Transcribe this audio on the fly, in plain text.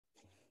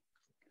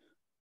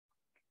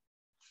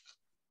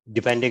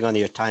depending on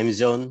your time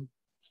zone.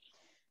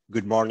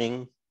 Good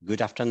morning,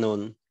 good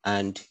afternoon,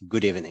 and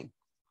good evening.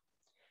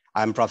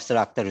 I'm Professor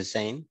Akhtar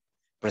Hussain,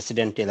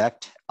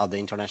 President-elect of the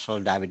International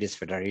Diabetes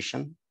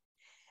Federation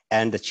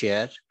and the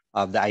Chair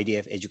of the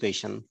IDF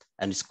Education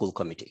and School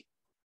Committee.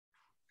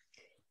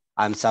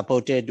 I'm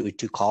supported with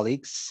two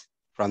colleagues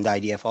from the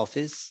IDF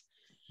office,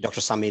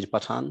 Dr. Samir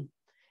Pathan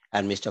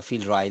and Mr.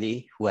 Phil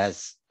Riley, who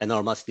has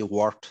enormously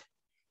worked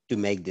to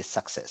make this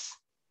success.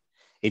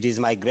 It is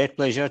my great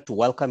pleasure to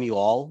welcome you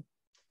all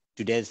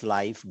to today's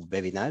live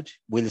webinar.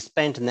 We'll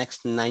spend the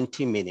next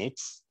 90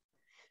 minutes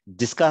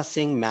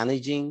discussing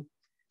managing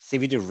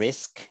CVD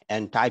risk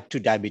and type 2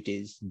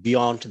 diabetes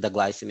beyond the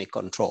glycemic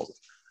control.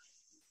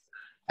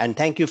 And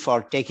thank you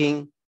for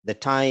taking the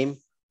time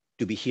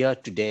to be here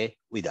today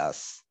with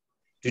us.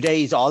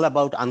 Today is all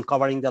about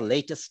uncovering the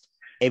latest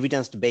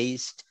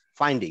evidence-based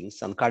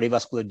findings on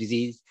cardiovascular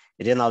disease,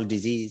 renal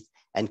disease,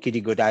 and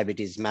KDIGO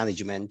diabetes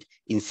management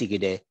in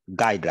CVD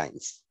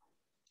guidelines.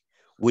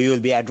 We will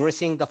be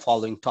addressing the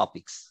following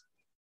topics.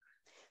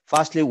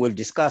 Firstly, we'll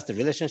discuss the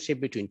relationship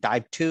between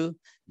type 2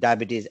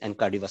 diabetes and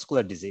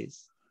cardiovascular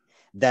disease.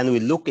 Then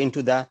we'll look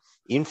into the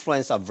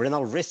influence of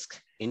renal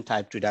risk in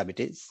type 2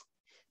 diabetes.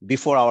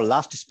 Before our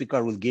last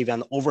speaker will give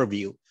an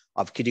overview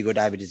of KDIGO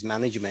diabetes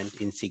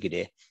management in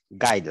CVD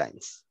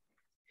guidelines.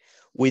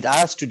 With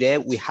us today,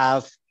 we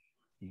have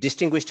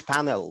distinguished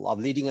panel of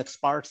leading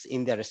experts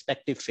in their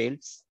respective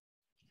fields.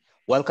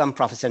 Welcome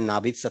Professor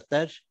Navid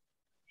Sattar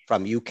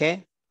from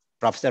UK,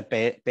 Professor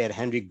Per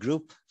Henrik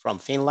Group from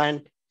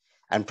Finland,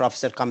 and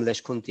Professor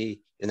Kamlesh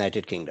Kunti,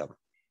 United Kingdom.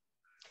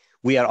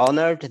 We are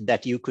honored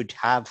that you could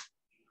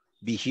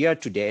be here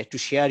today to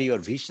share your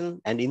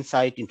vision and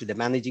insight into the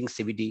managing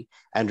CVD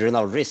and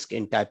renal risk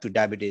in type 2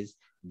 diabetes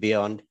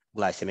beyond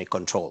glycemic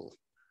control.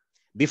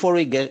 Before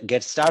we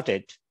get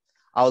started,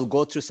 I'll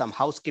go through some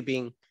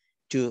housekeeping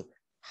to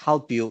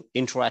help you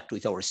interact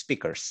with our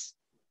speakers.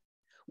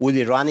 We'll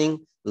be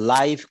running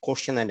live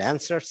question and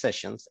answer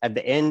sessions at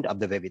the end of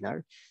the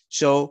webinar.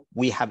 So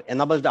we have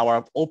enabled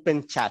our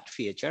open chat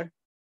feature.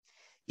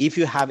 If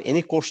you have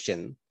any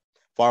question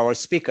for our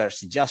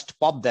speakers, just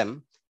pop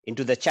them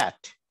into the chat,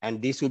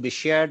 and this will be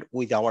shared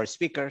with our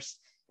speakers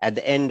at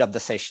the end of the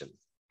session.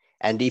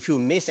 And if you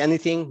miss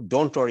anything,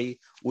 don't worry,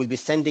 we'll be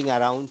sending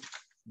around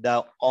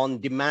the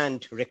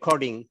on-demand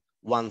recording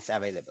once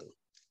available.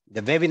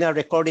 The webinar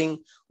recording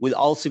will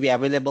also be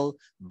available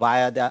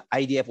via the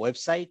IDF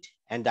website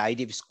and the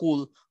IDF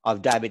School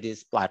of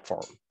Diabetes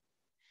platform.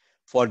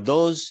 For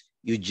those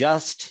you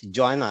just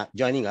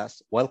joining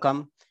us,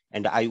 welcome,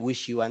 and I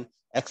wish you an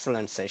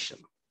excellent session.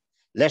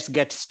 Let's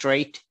get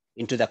straight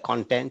into the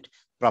content.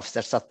 Professor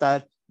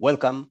Sattar,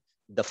 welcome.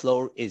 The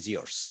floor is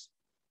yours.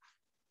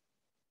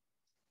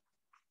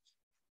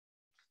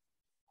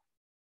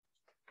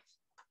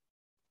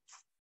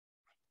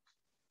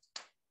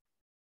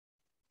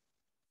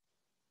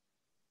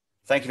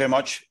 Thank you very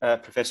much,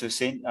 Professor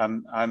Hussain.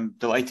 I'm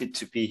delighted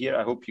to be here.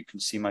 I hope you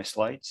can see my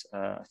slides.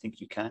 I think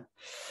you can.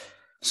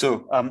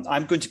 So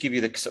I'm going to give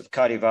you the sort of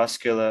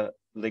cardiovascular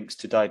links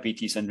to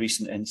diabetes and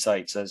recent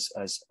insights, as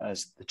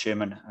the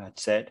chairman had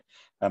said.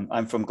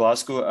 I'm from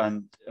Glasgow,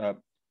 and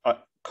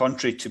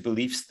contrary to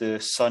beliefs,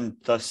 the sun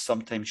does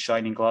sometimes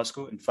shine in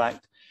Glasgow. In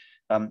fact,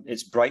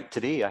 it's bright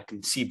today. I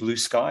can see blue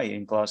sky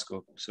in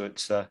Glasgow, so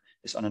it's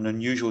on an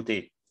unusual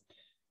day.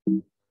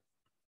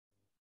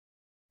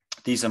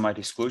 These are my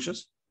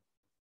disclosures.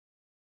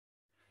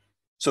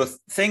 So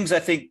things I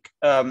think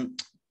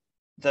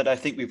that I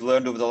think we've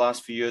learned over the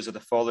last few years are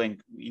the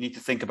following. You need to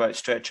think about,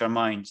 stretch our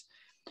minds.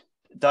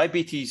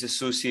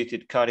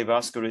 Diabetes-associated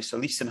cardiovascular risks, at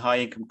least in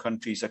high-income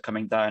countries, are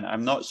coming down.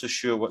 I'm not so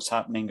sure what's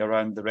happening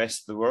around the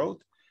rest of the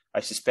world. I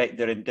suspect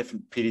they're in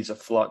different periods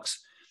of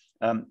flux.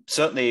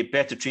 Certainly,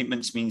 better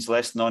treatments means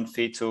less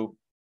non-fatal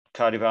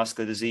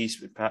cardiovascular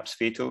disease, perhaps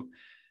fatal,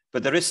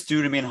 but the risks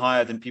do remain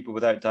higher than people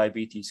without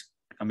diabetes.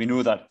 And we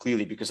know that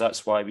clearly because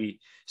that's why we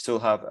still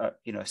have a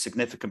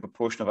significant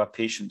proportion of our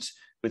patients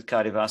with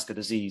cardiovascular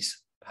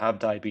disease have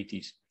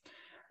diabetes.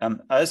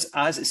 As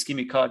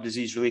ischemic heart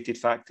disease related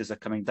factors are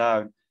coming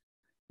down,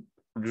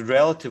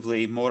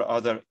 relatively more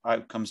other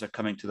outcomes are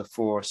coming to the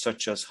fore,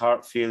 such as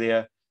heart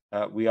failure.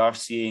 We are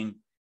seeing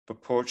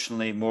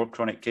proportionally more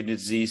chronic kidney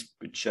disease,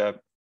 which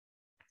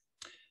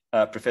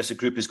Professor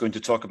Group is going to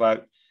talk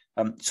about.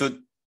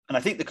 And I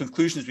think the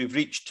conclusions we've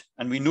reached,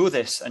 and we know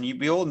this, and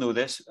we all know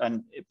this,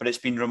 but it's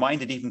been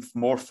reminded even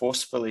more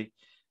forcefully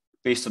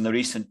based on the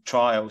recent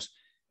trials,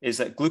 is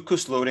that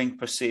glucose lowering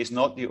per se is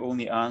not the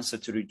only answer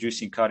to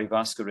reducing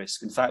cardiovascular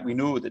risk. In fact, we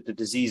know that the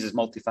disease is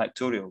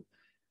multifactorial,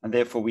 and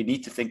therefore we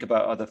need to think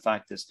about other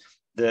factors.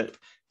 The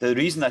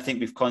reason I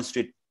think we've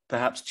concentrated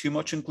perhaps too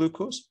much on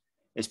glucose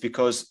is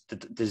because the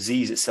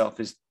disease itself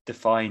is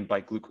defined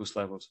by glucose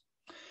levels.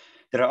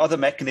 There are other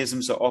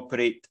mechanisms that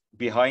operate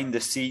behind the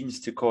scenes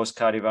to cause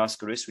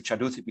cardiovascular risk, which I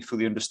don't think we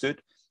fully understood.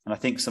 And I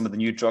think some of the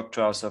new drug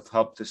trials have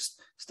helped us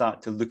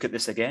start to look at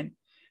this again.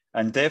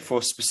 And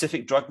therefore,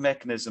 specific drug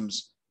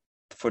mechanisms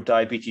for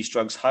diabetes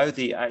drugs, how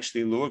they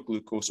actually lower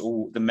glucose,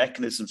 or the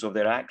mechanisms of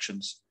their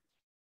actions,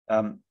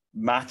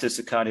 matters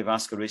to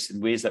cardiovascular risk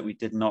in ways that we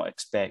did not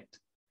expect.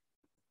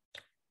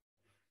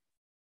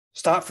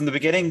 Start from the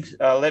beginning.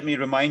 Let me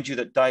remind you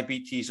that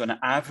diabetes on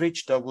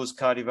average doubles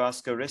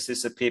cardiovascular risk. This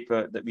is a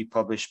paper that we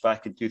published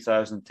back in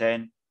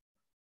 2010.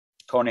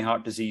 Coronary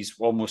heart disease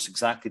almost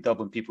exactly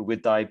doubling people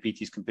with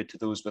diabetes compared to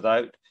those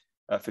without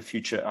for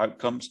future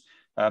outcomes.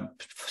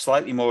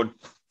 Slightly more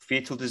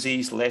fatal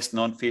disease, less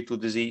non-fatal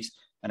disease,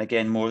 and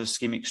again, more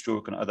ischemic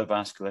stroke and other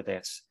vascular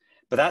deaths.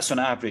 But that's on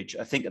average.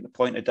 I think at the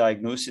point of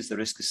diagnosis, the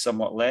risk is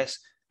somewhat less.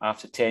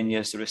 After 10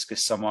 years, the risk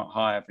is somewhat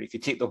higher. But if you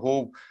take the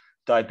whole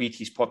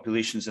diabetes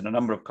populations in a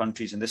number of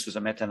countries, and this was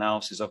a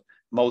meta-analysis of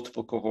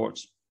multiple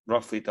cohorts,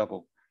 roughly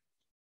double.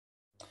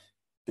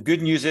 The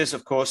good news is,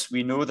 of course,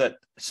 we know that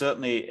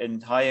certainly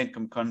in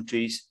high-income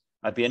countries,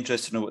 I'd be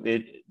interested to know what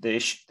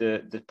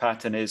the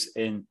pattern is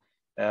in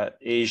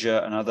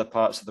Asia and other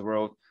parts of the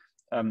world.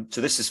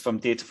 So this is from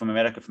data from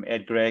America, from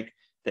Ed Gregg.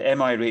 The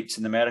MI rates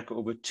in America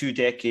over 2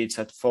 decades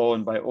had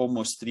fallen by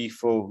almost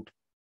threefold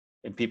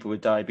in people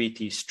with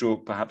diabetes,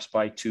 stroke perhaps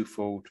by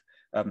twofold.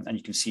 And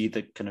you can see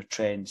the kind of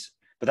trends.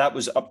 But that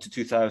was up to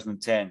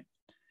 2010.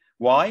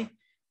 Why?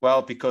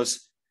 Well,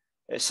 because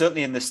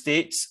certainly in the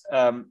States,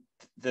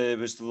 there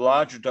was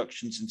large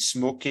reductions in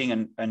smoking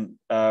and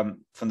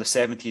from the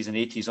 70s and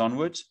 80s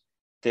onwards.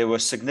 There were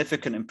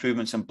significant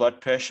improvements in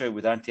blood pressure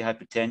with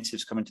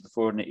antihypertensives coming to the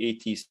fore in the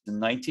 80s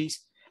and 90s.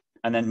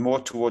 And then more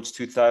towards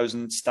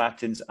 2000,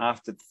 statins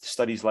after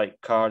studies like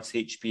CARDS,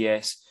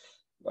 HBS,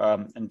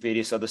 and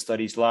various other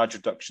studies, large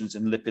reductions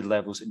in lipid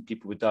levels in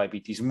people with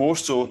diabetes, more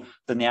so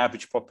than the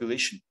average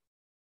population.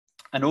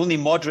 And only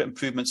moderate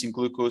improvements in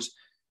glucose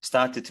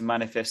started to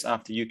manifest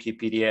after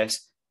UKPDS,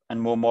 and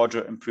more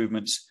moderate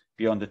improvements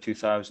beyond the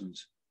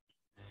 2000s.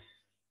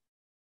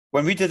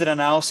 When we did an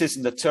analysis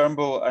in the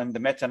Turnbull and the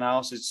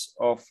meta-analysis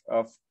of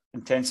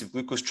intensive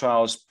glucose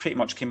trials, pretty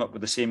much came up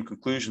with the same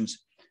conclusions,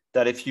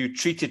 that if you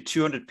treated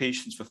 200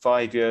 patients for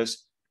 5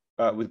 years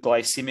with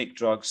glycemic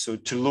drugs, so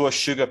to lower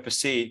sugar per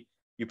se,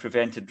 you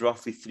prevented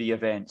roughly 3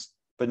 events.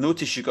 But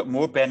notice you got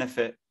more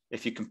benefit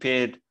if you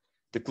compared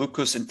the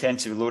glucose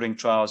intensity lowering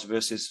trials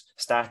versus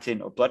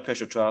statin or blood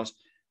pressure trials.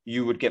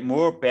 You would get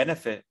more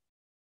benefit,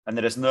 and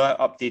there is no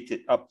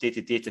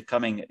updated data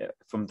coming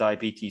from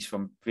diabetes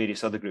from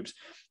various other groups,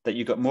 that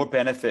you got more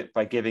benefit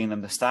by giving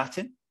them the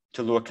statin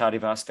to lower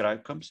cardiovascular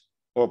outcomes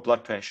or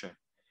blood pressure.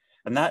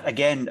 And that,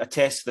 again,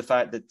 attests to the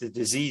fact that the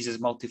disease is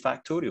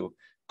multifactorial.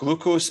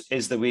 Glucose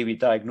is the way we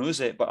diagnose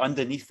it, but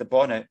underneath the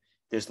bonnet,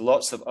 there's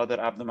lots of other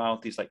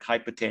abnormalities like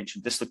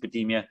hypertension,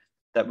 dyslipidemia,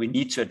 that we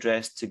need to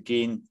address to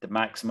gain the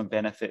maximum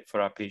benefit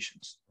for our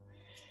patients.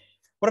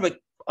 What about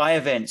eye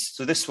events?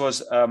 So this was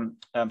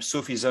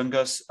Sophie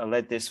Zungas. I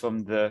led this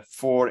from the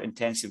 4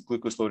 intensive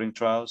glucose lowering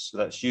trials. So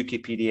that's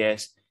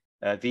UKPDS,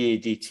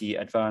 VADT,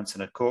 Advance,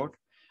 and Accord.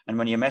 And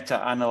when you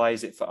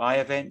meta-analyze it for eye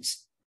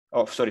events,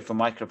 for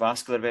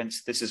microvascular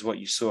events, this is what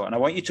you saw. And I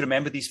want you to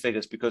remember these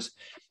figures because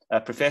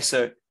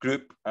Professor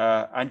Group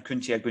and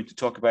Kunti are going to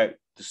talk about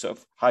the sort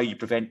of how you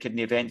prevent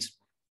kidney events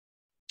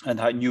and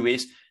how new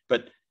ways.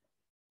 But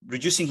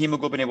reducing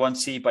hemoglobin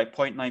A1C by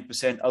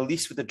 0.9%, at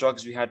least with the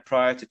drugs we had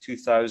prior to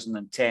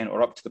 2010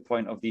 or up to the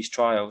point of these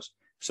trials.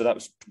 So that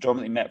was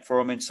predominantly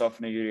metformin,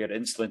 sulfonylurea,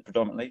 insulin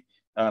predominantly,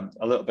 a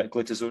little bit of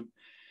glitazone.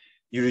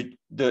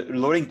 The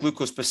lowering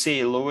glucose per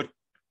se lowered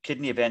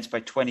kidney events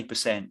by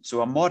 20%.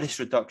 So a modest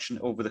reduction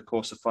over the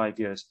course of 5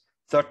 years.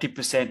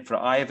 30% for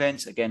eye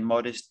events, again,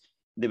 modest.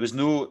 There was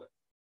no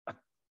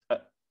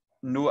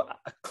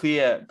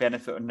clear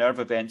benefit on nerve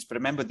events, but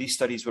remember these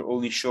studies were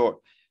only short.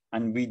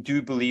 And we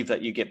do believe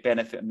that you get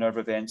benefit on nerve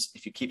events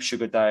if you keep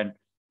sugar down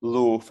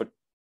low for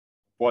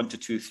 1 to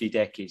 2, 3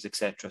 decades,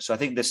 etc. So I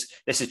think this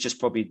is just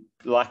probably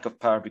lack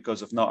of power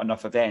because of not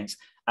enough events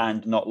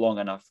and not long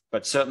enough,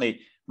 but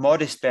certainly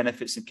modest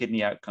benefits in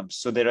kidney outcomes.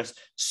 So there is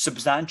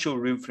substantial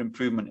room for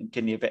improvement in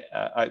kidney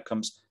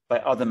outcomes by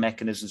other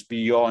mechanisms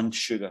beyond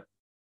sugar.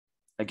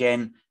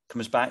 Again,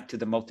 comes back to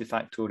the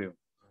multifactorial.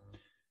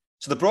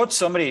 So the broad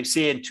summary,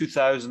 say in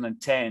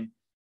 2010,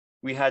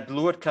 we had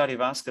lowered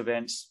cardiovascular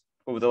events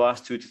over the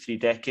last 2 to 3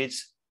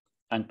 decades,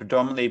 and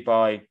predominantly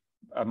by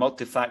a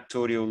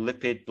multifactorial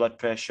lipid, blood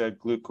pressure,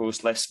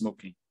 glucose, less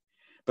smoking.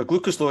 But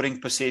glucose lowering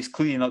per se is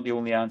clearly not the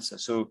only answer.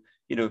 So,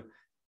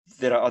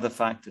 there are other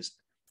factors.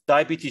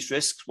 Diabetes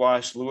risks,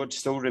 whilst lowered,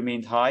 still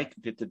remained high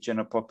compared to the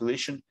general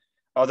population.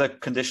 Other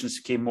conditions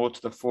came more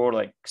to the fore,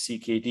 like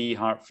CKD,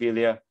 heart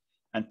failure,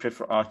 and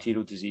peripheral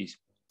arterial disease.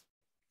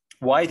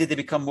 Why did they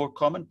become more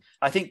common?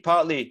 I think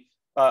partly,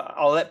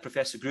 I'll let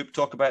Professor Group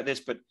talk about this,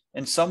 but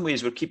in some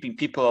ways, we're keeping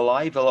people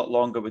alive a lot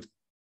longer with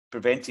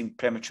preventing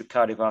premature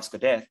cardiovascular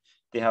death.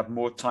 They have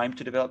more time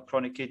to develop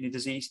chronic kidney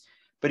disease.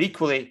 But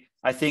equally,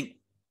 I think,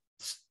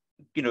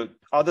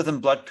 other than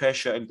blood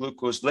pressure and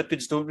glucose,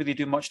 lipids don't really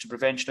do much to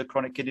prevention of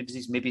chronic kidney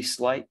disease, maybe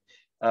slight.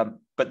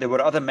 But there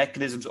were other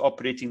mechanisms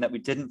operating that we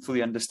didn't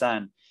fully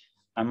understand.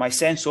 And my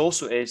sense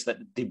also is that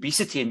the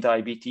obesity in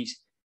diabetes,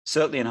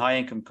 certainly in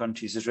high-income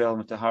countries, is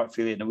relevant to heart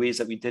failure in ways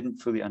that we didn't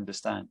fully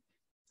understand.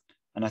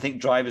 And I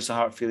think drivers of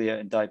heart failure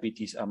and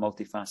diabetes are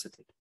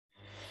multifaceted.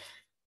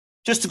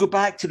 Just to go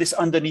back to this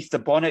underneath the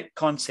bonnet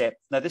concept.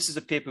 Now, this is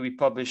a paper we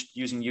published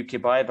using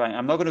UK Biobank.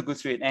 I'm not going to go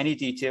through it in any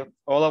detail.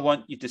 All I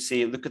want you to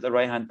say, look at the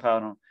right-hand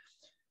panel.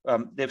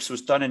 This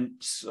was done in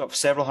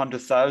several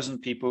 100,000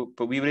 people,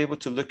 but we were able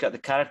to look at the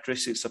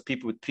characteristics of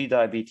people with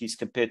pre-diabetes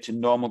compared to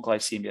normal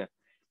glycemia.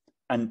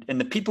 And in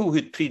the people who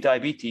had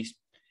pre-diabetes,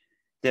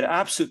 their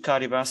absolute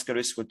cardiovascular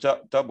risks were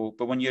double,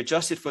 but when you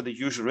adjusted for the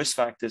usual risk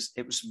factors,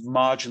 it was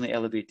marginally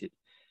elevated.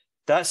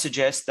 That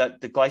suggests that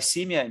the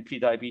glycemia in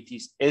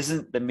prediabetes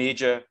isn't the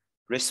major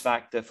risk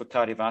factor for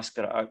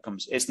cardiovascular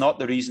outcomes. It's not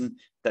the reason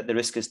that the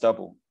risk is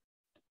double,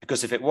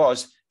 because if it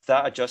was,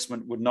 that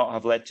adjustment would not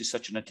have led to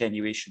such an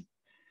attenuation.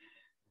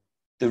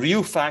 The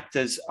real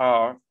factors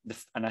are,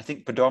 and I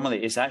think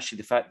predominantly is actually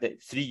the fact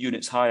that 3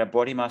 units higher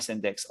body mass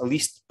index, at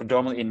least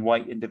predominantly in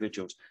white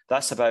individuals.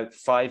 That's about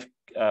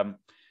 15,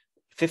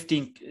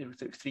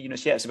 3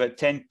 units, yeah, it's about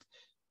 10,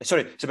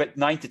 sorry, it's about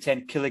 9 to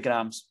 10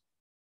 kilograms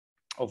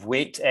of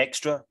weight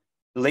extra.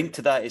 Linked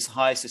to that is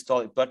high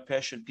systolic blood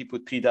pressure in people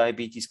with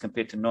prediabetes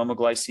compared to normal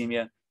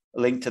glycemia.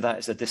 Linked to that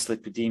is a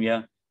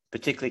dyslipidemia,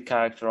 particularly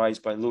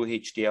characterized by low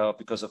HDL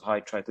because of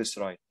high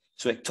triglyceride,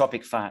 so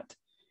ectopic fat.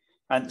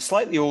 And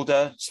slightly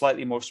older,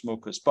 slightly more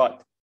smokers.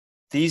 But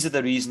these are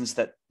the reasons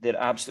that their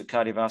absolute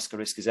cardiovascular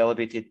risk is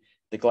elevated.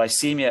 The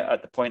glycemia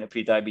at the point of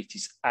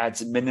prediabetes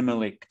adds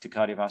minimally to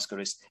cardiovascular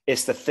risk.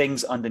 It's the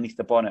things underneath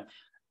the bonnet.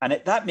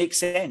 And that makes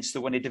sense.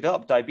 So when they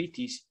develop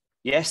diabetes,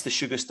 yes, the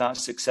sugar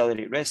starts to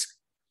accelerate risk,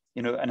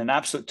 and in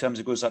absolute terms,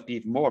 it goes up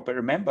even more. But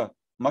remember,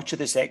 much of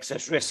this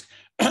excess risk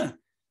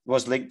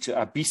was linked to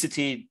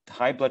obesity,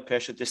 high blood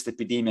pressure,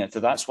 dyslipidemia.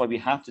 So that's why we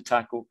have to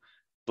tackle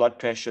blood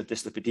pressure,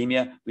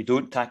 dyslipidemia. We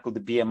don't tackle the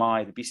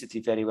BMI, the obesity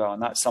very well.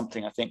 And that's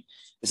something I think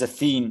is a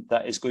theme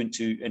that is going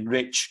to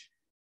enrich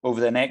over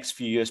the next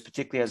few years,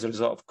 particularly as a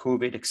result of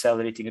COVID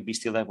accelerating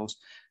obesity levels.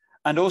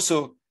 And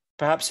also,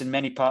 perhaps in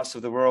many parts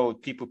of the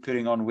world, people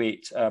putting on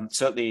weight.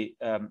 Certainly,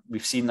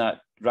 we've seen that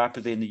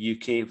rapidly in the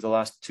UK over the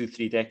last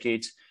 2-3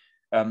 decades.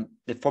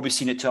 They've probably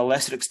seen it to a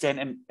lesser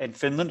extent in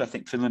Finland. I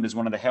think Finland is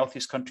one of the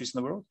healthiest countries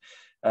in the world.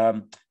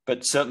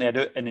 But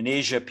certainly in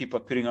Asia, people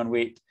are putting on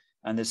weight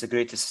and there's a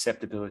greater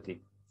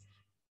susceptibility.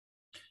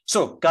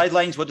 So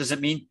guidelines, what does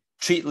it mean?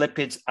 Treat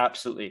lipids,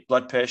 absolutely.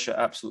 Blood pressure,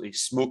 absolutely.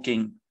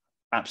 Smoking,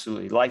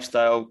 absolutely.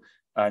 Lifestyle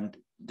and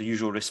the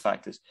usual risk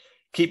factors.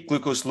 Keep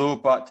glucose low,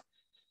 but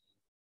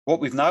what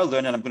we've now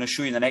learned, and I'm going to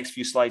show you in the next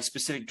few slides,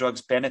 specific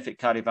drugs benefit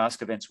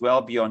cardiovascular events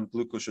well beyond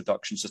glucose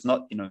reduction. So it's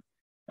not,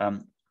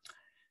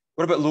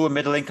 what about low and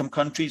middle income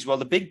countries? Well,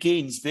 the big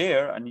gains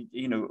there, and,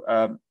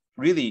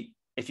 really,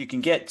 if you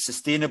can get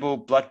sustainable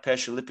blood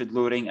pressure, lipid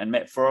lowering and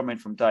metformin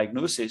from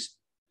diagnosis,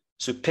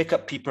 so pick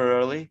up people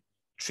early,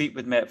 treat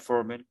with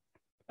metformin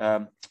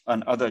and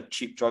other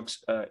cheap drugs,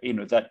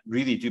 that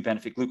really do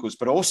benefit glucose,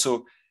 but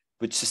also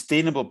with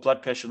sustainable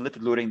blood pressure and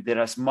lipid lowering,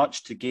 there is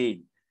much to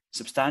gain,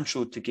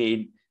 substantial to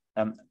gain,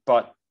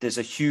 but there's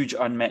a huge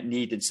unmet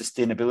need in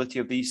sustainability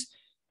of these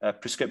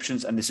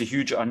prescriptions, and there's a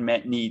huge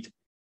unmet need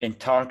in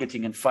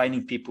targeting and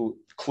finding people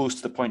close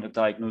to the point of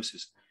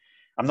diagnosis.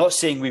 I'm not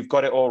saying we've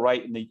got it all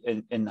right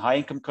in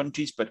high-income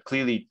countries, but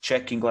clearly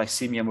checking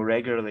glycemia more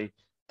regularly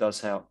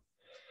does help.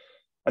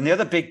 And the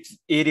other big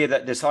area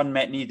that there's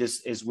unmet need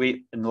is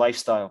weight and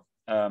lifestyle,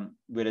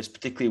 whereas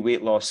particularly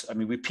weight loss. I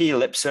mean, we pay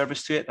lip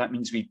service to it. That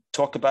means we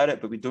talk about it,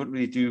 but we don't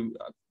really do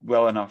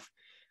well enough.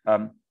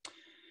 A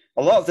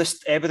lot of this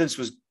evidence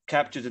was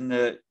captured in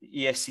the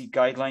ESC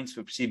guidelines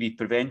for CV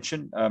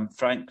prevention.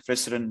 Frank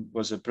Frisserin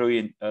was a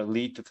brilliant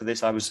lead for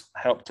this. I was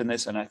helped in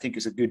this, and I think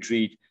it's a good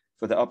read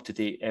for the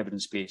up-to-date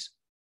evidence base.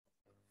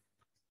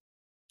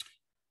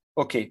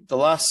 Okay, the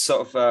last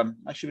sort of,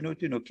 actually we're not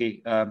doing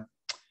okay.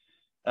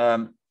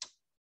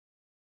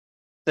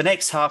 The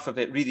next half of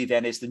it really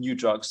then is the new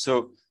drugs.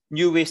 So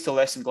new ways to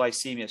lessen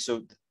glycemia.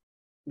 So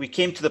we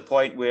came to the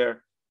point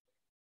where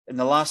in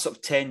the last sort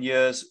of 10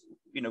 years,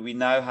 we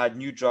now had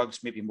new drugs,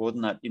 maybe more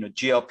than that,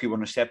 GLP-1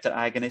 receptor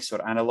agonists or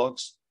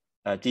analogs,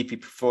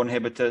 DPP-4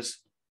 inhibitors,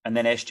 and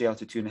then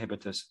SGLT2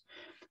 inhibitors.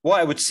 What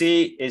I would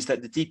say is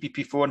that the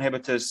DPP-4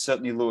 inhibitors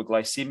certainly lower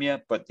glycemia,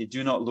 but they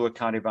do not lower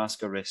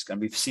cardiovascular risk. And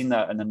we've seen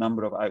that in a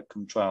number of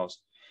outcome trials.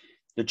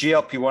 The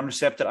GLP-1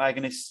 receptor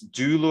agonists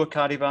do lower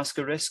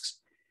cardiovascular risks.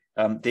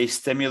 They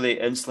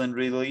stimulate insulin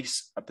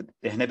release,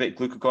 they inhibit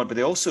glucagon, but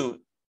they also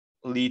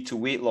lead to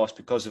weight loss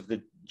because of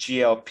the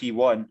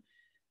GLP-1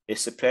 is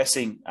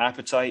suppressing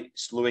appetite,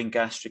 slowing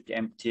gastric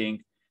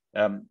emptying,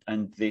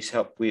 and they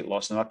help weight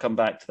loss. And I'll come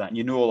back to that. And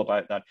you know all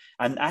about that.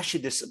 And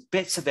actually, there's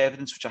bits of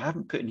evidence, which I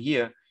haven't put in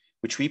here,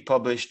 which we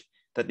published,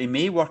 that they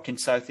may work in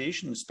South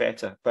Asians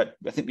better, but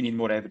I think we need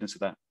more evidence of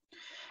that.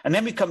 And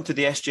then we come to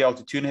the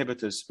SGLT2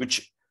 inhibitors,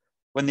 which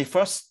when they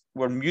first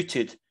were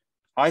muted,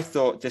 I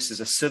thought this is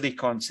a silly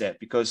concept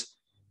because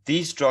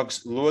these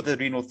drugs lower the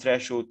renal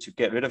threshold to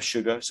get rid of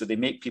sugar. So they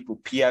make people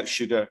pee out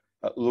sugar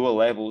at lower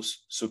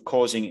levels, so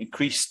causing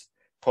increased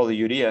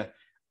polyuria,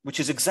 which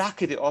is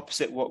exactly the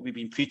opposite of what we've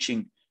been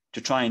preaching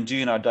to try and do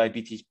in our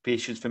diabetes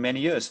patients for many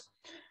years.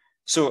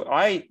 So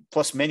I,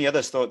 plus many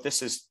others, thought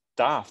this is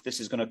daft. This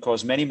is going to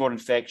cause many more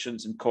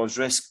infections and cause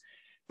risk.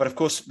 But of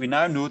course, we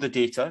now know the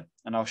data,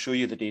 and I'll show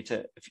you the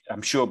data.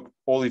 I'm sure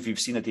all of you have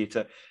seen the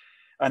data.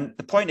 And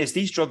the point is,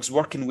 these drugs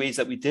work in ways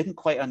that we didn't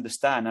quite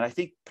understand. And I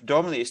think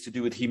predominantly it's to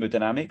do with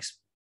hemodynamics.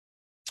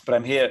 But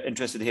I'm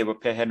interested to hear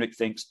what Per Henrik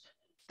thinks,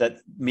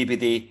 that maybe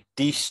they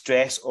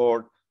de-stress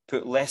or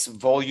put less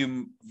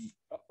volume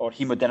or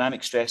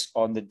hemodynamic stress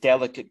on the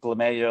delicate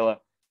glomerular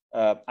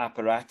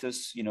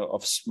apparatus,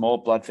 of small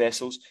blood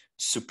vessels,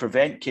 to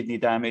prevent kidney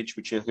damage,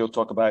 which he'll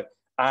talk about,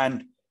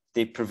 and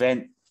they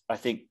prevent, I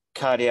think,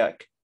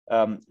 cardiac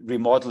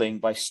remodeling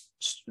by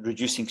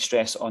reducing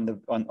stress on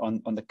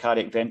the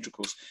cardiac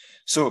ventricles.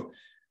 So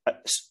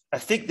I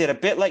think they're a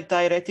bit like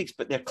diuretics,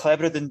 but they're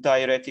cleverer than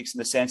diuretics in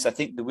the sense, I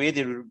think the way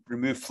they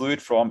remove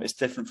fluid from is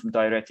different from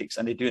diuretics,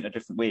 and they do it in a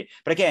different way.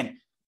 But again,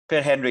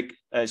 Per Henrik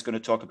is going to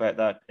talk about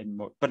that in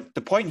more. But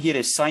the point here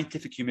is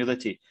scientific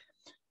humility.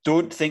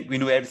 Don't think we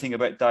know everything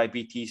about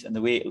diabetes and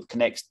the way it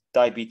connects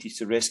diabetes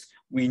to risk.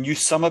 We knew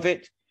some of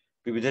it,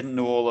 but we didn't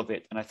know all of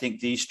it. And I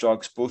think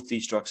both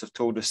these drugs have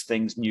told us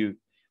things new.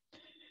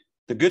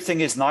 The good thing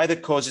is neither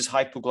causes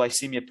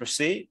hypoglycemia per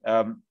se.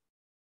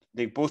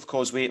 They both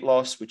cause weight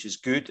loss, which is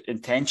good,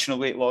 intentional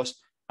weight loss,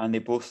 and they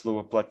both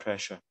lower blood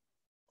pressure.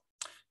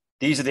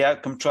 These are the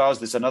outcome trials.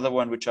 There's another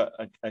one which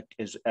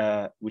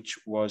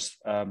was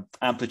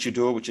Amplitude,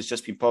 which has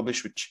just been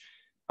published, which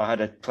I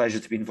had a pleasure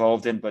to be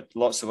involved in, but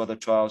lots of other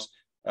trials.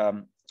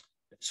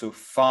 So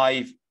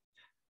 5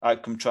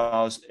 outcome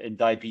trials in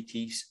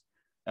diabetes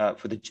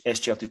for the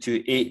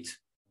SGLT2, 8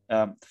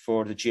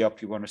 for the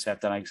GLP-1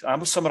 receptor agonists. I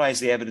will summarize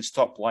the evidence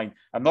top line.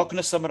 I'm not going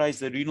to summarize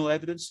the renal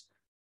evidence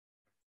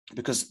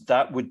because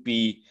that would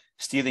be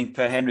stealing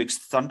Per Henrik's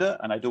thunder,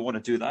 and I don't want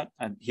to do that.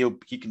 And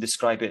he can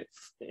describe it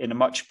in a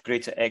much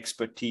greater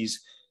expert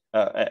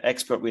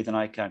way than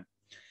I can.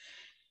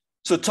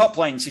 So top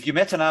lines, if you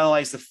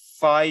meta-analyze the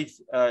 5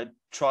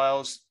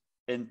 trials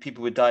in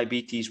people with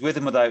diabetes, with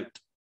and without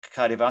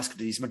cardiovascular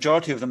disease,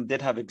 majority of them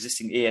did have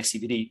existing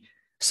ASCVD.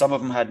 Some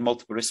of them had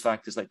multiple risk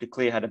factors, like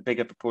Declare had a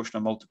bigger proportion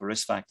of multiple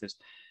risk factors.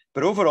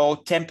 But overall,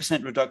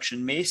 10% reduction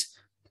in MACE.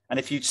 And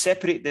if you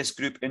separate this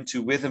group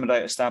into with and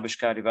without established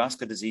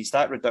cardiovascular disease,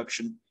 that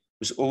reduction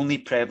was only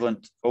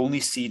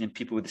seen in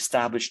people with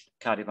established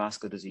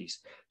cardiovascular disease.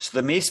 So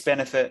the MACE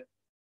benefit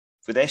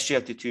with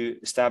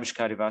SGLT2 established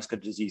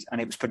cardiovascular disease, and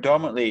it was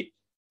predominantly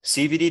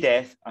CVD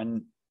death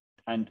and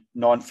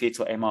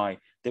non-fatal MI.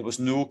 There was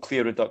no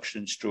clear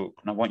reduction in stroke,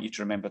 and I want you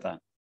to remember that.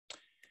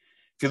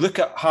 If you look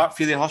at heart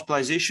failure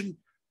hospitalization,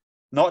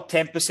 not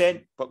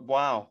 10%, but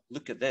wow,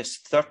 look at this,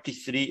 30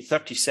 to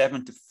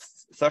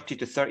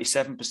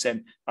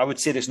 37%. I would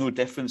say there's no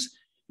difference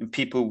in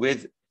people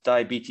with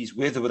diabetes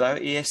with or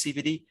without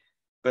ASCVD,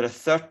 but a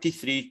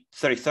 37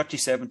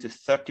 to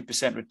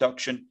 30%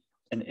 reduction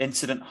in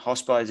incident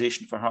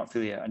hospitalization for heart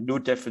failure, and no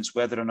difference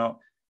whether or not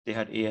they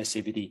had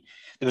ASCVD.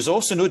 There was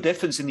also no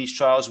difference in these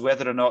trials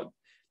whether or not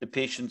the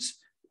patients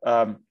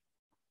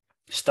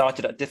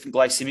started at different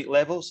glycemic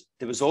levels.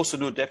 There was also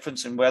no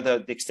difference in whether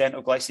the extent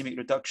of glycemic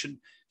reduction.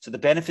 So the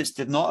benefits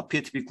did not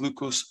appear to be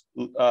glucose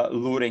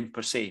lowering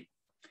per se,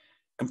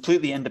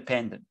 completely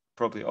independent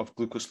probably of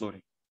glucose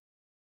lowering.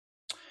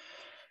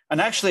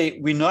 And actually,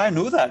 we now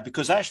know that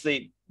because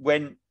actually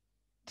when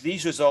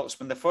these results,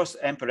 when the first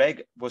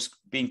EMPEREG was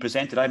being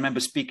presented, I remember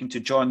speaking to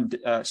John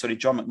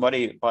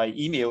McMurray by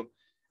email,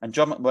 and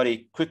John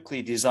McMurray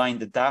quickly designed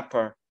the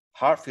DAPR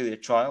heart failure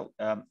trial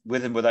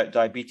with and without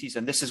diabetes.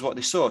 And this is what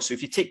they saw. So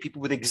if you take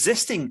people with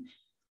existing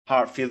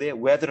heart failure,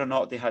 whether or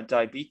not they had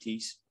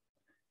diabetes,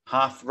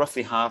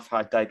 roughly half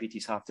had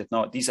diabetes, half did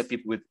not. These are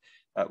people with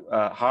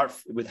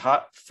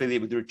heart failure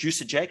with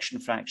reduced ejection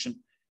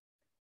fraction.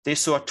 They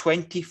saw a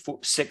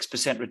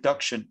 26%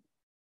 reduction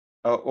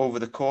over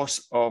the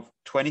course of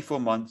 24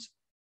 months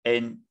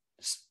in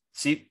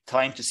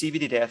time to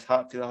CVD death,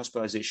 heart failure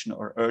hospitalization,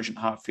 or urgent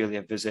heart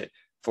failure visit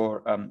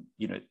for,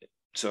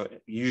 so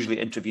usually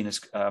intravenous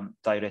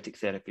diuretic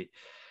therapy.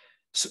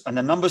 So, and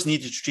the numbers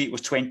needed to treat was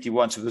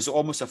 21. So there's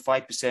almost a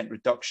 5%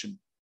 reduction,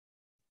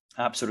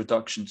 absolute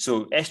reduction.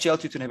 So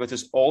SGLT2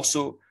 inhibitors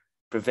also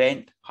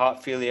prevent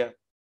heart failure,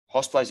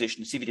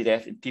 hospitalization, CVD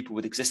death in people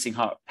with existing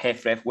heart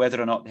HFrEF,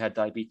 whether or not they had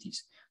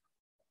diabetes.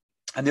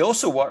 And they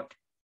also work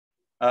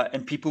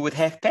in people with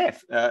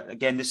HFpEF.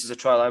 Again, this is a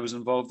trial I was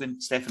involved in.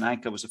 Stefan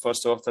Anker was the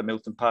first author,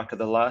 Milton Parker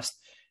the last.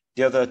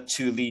 The other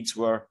two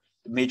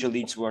major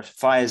leads were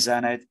Fayez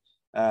Zaned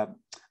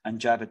and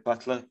Javed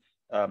Butler,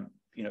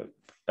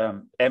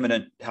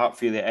 eminent heart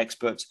failure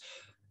experts.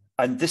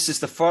 And this is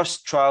the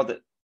first trial that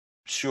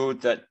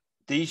showed that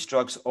these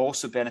drugs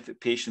also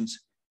benefit patients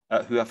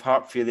who have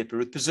heart failure but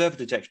with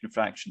preserved ejection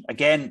fraction.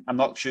 Again, I'm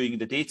not showing you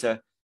the data,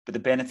 but the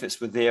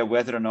benefits were there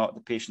whether or not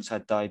the patients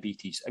had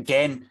diabetes.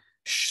 Again,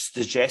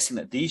 suggesting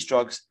that these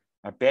drugs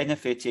are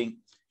benefiting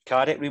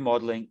cardiac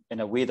remodeling in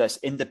a way that's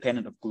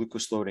independent of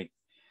glucose lowering.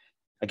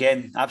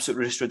 Again, absolute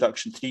risk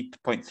reduction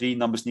 3.3,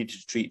 numbers needed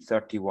to treat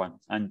 31.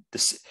 And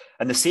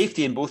the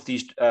safety in both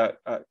these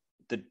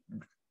the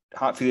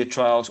heart failure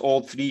trials,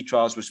 all 3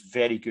 trials, was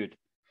very good.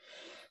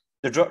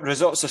 The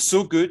results are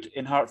so good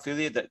in heart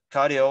failure that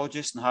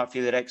cardiologists and heart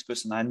failure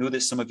experts, and I know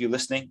there's some of you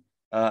listening,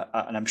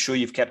 and I'm sure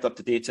you've kept up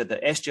to date,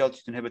 that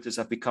SGLT2 inhibitors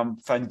have become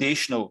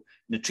foundational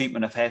in the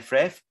treatment of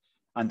HFrEF,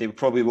 and they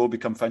probably will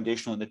become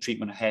foundational in the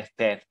treatment of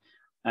HFpEF.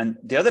 And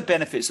the other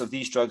benefits of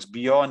these drugs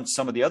beyond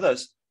some of the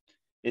others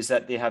is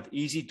that they have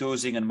easy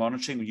dosing and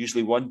monitoring,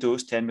 usually one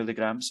dose, 10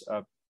 milligrams,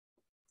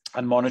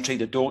 and monitoring.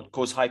 They don't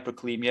cause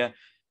hyperkalemia.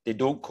 They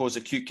don't cause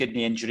acute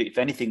kidney injury. If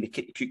anything, the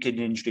acute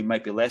kidney injury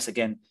might be less.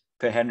 Again,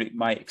 Per Henrik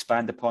might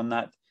expand upon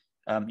that.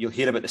 You'll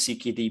hear about the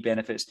CKD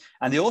benefits.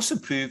 And they also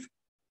improve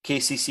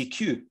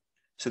KCCQ.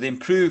 So they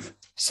improve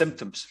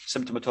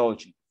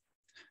symptomatology.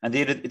 And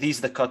these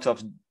are the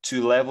cutoffs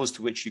to levels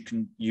to which you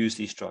can use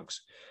these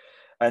drugs.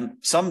 And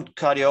some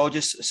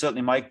cardiologists,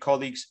 certainly my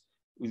colleagues,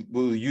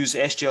 will use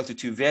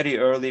SGLT2 very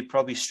early,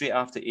 probably straight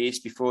after ACE,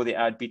 before they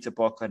add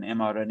beta-blocker and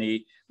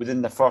mRNA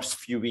within the first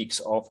few weeks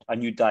of a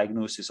new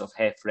diagnosis of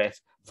HFrEF,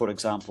 for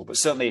example. But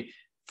certainly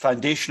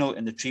foundational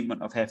in the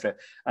treatment of HFrEF.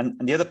 And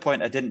the other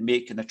point I didn't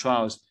make in the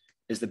trials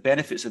is the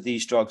benefits of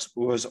these drugs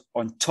was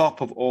on top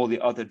of all the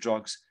other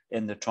drugs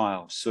in the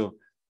trials. So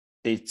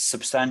they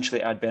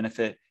substantially add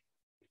benefit,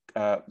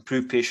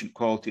 improve patient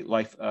quality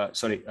life,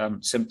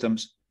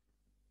 symptoms,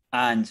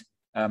 and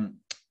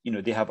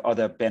they have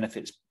other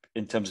benefits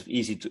in terms of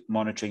easy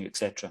monitoring,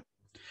 etc.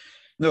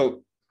 Now,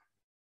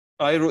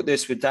 I wrote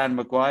this with Dan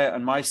Maguire,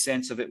 and my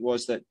sense of it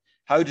was that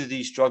how do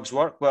these drugs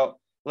work? Well,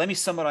 let me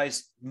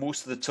summarize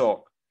most of the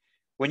talk.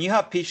 When you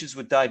have patients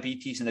with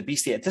diabetes and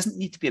obesity, it doesn't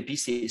need to be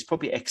obesity, it's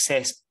probably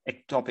excess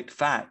ectopic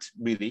fat,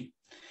 really.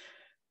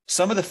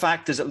 Some of the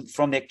factors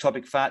from the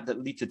ectopic fat that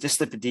lead to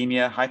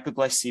dyslipidemia,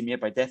 hypoglycemia,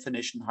 by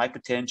definition,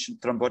 hypertension,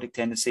 thrombotic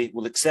tendency,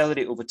 will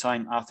accelerate over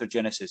time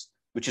atherogenesis,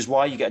 which is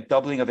why you get a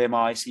doubling of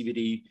MI,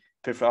 CVD,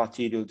 peripheral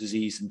arterial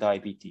disease, and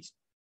diabetes.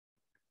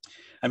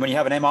 And when you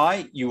have an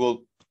MI, you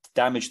will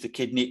damage the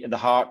kidney and the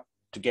heart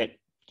to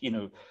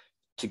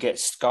get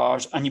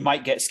scars, and you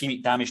might get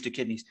ischemic damage to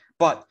kidneys.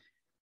 But,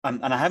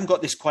 and I haven't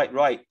got this quite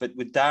right, but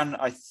with Dan,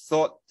 I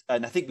thought,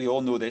 and I think we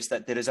all know this,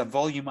 that there is a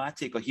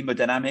volumatic or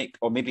hemodynamic,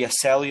 or maybe a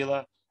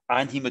cellular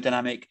and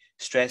hemodynamic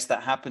stress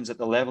that happens at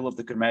the level of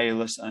the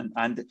glomerulus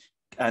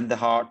and the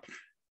heart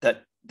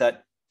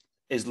that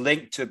is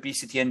linked to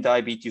obesity and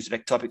diabetes or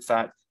ectopic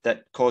fat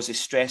that causes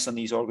stress on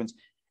these organs,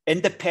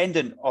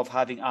 independent of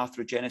having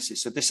atherogenesis.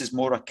 So this is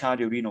more a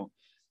cardiorenal.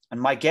 And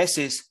my guess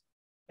is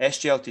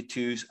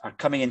SGLT2s are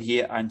coming in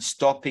here and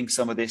stopping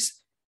some of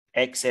this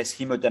excess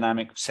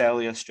hemodynamic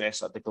cellular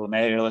stress at the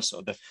glomerulus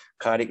or the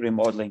cardiac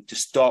remodeling to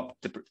stop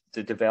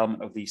the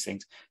development of these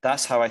things.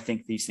 That's how I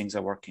think these things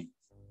are working.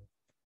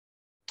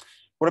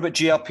 What about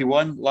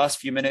GLP-1? Last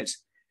few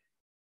minutes.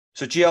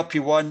 So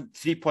GLP-1,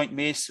 3-point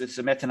MACE, with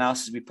the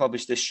meta-analysis we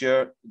published this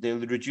year, they'll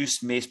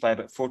reduce MACE by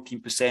about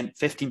 14%,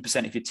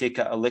 15% if you take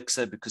out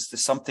Alexa, because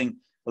there's something,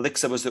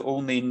 Alexa was the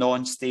only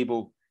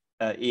non-stable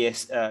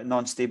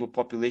non-stable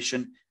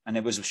population, and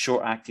it was a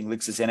short-acting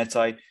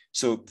lixisenatide.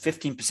 So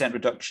 15%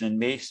 reduction in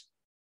MACE.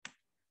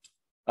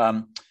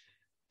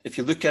 If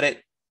you look at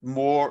it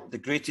more, the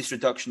greatest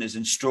reduction is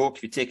in stroke.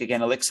 If you take,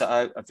 again, Alexa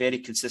out, a very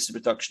consistent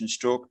reduction in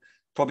stroke,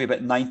 probably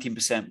about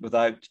 19%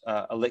 without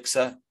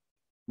Alexa,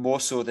 more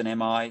so than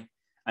MI.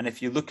 And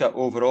if you look at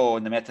overall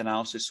in the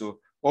meta-analysis, so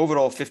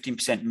overall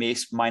 15%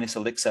 MACE minus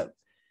Alexa,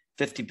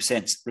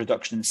 50%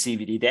 reduction in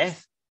CVD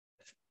death,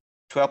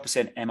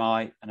 12%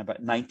 MI, and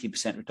about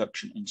 19%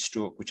 reduction in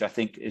stroke, which I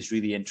think is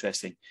really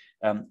interesting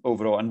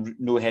overall, and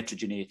no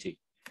heterogeneity.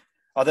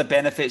 Other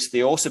benefits,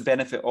 they also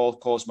benefit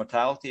all-cause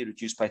mortality,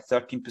 reduced by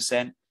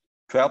 13%,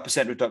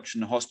 12%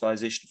 reduction in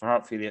hospitalization for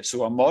heart failure.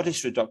 So a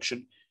modest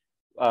reduction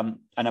and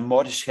a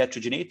modest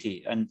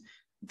heterogeneity. And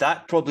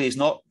that probably is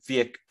not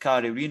via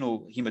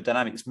cardiorenal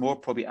hemodynamics, it's more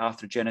probably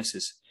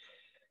atherogenesis.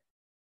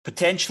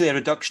 Potentially a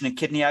reduction in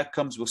kidney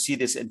outcomes. We'll see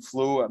this in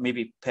flow,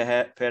 maybe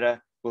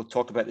Pera will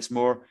talk about this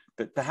more,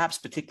 but perhaps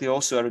particularly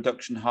also a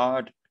reduction in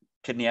hard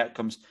kidney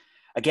outcomes.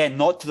 Again,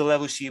 not to the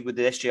level you see with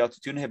the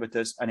SGLT2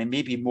 inhibitors, and it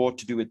may be more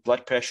to do with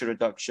blood pressure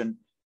reduction,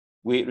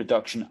 weight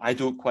reduction. I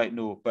don't quite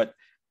know, but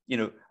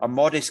a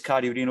modest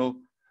cardiorenal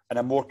and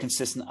a more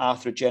consistent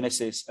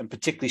atherogenesis, and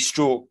particularly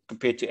stroke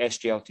compared to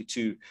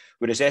SGLT2,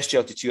 whereas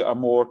SGLT2 are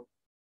more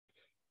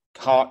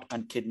heart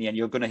and kidney, and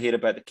you're going to hear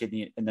about the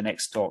kidney in the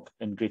next talk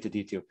in greater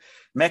detail.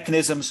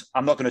 Mechanisms,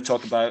 I'm not going to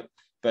talk about,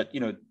 but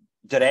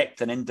direct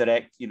and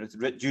indirect,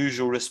 the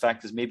usual risk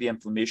factors, maybe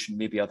inflammation,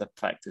 maybe other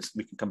factors.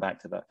 We can come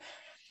back to that.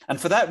 And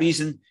for that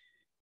reason,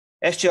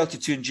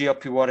 SGLT2 and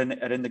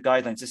GLP-1 are in the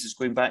guidelines. This is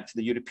going back to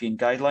the European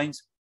guidelines.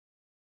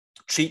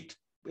 Treat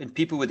in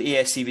people with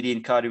ASCVD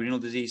and cardiorenal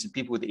disease, and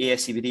people with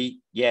ASCVD,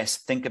 yes,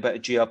 think about a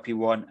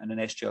GLP-1 and an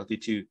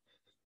SGLT2.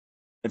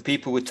 In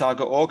people with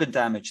target organ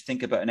damage,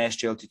 think about an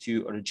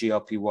SGLT2 or a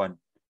GLP-1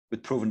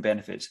 with proven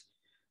benefits.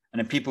 And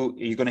in people,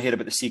 you're going to hear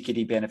about the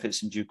CKD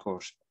benefits in due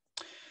course.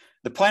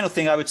 The final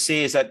thing I would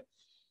say is that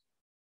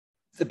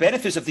the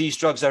benefits of these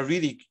drugs are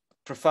really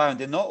profound.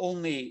 They're not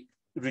only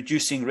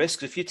reducing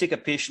risks. If you take a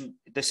patient,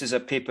 this is a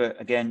paper,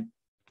 again,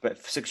 about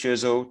 6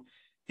 years old.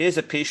 Here's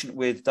a patient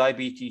with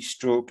diabetes,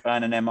 stroke,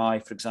 and an MI,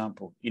 for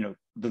example.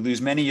 They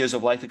lose many years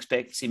of life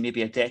expectancy,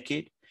 maybe a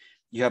decade.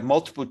 You have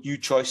multiple new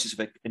choices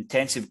of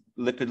intensive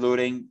lipid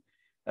lowering,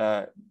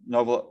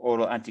 novel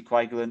oral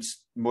anticoagulants,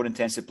 more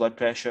intensive blood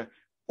pressure,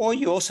 or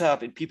you also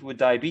have in people with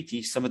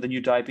diabetes, some of the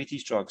new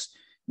diabetes drugs.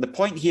 And the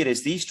point here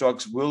is these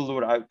drugs will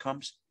lower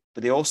outcomes,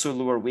 but they also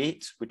lower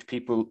weight, which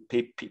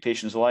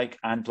patients like,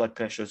 and blood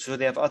pressure. So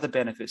they have other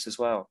benefits as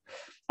well.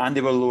 And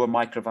they will lower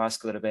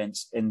microvascular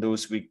events in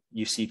those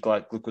you see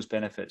glucose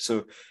benefits.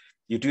 So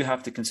you do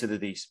have to consider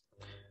these.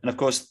 And of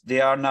course,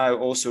 they are now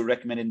also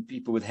recommending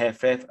people with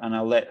HFrEF, and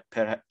I'll let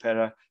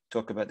Pera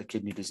talk about the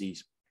kidney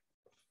disease.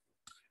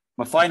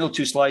 My final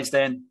two slides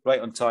then,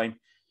 right on time.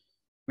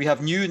 We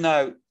have new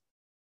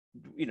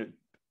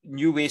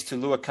ways to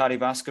lower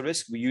cardiovascular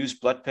risk. We use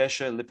blood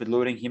pressure, lipid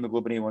lowering,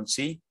 hemoglobin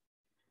A1C.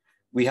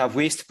 We have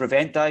ways to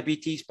prevent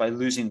diabetes by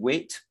losing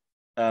weight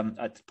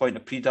at the point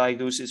of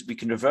pre-diagnosis. We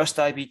can reverse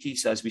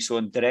diabetes, as we saw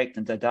in DIRECT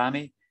and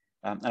DIDAMI,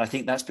 and I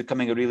think that's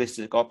becoming a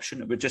realistic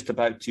option. We're just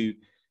about to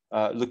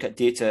look at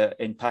data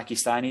in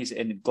Pakistanis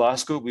in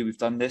Glasgow. We've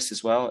done this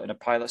as well in a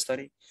pilot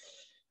study.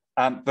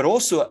 But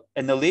also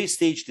in the late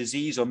stage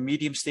disease or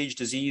medium stage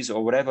disease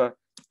or whatever,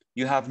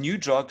 you have new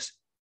drugs,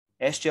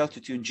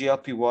 SGLT2 and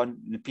GLP-1,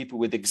 in people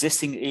with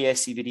existing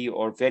ASCVD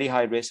or very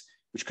high risk,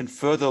 which can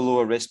further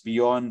lower risk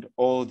beyond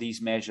all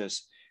these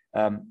measures,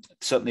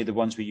 certainly the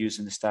ones we use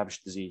in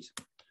established disease.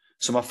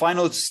 So my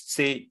final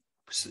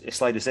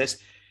slide is this.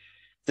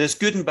 There's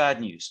good and bad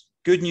news.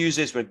 Good news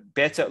is we're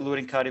better at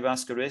lowering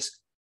cardiovascular risk,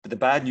 but the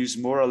bad news,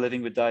 more are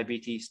living with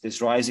diabetes.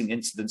 There's rising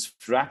incidence,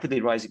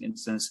 rapidly rising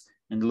incidence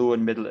in low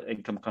and middle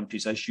income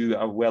countries, as you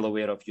are well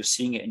aware of. You're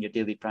seeing it in your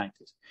daily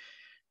practice.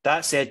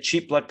 That said,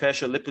 cheap blood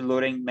pressure, lipid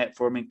lowering,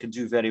 metformin can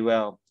do very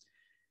well.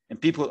 In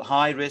people at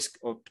high risk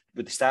or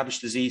with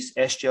established disease,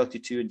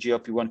 SGLT2 and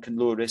GLP-1 can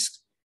lower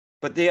risks,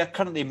 but they are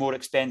currently more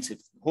expensive.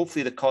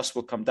 Hopefully the cost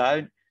will come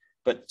down,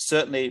 but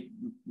certainly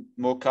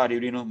more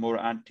cardiorenal, more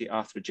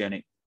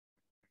anti-atherogenic.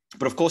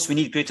 But of course, we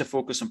need greater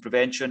focus on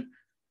prevention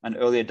and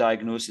earlier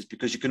diagnosis,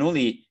 because you can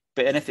only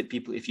benefit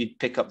people if you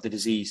pick up the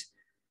disease.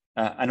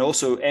 And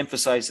also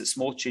emphasize that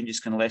small changes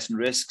can lessen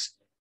risks,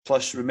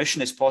 plus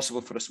remission is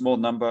possible for a small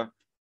number,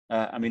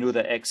 and we know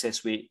that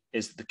excess weight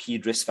is the key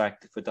risk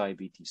factor for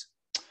diabetes.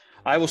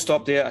 I will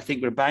stop there. I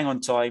think we're bang on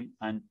time,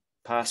 and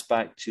pass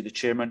back to the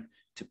chairman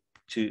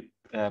to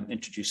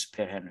introduce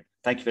Per Henrik.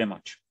 Thank you very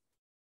much.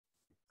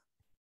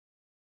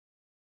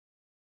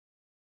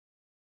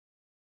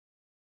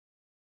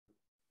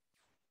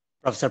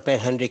 Professor Per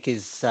Henrik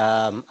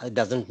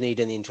doesn't need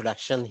an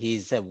introduction.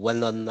 He's a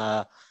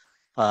well-known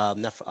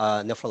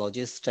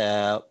nephrologist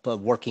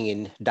working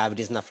in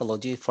diabetes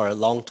nephrology for a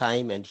long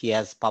time, and he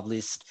has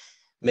published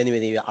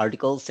many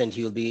articles, and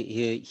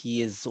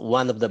he is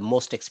one of the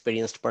most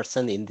experienced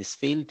person in this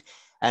field,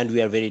 and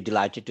we are very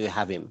delighted to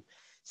have him.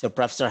 So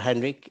Professor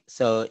Henrik,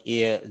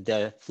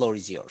 the floor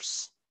is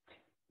yours.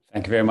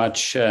 Thank you very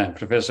much,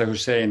 Professor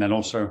Hussein, and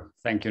also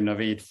thank you,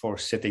 Naveed, for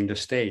setting the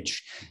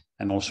stage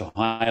and also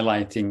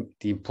highlighting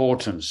the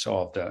importance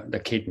of the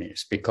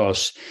kidneys,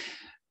 because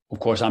of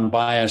course I'm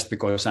biased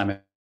because I'm a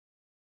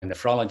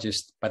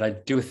nephrologist, but I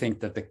do think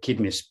that the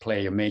kidneys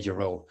play a major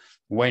role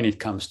when it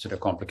comes to the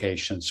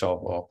complications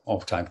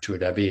of type 2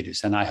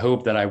 diabetes. And I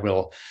hope that I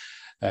will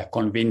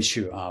convince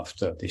you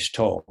after this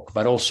talk,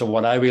 but also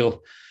what I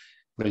will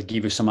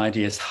give you some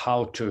ideas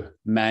how to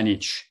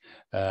manage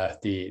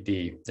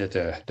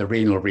the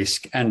renal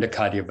risk and the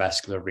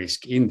cardiovascular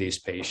risk in these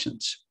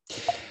patients.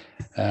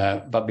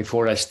 But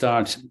before I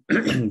start,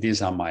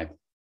 these are my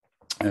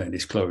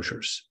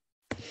disclosures.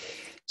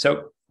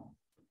 So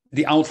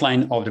the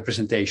outline of the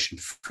presentation.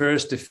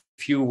 First, a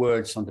few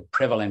words on the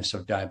prevalence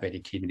of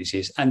diabetic kidney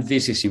disease. And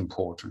this is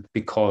important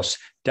because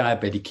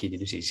diabetic kidney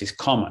disease is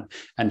common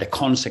and the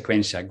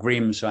consequences are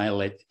grim. So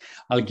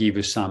I'll give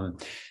you some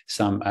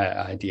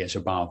ideas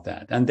about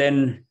that. And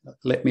then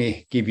let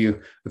me give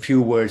you a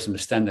few words on the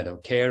standard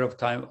of care of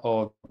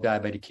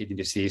diabetic kidney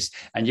disease.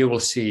 And you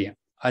will see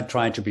I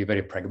try to be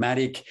very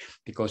pragmatic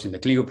because in the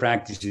clinical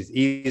practice it's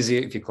easy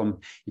if you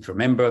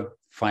remember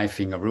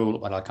 5-finger rule,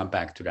 but I'll come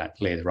back to that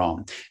later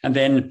on. And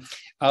then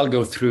I'll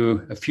go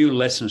through a few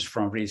lessons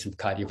from recent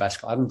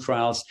cardiovascular outcome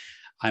trials.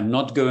 I'm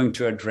not going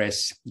to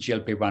address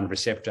GLP-1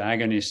 receptor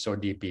agonists or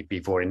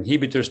DPP-4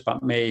 inhibitors,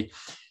 but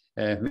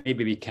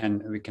maybe we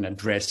can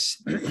address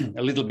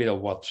a little bit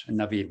of what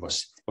Naveed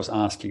was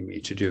asking me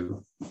to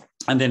do.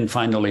 And then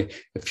finally,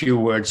 a few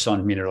words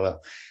on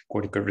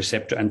mineralocorticoid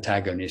receptor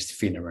antagonist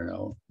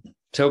finerenone.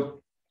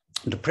 So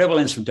the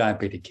prevalence of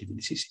diabetic kidney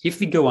disease,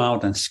 if we go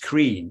out and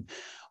screen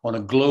on a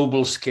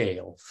global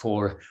scale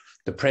for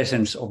the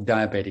presence of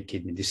diabetic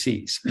kidney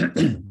disease.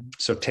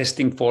 So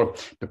testing for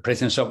the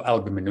presence of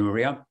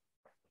albuminuria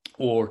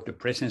or the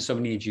presence of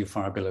an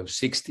eGFR below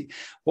 60.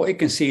 What you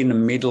can see in the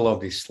middle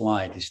of this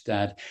slide is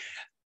that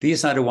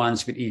these are the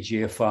ones with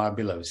eGFR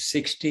below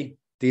 60.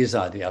 These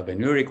are the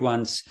albuminuric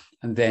ones.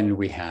 And then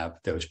we have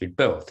those with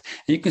both.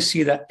 And you can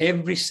see that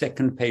every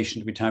second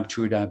patient with type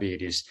 2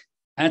 diabetes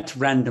at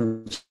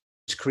random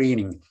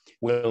screening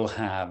will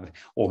have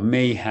or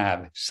may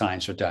have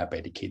signs of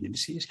diabetic kidney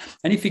disease.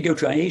 And if you go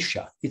to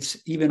Asia, it's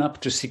even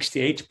up to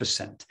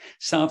 68%,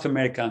 South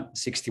America,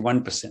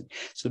 61%.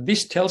 So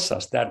this tells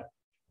us that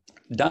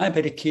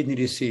diabetic kidney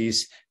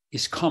disease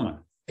is common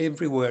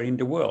everywhere in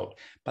the world,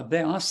 but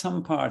there are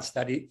some parts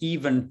that are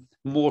even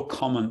more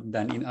common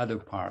than in other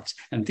parts.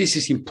 And this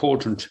is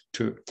important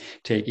to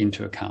take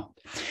into account.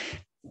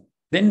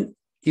 Then,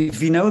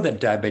 if we know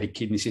that diabetic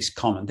kidney disease is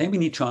common, then we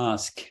need to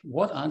ask,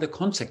 what are the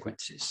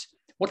consequences?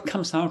 What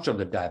comes out of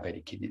the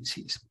diabetic kidney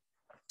disease?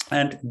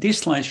 And this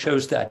slide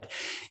shows that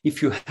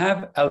if you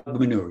have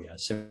albuminuria,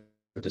 so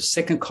the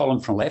second column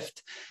from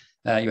left,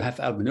 you have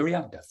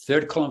albuminuria, the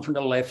third column from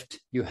the left,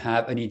 you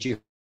have an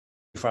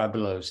eGFR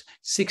below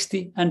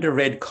 60, and the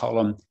red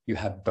column, you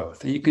have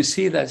both. And you can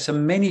see that's a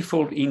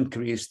manifold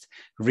increased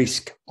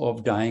risk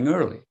of dying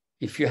early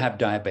if you have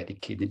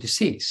diabetic kidney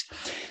disease.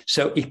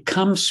 So it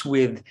comes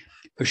with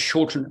a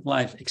shortened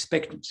life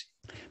expectancy,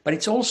 but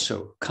it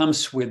also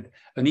comes with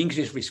an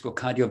increased risk of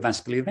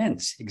cardiovascular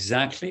events,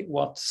 exactly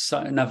what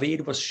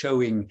Naveed was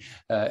showing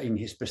in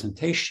his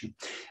presentation.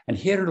 And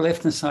here on the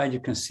left-hand side,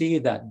 you can see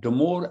that the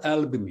more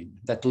albumin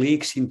that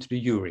leaks into the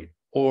urine,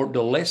 or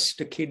the less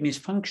the kidneys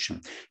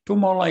function, the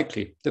more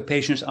likely the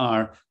patients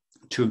are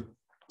to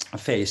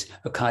face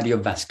a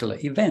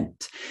cardiovascular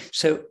event.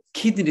 So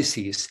kidney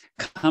disease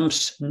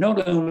comes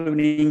not only with an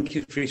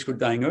increased risk of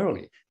dying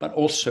early, but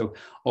also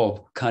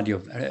of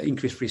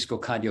increased risk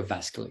of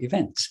cardiovascular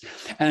events.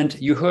 And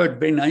you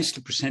heard very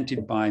nicely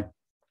presented by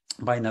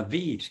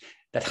Naveed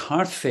that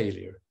heart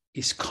failure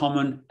is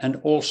common and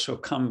also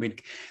come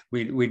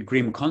with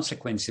grim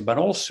consequences, but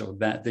also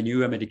that the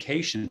newer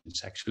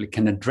medications actually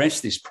can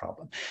address this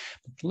problem.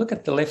 But look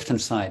at the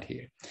left-hand side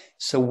here.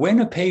 So when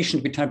a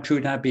patient with type 2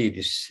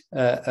 diabetes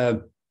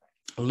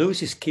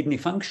loses kidney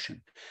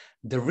function,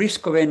 the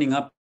risk of ending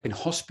up in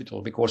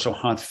hospital because of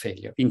heart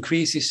failure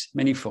increases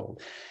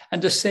manifold.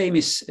 And the same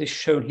is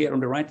shown here on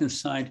the right-hand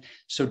side.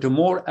 So the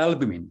more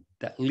albumin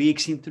that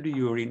leaks into the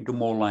urine, the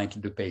more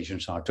likely the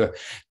patients are to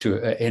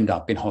end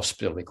up in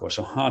hospital because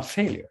of heart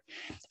failure.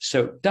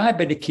 So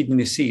diabetic kidney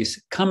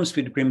disease comes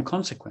with grim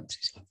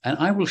consequences. And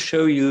I will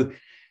show you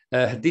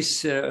in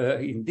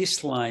this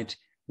slide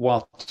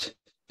what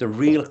the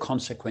real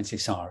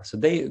consequences are. So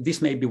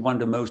this may be one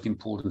of the most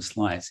important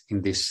slides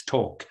in this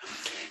talk.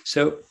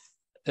 So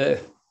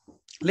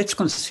let's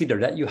consider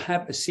that you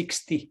have a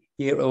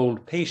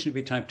 60-year-old patient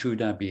with type 2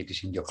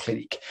 diabetes in your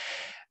clinic.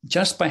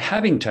 Just by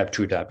having type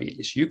 2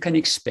 diabetes, you can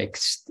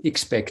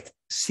expect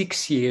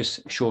 6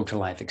 years shorter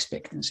life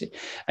expectancy.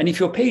 And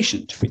if your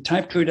patient with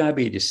type 2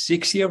 diabetes,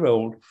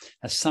 6-year-old,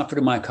 has suffered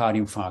a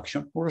myocardial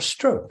infarction or a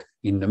stroke,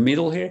 in the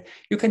middle here,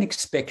 you can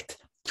expect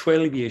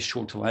 12 years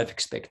shorter life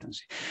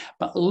expectancy.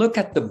 But look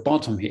at the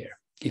bottom here.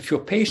 If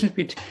your patient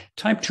with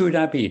type 2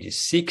 diabetes,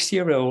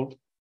 6-year-old,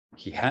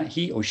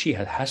 he or she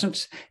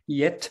hasn't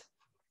yet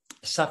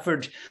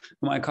suffered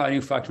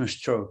myocardial infarction or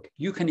stroke,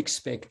 you can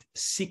expect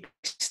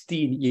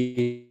 16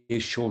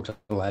 years shorter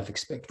life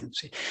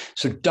expectancy.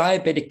 So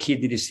diabetic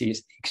kidney disease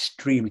is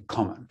extremely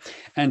common.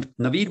 And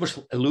Naveed was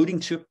alluding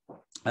to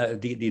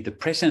the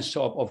presence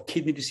of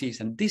kidney disease,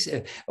 and this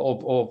of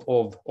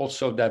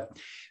also that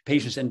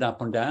patients end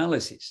up on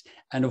dialysis.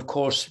 And of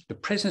course, the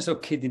presence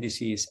of kidney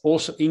disease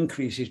also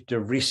increases the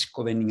risk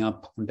of ending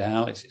up on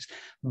dialysis.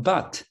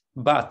 But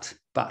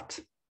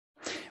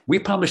we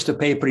published a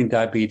paper in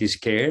Diabetes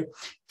Care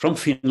from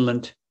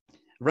Finland,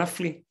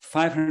 roughly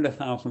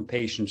 500,000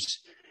 patients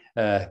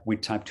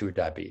with type 2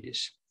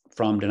 diabetes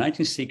from the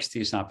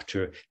 1960s up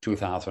to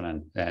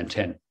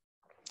 2010.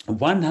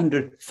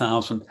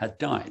 100,000 had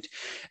died.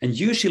 And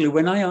usually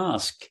when I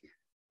ask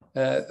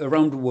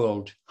around the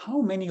world,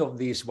 how many of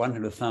these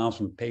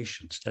 100,000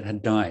 patients that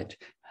had died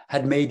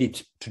had made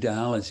it to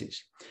dialysis?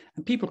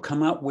 And people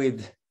come up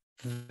with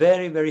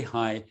very, very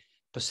high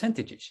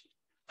percentages.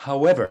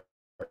 However,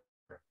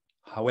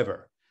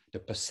 the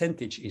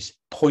percentage is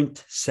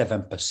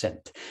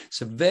 0.7%.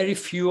 So very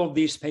few of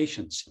these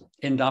patients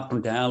end up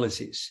on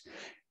dialysis.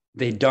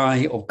 They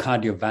die of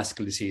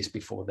cardiovascular disease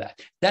before that.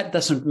 That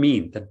doesn't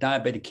mean that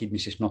diabetic kidney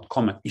disease is not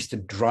common. It's the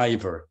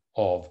driver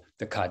of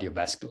the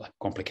cardiovascular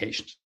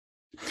complications.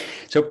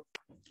 So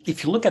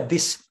if you look at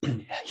this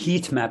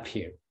heat map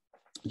here,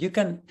 you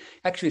can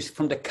actually,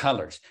 from the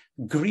colors,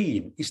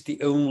 green is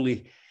the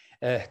only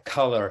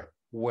color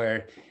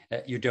where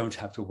you don't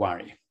have to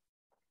worry.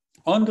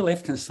 On the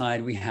left-hand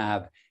side, we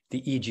have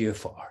the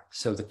eGFR,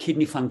 so the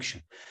kidney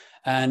function.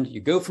 And you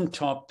go from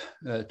top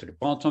to the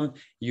bottom,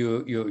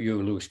 you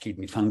lose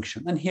kidney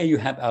function. And here you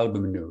have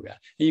albuminuria.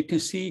 And you can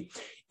see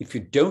if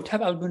you don't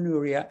have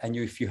albuminuria and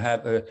if you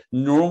have a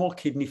normal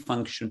kidney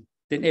function,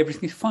 then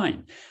everything is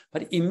fine.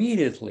 But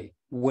immediately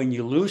when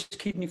you lose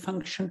kidney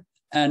function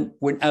and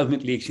when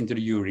albumin leaks into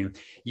the urine,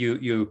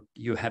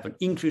 you have an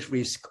increased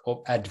risk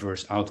of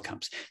adverse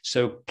outcomes.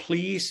 So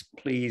please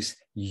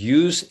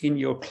use in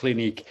your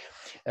clinic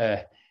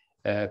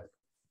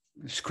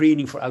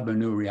screening for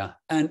albuminuria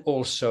and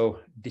also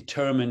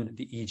determine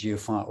the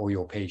eGFR of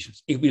your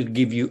patients. It will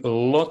give you a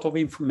lot of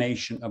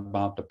information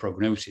about the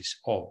prognosis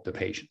of the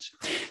patients.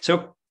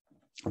 So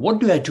what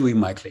do I do in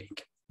my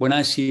clinic when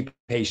I see a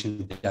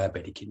patient with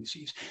diabetic kidney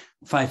disease?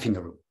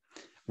 5-finger rule.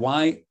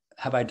 Why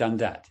have I done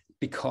that?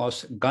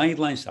 Because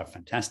guidelines are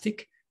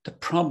fantastic. The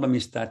problem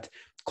is that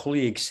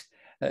colleagues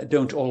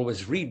don't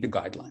always read the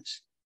guidelines.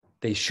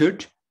 They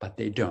should, but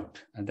they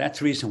don't. And that's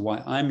the reason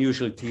why I'm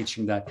usually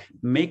teaching that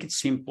make it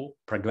simple,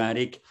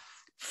 pragmatic,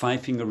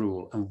 5-finger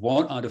rule. And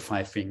what are the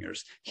 5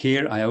 fingers?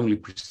 Here I only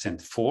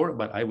present 4,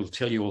 but I will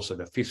tell you also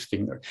the 5th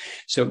finger.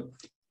 So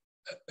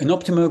an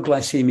optimal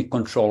glycemic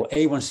control,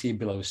 A1C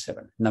below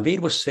 7. Naveed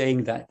was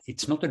saying that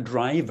it's not a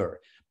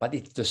driver, but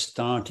it's the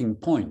starting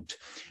point.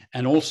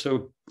 And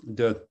also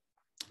the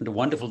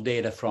wonderful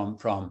data from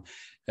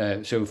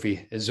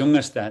Sophie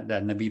Zungas that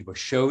Naveed was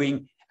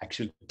showing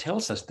actually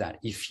tells us that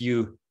if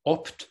you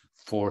opt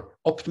for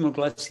optimal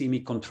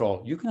glycemic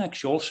control, you can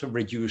actually also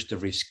reduce the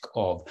risk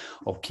of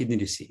kidney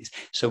disease.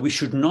 So we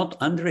should not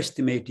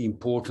underestimate the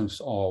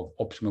importance of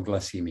optimal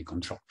glycemic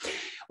control.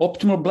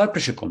 Optimal blood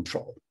pressure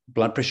control,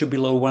 blood pressure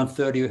below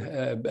 130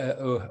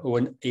 or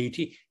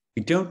 180,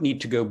 we don't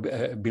need to go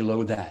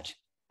below that.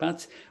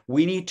 But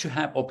we need to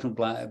have optimal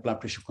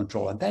blood pressure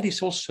control. And that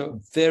is also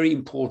very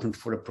important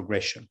for the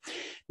progression.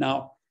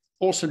 Now,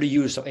 also the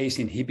use of ACE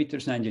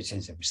inhibitors and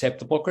angiotensin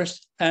receptor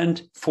blockers,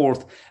 and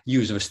 4th,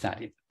 use of a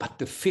statin. But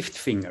the 5th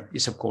finger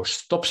is, of course,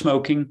 stop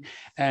smoking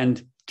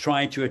and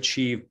try to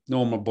achieve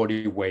normal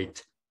body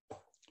weight,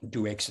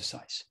 do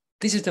exercise.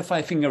 This is the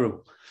 5-finger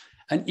rule.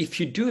 And if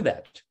you do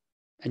that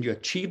and you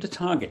achieve the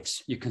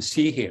targets, you can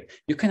see here,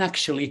 you can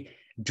actually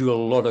do a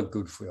lot of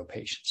good for your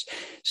patients.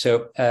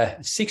 So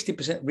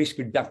 60% risk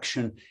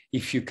reduction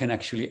if you can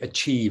actually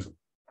achieve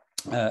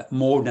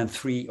more than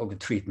 3 of the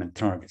treatment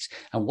targets.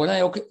 And what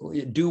I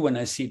do when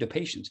I see the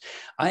patients,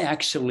 I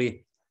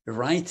actually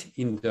write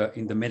in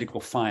the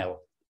medical file,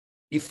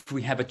 if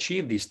we have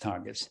achieved these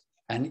targets,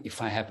 and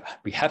if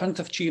we haven't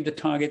achieved the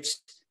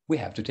targets, we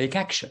have to take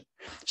action.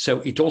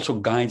 So it also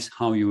guides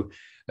how you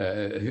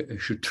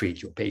should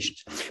treat your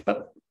patients.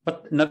 But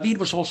Naveed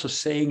was also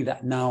saying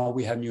that now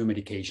we have new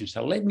medications.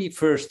 So let me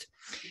first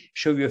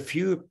show you a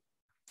few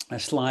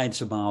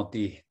slides about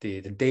the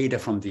data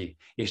from the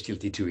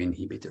SGLT2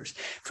 inhibitors.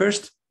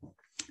 First,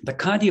 the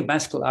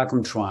cardiovascular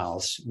outcome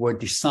trials were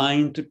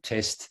designed to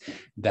test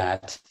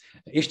that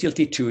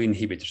SGLT2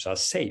 inhibitors are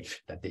safe,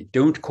 that they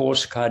don't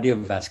cause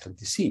cardiovascular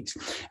disease.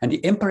 And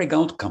the empiric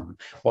outcome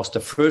was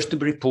the first to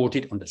be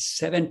reported on the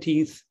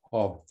 17th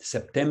of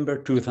September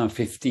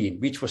 2015,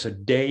 which was a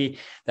day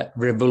that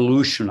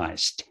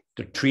revolutionized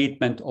the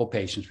treatment of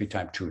patients with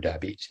type 2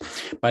 diabetes.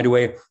 By the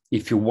way,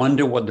 if you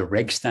wonder what the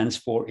REG stands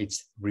for,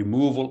 it's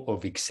removal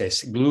of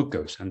excess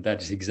glucose. And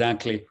that is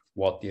exactly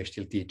what the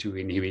SGLT2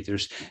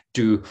 inhibitors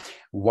do,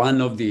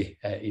 one of the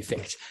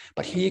effects.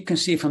 But here you can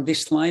see from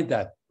this slide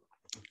that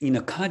in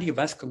a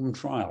cardiovascular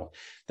trial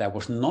that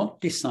was not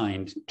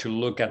designed to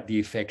look at the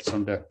effects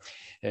on the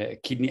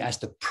kidney as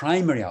the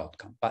primary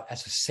outcome, but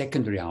as a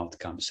secondary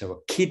outcome. So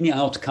a kidney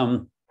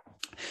outcome,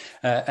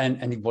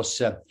 and it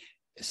was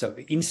so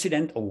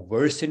incident or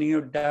worsening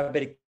of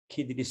diabetic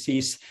kidney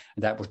disease,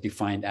 that was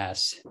defined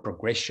as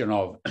progression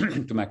of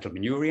to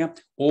macrobinuria,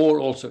 or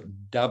also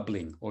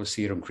doubling of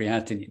serum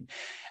creatinine.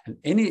 And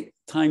any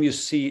time you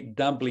see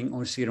doubling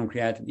of serum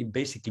creatinine, it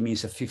basically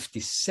means a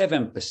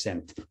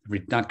 57%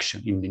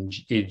 reduction in the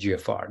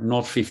eGFR,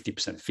 not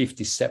 50%,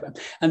 57.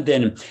 And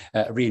then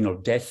renal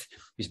death,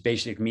 which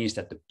basically means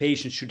that the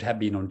patient should have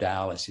been on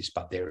dialysis,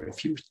 but they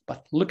refused.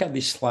 But look at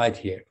this slide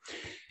here,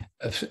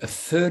 a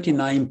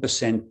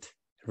 39%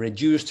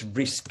 reduced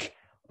risk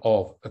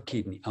of a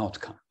kidney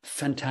outcome.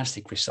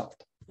 Fantastic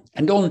result.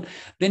 And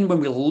then when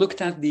we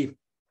looked at how the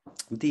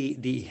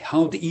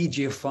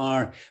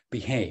eGFR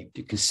behaved,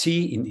 you can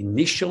see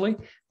initially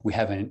we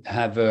have a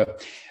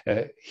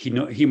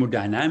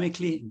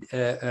hemodynamically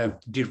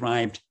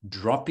derived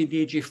drop in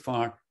the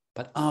eGFR,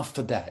 but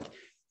after that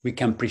we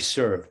can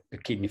preserve the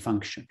kidney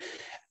function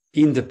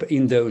in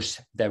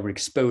those that were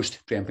exposed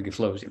to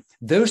empagliflozin.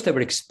 Those that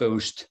were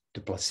exposed to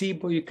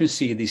placebo, you can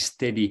see this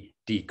steady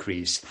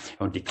decrease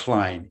or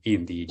decline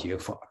in the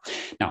eGFR.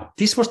 Now,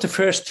 this was the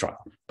first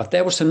trial, but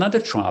there was another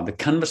trial, the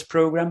CANVAS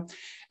program,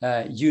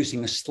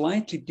 using a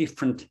slightly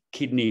different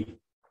kidney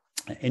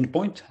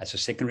endpoint as a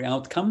secondary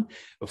outcome,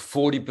 a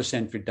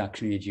 40%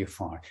 reduction in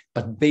eGFR,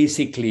 but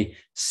basically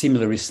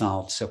similar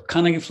results. So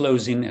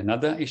canagliflozin,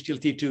 another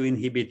SGLT2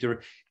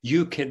 inhibitor,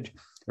 you could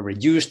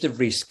reduce the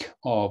risk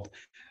of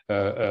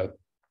a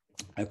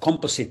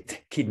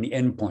composite kidney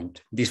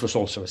endpoint. This was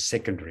also a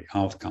secondary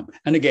outcome.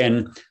 And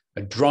again,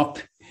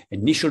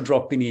 initial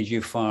drop in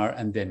eGFR,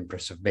 and then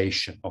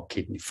preservation of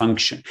kidney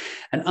function.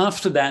 And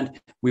after that,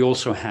 we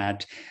also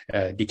had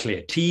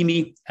DECLARE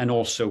TIMI and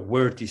also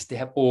WORTIS. They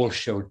have all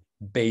showed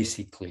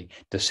basically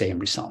the same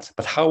results.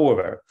 But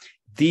however,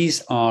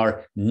 these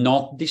are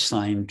not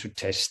designed to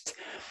test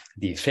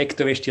the effect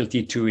of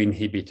SGLT2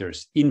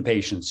 inhibitors in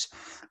patients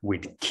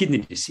with kidney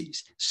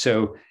disease.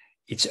 So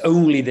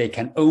they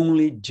can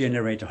only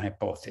generate a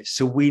hypothesis.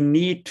 So we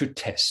need to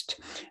test.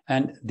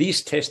 And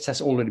these tests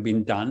has already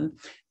been done.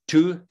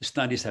 2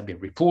 studies have been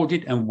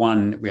reported, and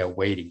 1 we are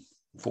waiting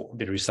for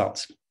the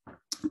results.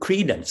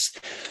 Credence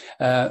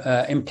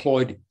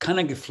employed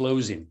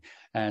canagliflozin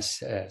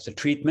as a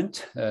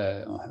treatment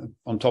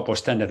on top of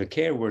standard of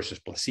care versus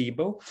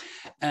placebo.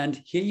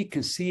 And here you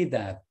can see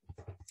that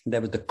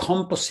there was the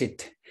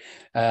composite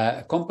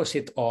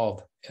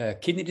of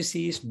kidney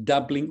disease,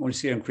 doubling on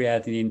serum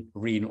creatinine,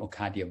 renal or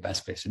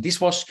cardiovascular. So this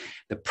was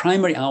the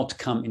primary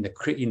outcome in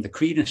the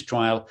Credence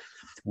trial,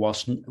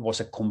 was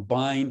a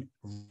combined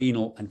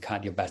renal and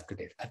cardiovascular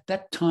death. At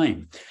that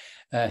time,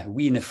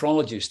 we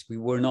nephrologists, we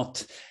were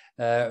not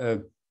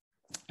so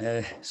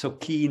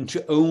keen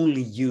to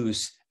only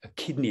use a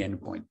kidney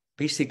endpoint.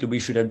 Basically, we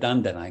should have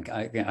done that.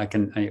 I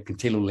can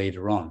tell you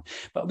later on.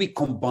 But we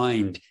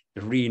combined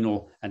the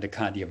renal and the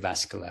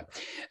cardiovascular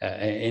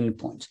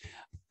endpoints.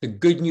 The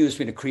good news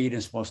with the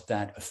Credence was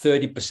that a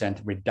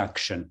 30%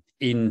 reduction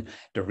in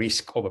the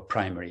risk of a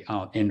primary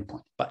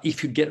endpoint. But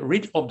if you get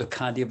rid of the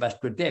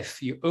cardiovascular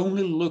death, you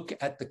only look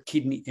at the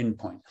kidney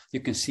endpoint, you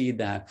can see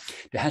that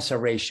the hazard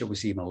ratio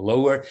was even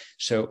lower,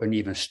 so an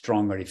even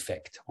stronger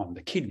effect on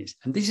the kidneys.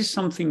 And this is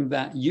something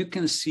that you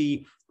can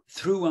see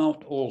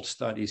throughout all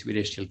studies with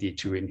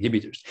SGLT2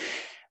 inhibitors.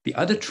 The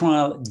other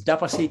trial,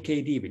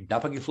 DAPA-CKD with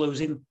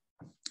dapagliflozin,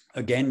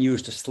 again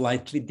used a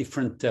slightly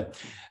different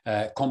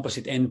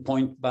composite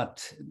endpoint,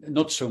 but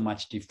not so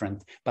much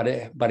different. But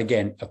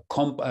again, a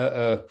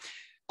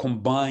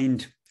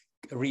combined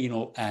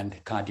renal and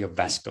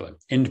cardiovascular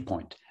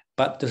endpoint.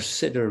 But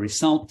the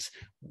results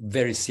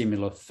very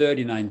similar,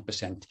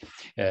 39%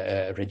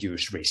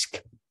 reduced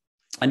risk.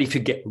 And if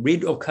you get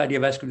rid of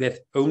cardiovascular death,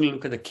 only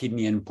look at the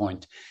kidney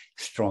endpoint,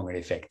 stronger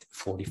effect,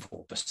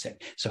 44%.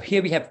 So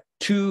here we have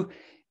two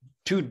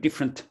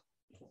different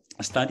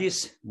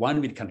studies,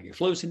 one with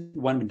canagliflozin,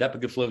 one with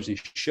dapagliflozin,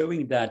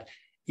 showing that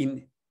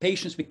in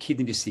patients with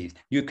kidney disease,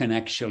 you can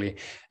actually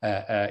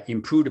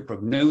improve the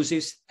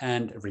prognosis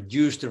and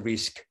reduce the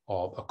risk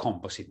of a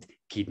composite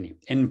kidney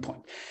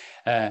endpoint.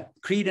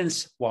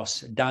 Credence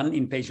was done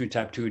in patients with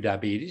type 2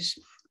 diabetes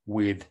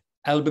with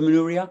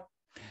albuminuria.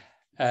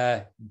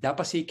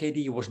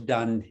 DAPA-CKD was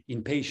done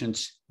in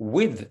patients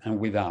with and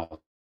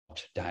without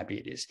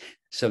diabetes.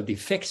 So the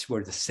effects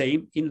were the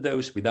same in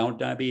those without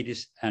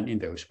diabetes and in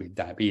those with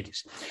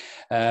diabetes.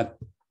 The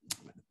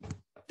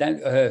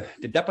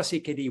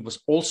DAPA-CKD was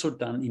also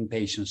done in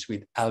patients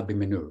with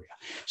albuminuria.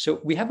 So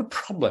we have a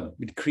problem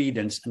with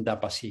Credence and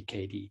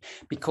DAPA-CKD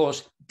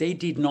because they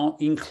did not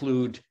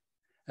include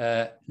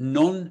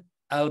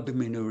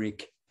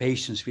non-albuminuric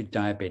patients with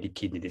diabetic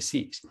kidney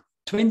disease.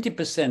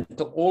 20%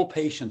 of all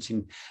patients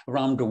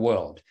around the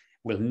world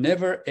will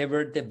never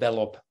ever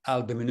develop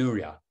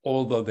albuminuria,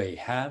 although they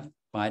have,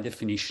 by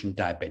definition,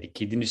 diabetic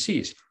kidney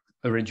disease,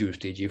 a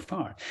reduced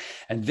eGFR.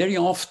 And very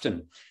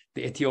often,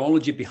 the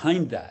etiology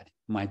behind that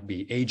might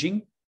be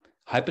aging,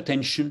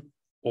 hypertension,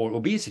 or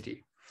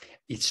obesity.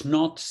 It's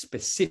not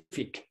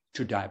specific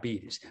to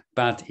diabetes,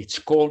 but it's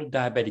called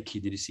diabetic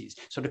kidney disease.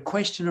 So the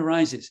question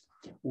arises,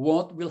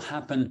 what will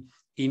happen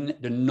in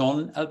the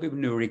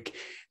non-albuminuric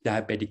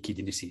diabetic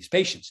kidney disease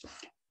patients?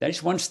 There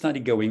is one study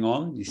going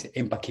on, this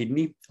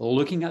EMPA-KIDNEY,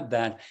 looking at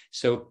that.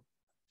 So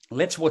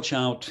let's watch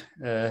out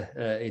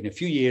in a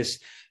few years,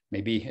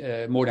 maybe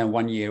more than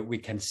 1 year, we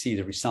can see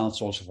the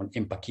results also from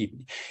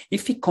EMPA-KIDNEY.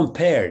 If we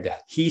compare the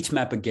heat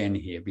map again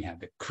here, we have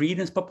the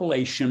Credence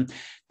population.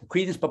 The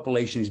Credence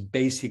population is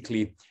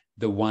basically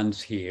the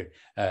ones here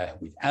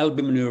with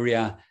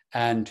albuminuria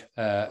and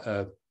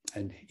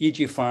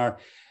eGFR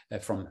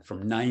from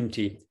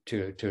 90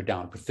 to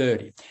down to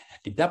 30.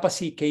 The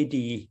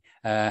DAPA-CKD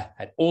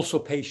had also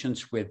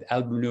patients with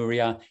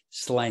albuminuria,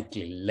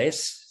 slightly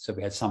less. So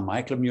we had some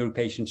microalbuminuric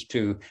patients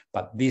too,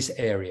 but this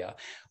area.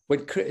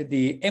 But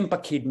the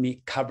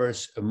EMPA-KIDNEY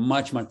covers a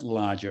much, much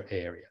larger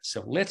area.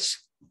 So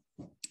let's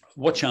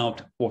watch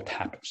out what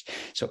happens.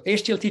 So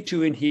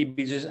SGLT2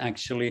 inhibitors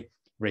actually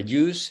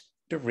reduce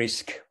the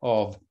risk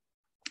of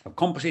a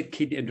composite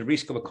kidney and the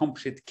risk of a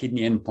composite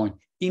kidney endpoint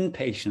in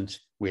patients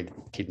with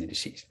kidney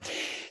disease.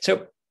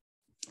 So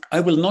I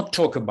will not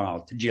talk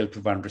about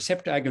GLP-1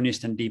 receptor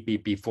agonist and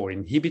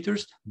DPP-4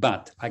 inhibitors,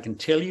 but I can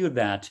tell you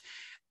that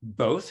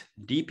both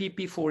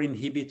DPP-4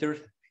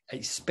 inhibitors,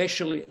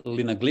 especially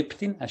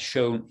linagliptin, as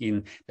shown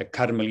in the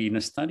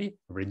Carmelina study,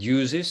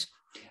 reduces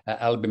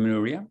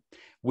albuminuria,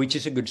 which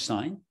is a good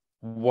sign.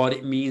 What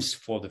it means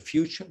for the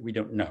future, we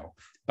don't know.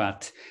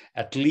 But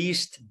at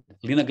least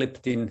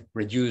linagliptin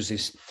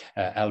reduces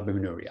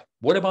albuminuria.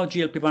 What about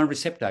GLP-1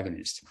 receptor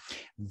agonists?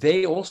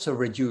 They also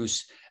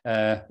reduce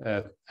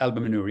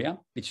albuminuria,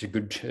 which is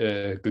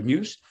good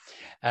news.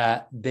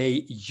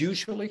 They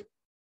usually,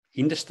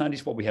 in the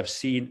studies, what we have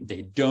seen,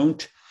 they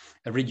don't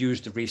reduce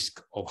the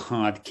risk of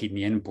hard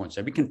kidney endpoints.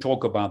 And we can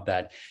talk about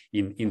that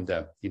in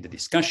the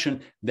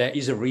discussion. There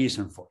is a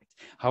reason for it.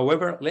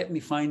 However, let me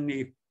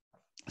finally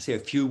say a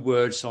few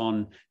words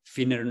on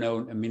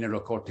finerenone and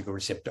mineralocorticoid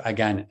receptor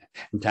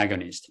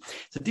antagonist.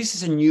 So this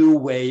is a new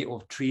way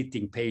of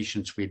treating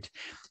patients with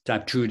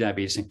type 2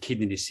 diabetes and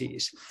kidney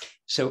disease.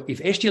 So if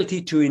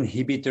SGLT2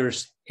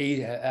 inhibitors,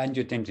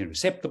 angiotensin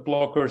receptor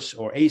blockers,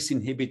 or ACE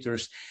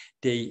inhibitors,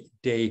 they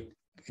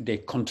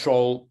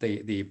control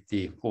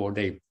or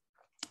they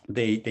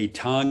They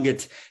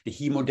target the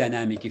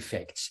hemodynamic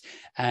effects.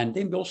 And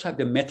then we also have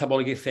the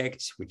metabolic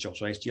effects, which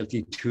also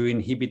SGLT2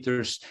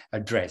 inhibitors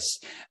address,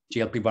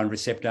 GLP-1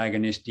 receptor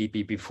agonists,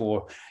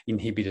 DPP-4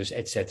 inhibitors,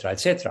 etc.,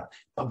 etc.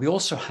 But we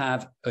also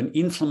have an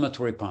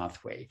inflammatory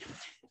pathway.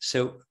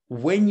 So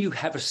when you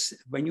have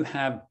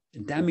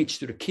damage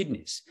to the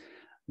kidneys,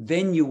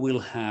 then you will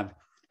have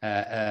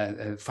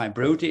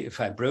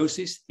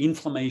fibrosis,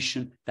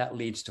 inflammation that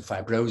leads to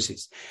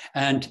fibrosis.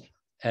 And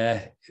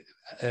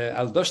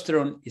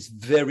aldosterone is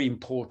very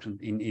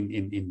important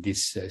in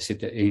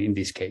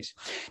this case.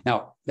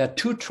 Now, there are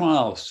two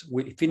trials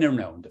with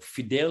finerenone, the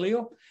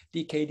Fidelio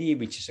DKD,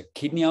 which is a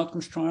kidney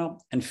outcomes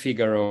trial, and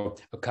Figaro,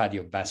 a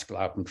cardiovascular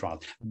outcome trial.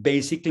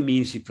 Basically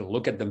means if you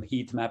look at the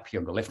heat map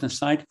here on the left-hand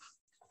side,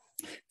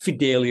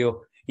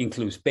 Fidelio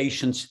includes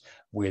patients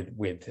with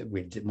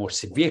more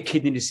severe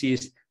kidney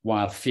disease,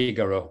 while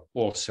Figaro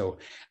also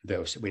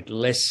those with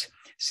less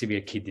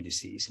severe kidney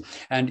disease.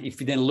 And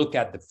if you then look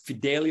at the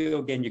Fidelio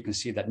again, you can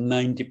see that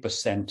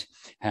 90%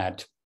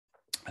 had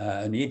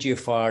an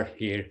eGFR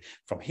here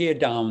from here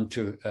down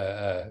to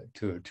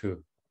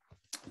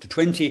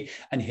 20,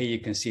 and here you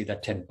can see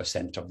that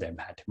 10% of them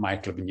had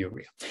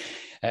microglobinuria.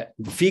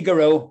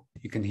 Figaro,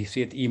 you can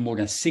see that more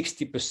than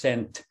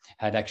 60%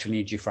 had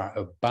actually eGFR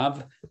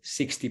above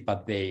 60,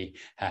 but they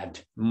had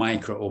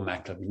micro or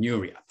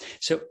macroglobinuria.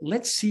 So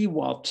let's see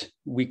what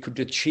we could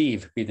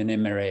achieve with an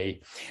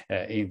MRA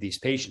in these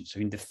patients.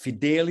 So in the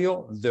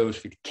Fidelio,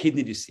 those with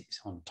kidney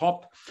disease on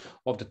top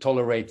of the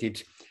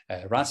tolerated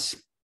RAS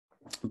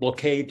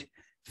blockade,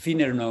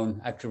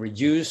 finerenone actually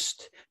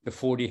reduced the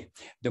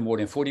more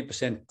than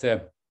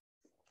 40%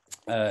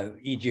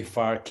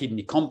 eGFR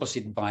kidney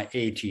composite by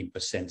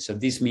 18%. So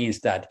this means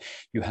that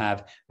you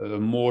have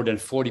more than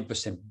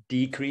 40%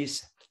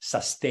 decrease,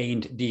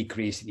 sustained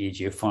decrease in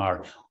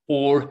eGFR,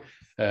 or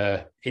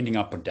ending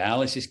up on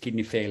dialysis,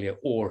 kidney failure,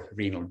 or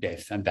renal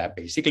death. And that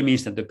basically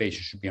means that the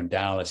patient should be on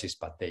dialysis,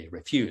 but they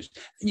refused.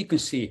 And you can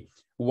see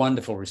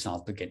wonderful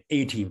result again,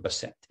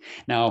 18%.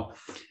 Now,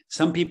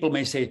 some people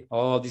may say,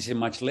 oh, this is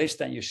much less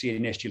than you see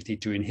in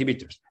SGLT2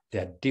 inhibitors.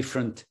 They're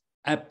different,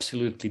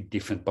 absolutely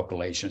different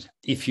populations.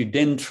 If you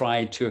then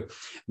try to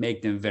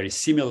make them very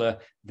similar,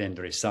 then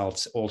the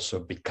results also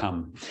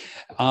become,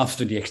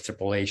 after the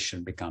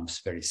extrapolation,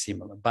 becomes very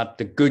similar. But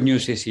the good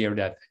news is here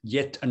that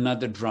yet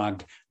another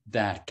drug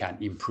that can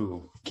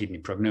improve kidney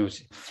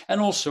prognosis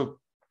and also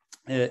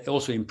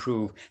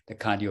improve the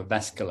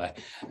cardiovascular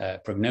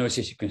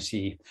prognosis. You can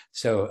see,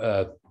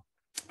 so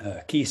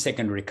key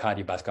secondary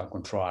cardiovascular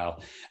control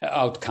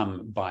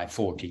outcome by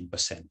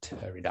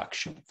 14%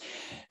 reduction.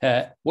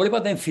 What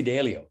about then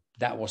Fidelio?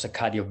 That was a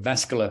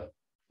cardiovascular,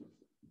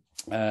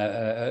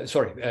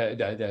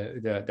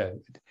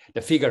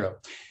 the Figaro.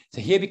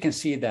 So here we can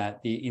see that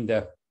in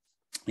the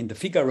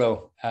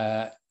Figaro,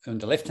 on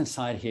the left-hand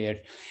side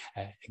here,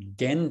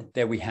 again,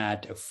 there we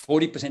had a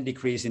 40%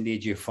 decrease in the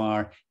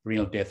eGFR,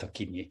 renal death or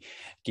kidney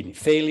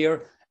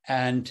failure.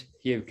 And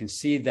here you can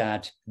see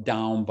that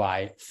down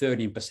by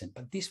 13%,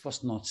 but this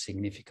was not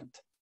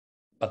significant.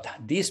 But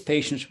these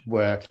patients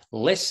were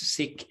less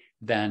sick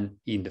than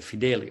in the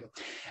Fidelio.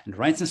 And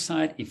right-hand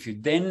side, if you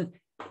then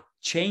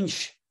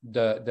change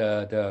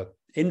the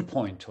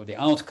endpoint or the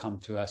outcome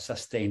to a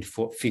sustained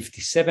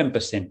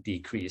 57%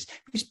 decrease,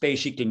 which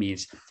basically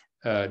means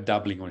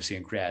doubling on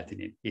serum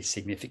creatinine is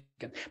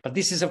significant. But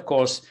this is, of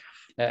course,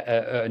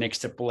 an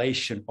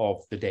extrapolation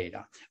of the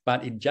data.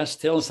 But it just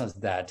tells us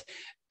that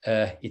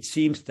it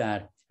seems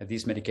that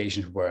these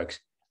medications work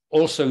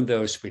also in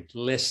those with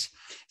less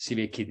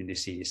severe kidney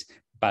disease,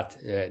 but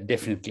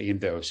definitely in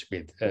those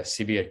with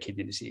severe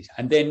kidney disease.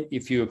 And then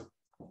if you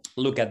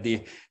look at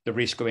the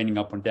risk of ending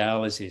up on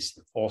dialysis,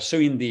 also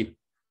in the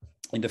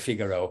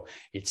Figaro,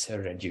 it's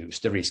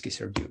reduced, the risk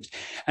is reduced.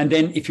 And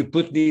then if you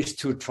put these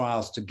two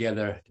trials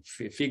together,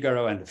 the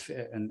Figaro and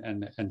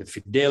the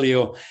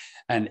Fidelio,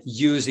 and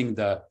using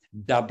the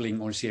doubling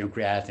on serum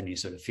creatinine,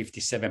 so the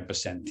 57%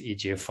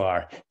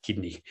 eGFR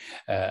kidney,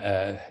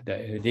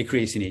 the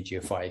decrease in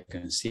eGFR, you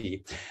can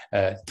see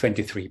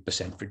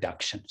 23%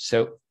 reduction.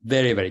 So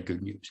very, very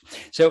good news.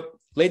 So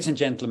ladies and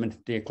gentlemen,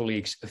 dear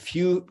colleagues, a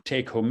few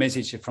take-home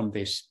messages from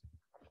this.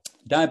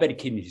 Diabetic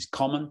kidney is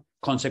common,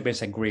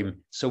 consequences are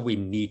grim, so we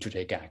need to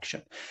take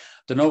action.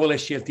 The novel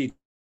SGLT2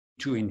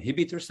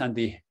 inhibitors and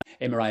the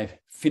MRI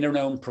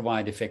finerenone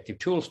provide effective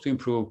tools to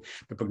improve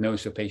the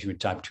prognosis of patients with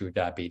type 2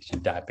 diabetes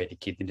and diabetic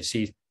kidney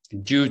disease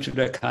due to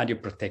the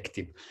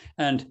cardioprotective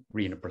and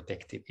renal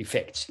protective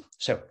effects.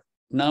 So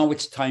now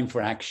it's time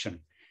for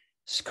action.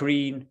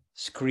 Screen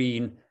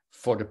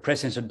for the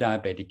presence of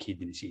diabetic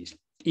kidney disease.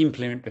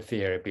 Implement the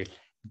therapy.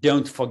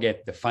 Don't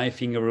forget the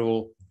 5-finger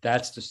rule.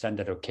 That's the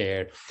standard of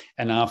care.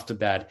 And after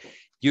that,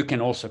 you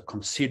can also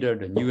consider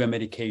the newer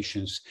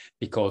medications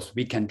because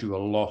we can do a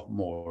lot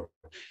more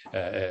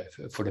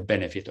for the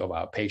benefit of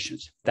our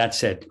patients. That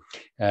said,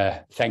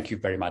 thank you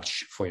very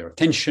much for your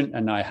attention.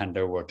 And I hand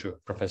over to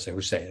Professor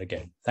Hussein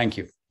again. Thank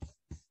you.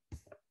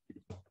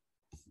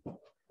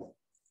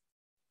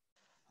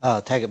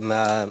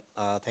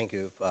 Thank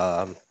you,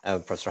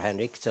 Professor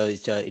Henrik. So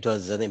it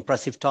was an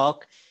impressive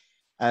talk,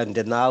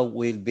 And now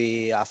we'll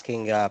be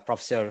asking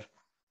Professor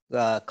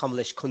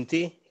Kamlesh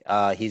Kunti.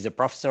 He's a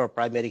professor of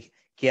primary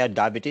care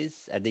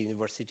diabetes at the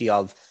University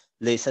of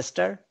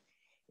Leicester.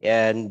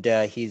 And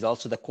he's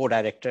also the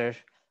co-director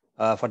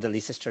for the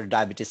Leicester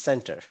Diabetes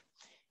Center.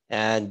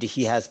 And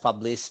he has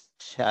published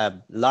a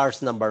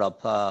large number of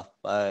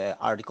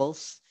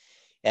articles.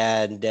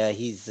 And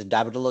he's a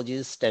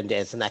diabetologist, and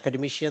as an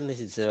academician,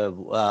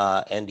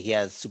 and he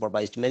has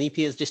supervised many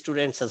PhD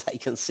students, as I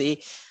can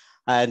see.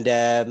 And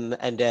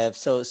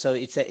so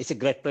it's a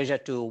great pleasure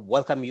to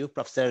welcome you,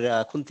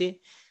 Professor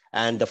Kunti,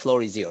 and the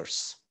floor is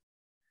yours.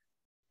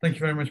 Thank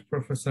you very much,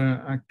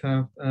 Professor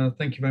Akhtar.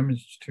 Thank you very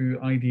much to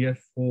IDF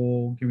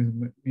for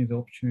giving me the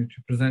opportunity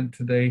to present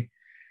today,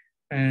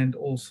 and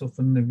also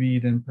for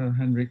Naveed and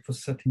Per-Henrik for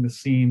setting the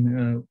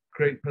scene.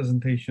 Great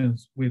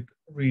presentations with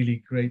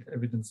really great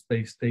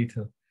evidence-based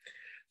data.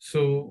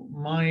 So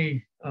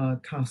my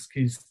task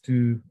is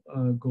to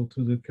go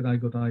through the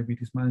KDIGO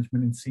diabetes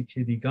management in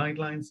CKD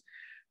guidelines.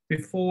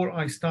 Before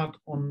I start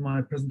on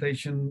my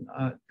presentation,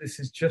 this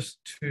is just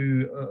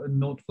to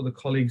note for the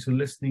colleagues who are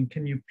listening,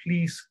 can you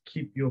please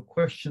keep your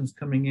questions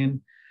coming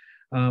in?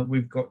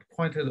 We've got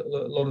quite a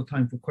lot of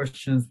time for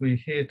questions. We're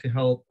here to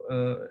help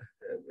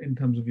in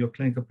terms of your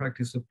clinical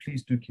practice, so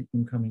please do keep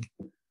them coming.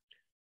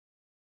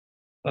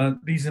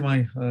 These are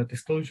my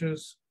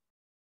disclosures.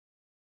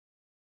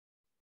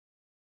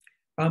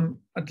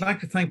 I'd like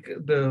to thank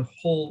the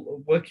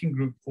whole working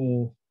group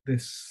for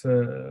this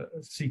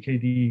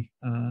CKD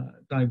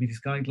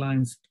diabetes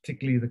guidelines,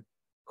 particularly the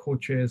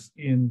co-chairs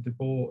Ian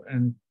DeBoer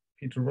and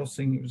Peter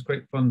Rossing. It was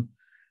great fun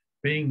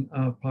being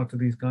part of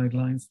these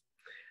guidelines.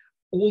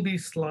 All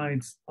these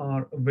slides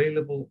are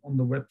available on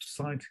the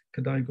website,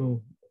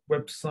 KDIGO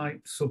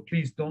website, so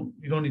please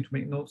you don't need to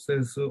make notes.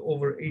 There's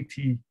over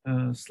 80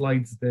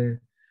 slides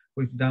there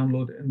for you to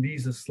download, and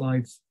these are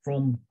slides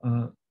from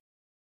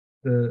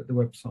the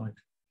website.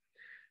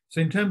 So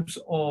in terms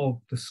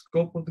of the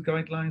scope of the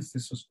guidelines,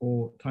 this was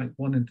for type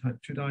 1 and type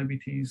 2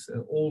 diabetes.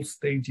 All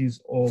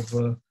stages of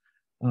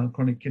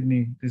chronic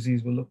kidney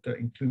disease were looked at,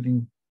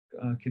 including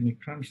kidney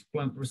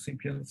transplant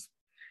recipients.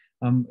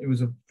 It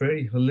was a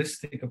very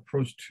holistic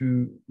approach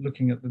to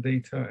looking at the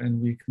data, and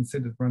we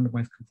considered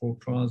randomized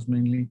controlled trials,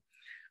 mainly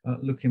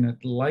looking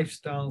at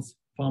lifestyles,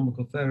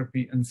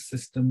 pharmacotherapy, and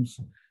systems.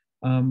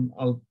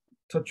 I'll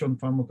touch on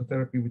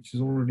pharmacotherapy, which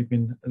has already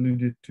been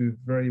alluded to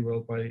very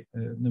well by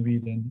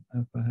Naveed and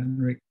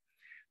Per-Henrik.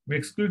 We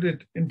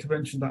excluded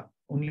intervention that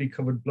only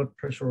covered blood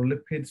pressure or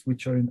lipids,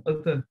 which are in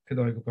other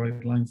KDIGO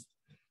guidelines.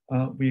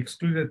 We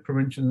excluded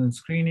prevention and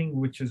screening,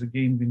 which has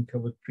again been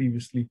covered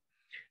previously,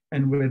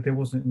 and where there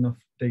wasn't enough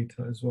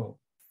data as well.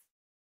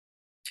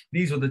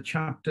 These are the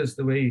chapters,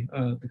 the way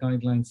the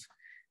guidelines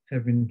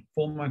have been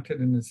formatted,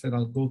 and as I said,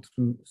 I'll go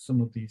through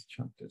some of these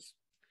chapters.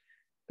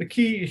 The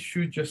key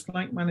issue, just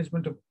like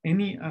management of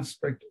any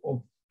aspect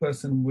of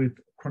person with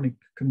chronic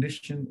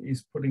condition,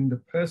 is putting the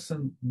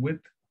person with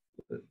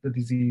the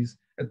disease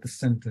at the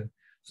center.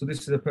 So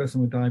this is a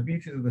person with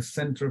diabetes at the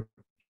center of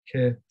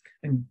care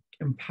and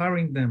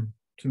empowering them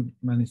to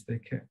manage their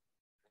care.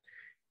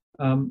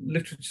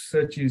 Literature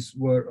searches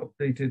were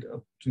updated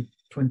up to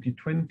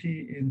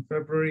 2020 in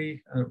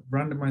February.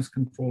 Randomized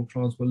controlled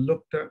trials were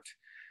looked at.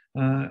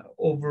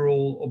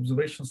 Overall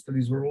observational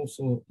studies were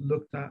also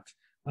looked at.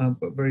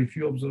 But very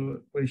few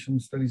observation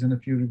studies and a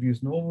few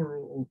reviews. And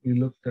overall, we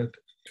looked at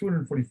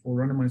 244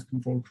 randomized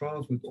controlled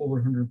trials with over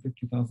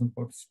 150,000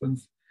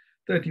 participants,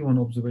 31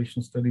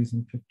 observational studies,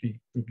 and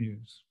 50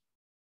 reviews.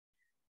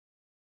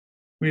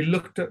 We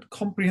looked at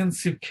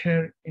comprehensive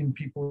care in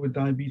people with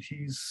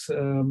diabetes.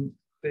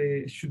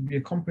 There should be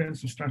a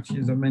comprehensive strategy,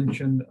 as I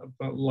mentioned,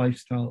 about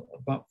lifestyle,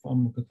 about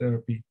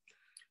pharmacotherapy,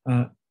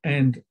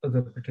 and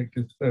other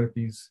protective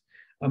therapies.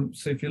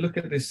 So if you look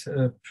at this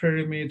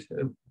pyramid,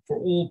 for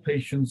all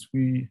patients,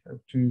 we have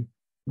to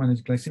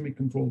manage glycemic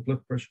control, blood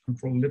pressure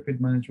control, lipid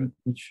management,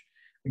 which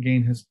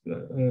again has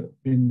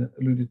been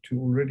alluded to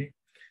already.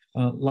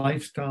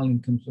 Lifestyle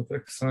in terms of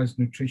exercise,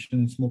 nutrition,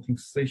 and smoking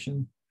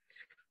cessation.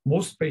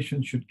 Most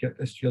patients should get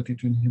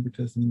SGLT2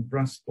 inhibitors and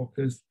RAS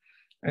blockers.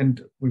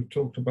 And we've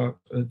talked about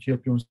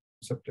GLP-1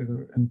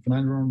 receptor and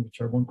phenylalanine,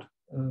 which I won't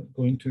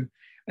go into.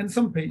 And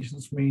some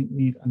patients may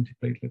need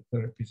antiplatelet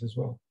therapies as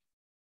well.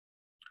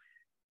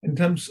 In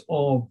terms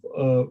of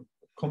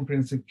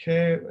comprehensive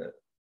care,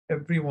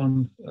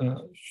 everyone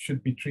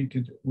should be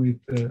treated with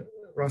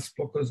RAS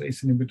blockers,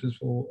 ACE inhibitors,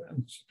 or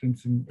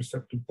angiotensin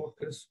receptor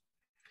blockers.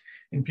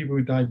 In people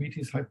with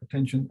diabetes,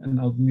 hypertension, and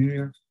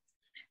albuminuria,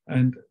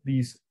 and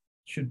these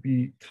should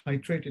be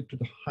titrated to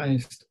the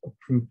highest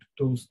approved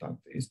dose that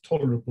is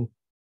tolerable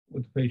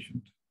with the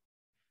patient.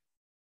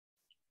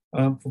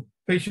 For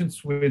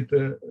patients with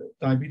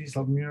diabetes,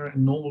 albuminuria,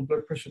 and normal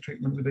blood pressure,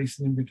 treatment with ACE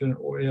inhibitor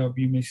or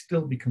ARB may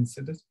still be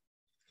considered.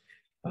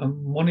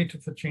 Monitor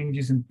for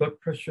changes in blood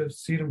pressure,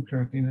 serum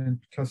creatinine,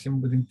 and potassium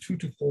within 2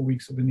 to 4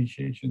 weeks of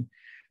initiation.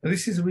 Now,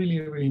 this is really,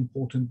 really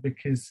important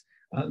because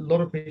a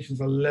lot of patients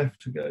are left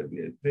to go.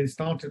 They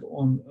started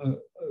on a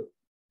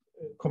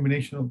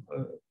combination of,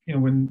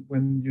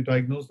 when you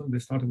diagnose them, they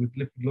started with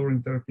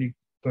lipid-lowering therapy,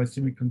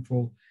 glycemic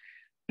control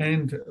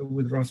and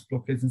with RAS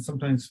blockades. And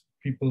sometimes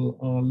people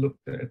are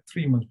looked at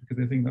 3 months because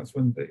they think that's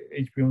when the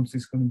HbA1c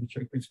is going to be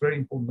checked. But it's very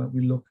important that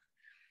we look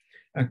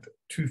at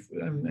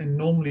and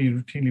normally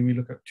routinely we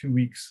look at 2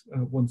 weeks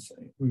once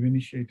we've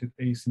initiated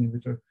ACE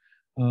inhibitor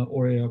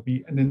or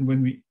ARB, and then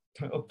when we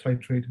up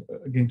titrate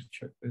again to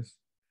check this.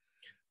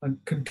 And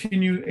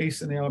continue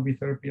ACE and ARB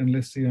therapy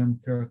unless serum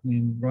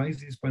creatinine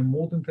rises by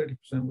more than 30%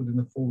 within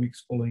the 4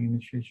 weeks following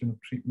initiation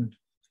of treatment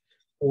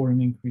or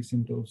an increase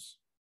in dose.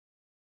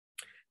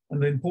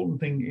 And the important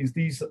thing is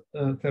these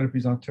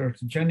therapies are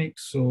teratogenic,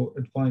 so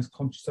advise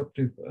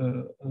contraceptive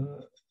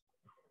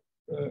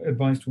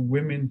advice to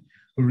women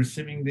who are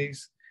receiving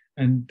these,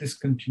 and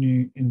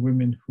discontinue in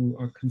women who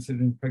are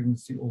considering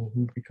pregnancy or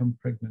who become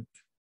pregnant.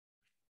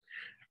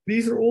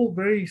 These are all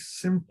very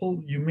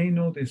simple. You may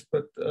know this,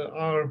 but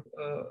our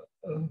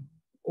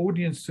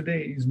audience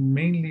today is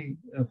mainly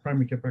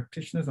primary care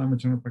practitioners. I'm a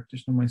general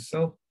practitioner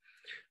myself.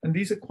 And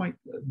these are quite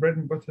bread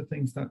and butter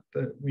things that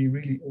we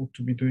really ought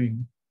to be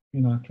doing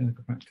in our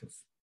clinical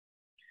practice.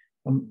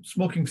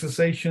 Smoking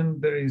cessation,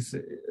 there is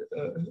a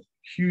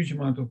huge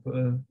amount of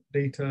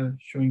data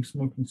showing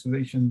smoking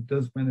cessation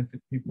does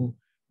benefit people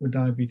with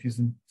diabetes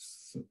and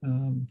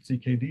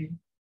CKD.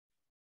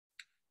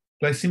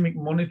 Glycemic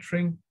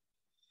monitoring,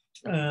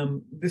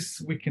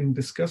 this we can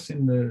discuss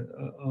in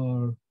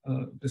our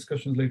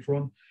discussions later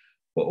on.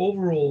 But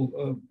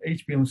overall,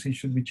 HbA1c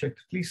should be checked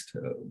at least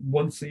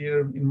once a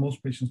year, in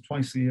most patients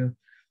twice a year.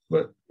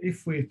 But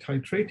if we're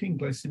titrating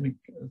glycemic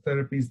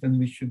therapies, then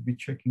we should be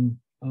checking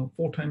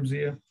 4 times a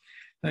year.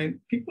 Now,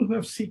 people who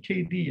have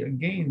CKD,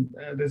 again,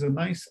 there's a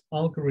nice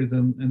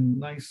algorithm and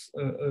nice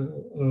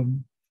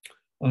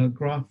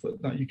graph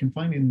that you can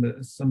find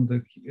in some of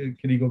the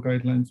KDIGO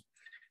guidelines,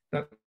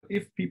 that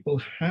if people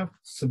have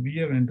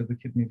severe end of the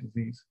kidney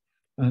disease,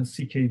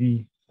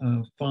 CKD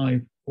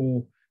 5,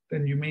 4,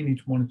 then you may need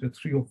to monitor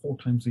 3 or 4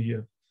 times a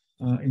year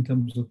in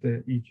terms of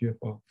their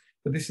eGFR.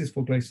 But this is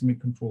for glycemic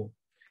control.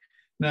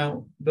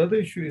 Now, the other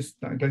issue is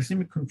that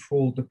glycemic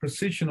control, the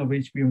precision of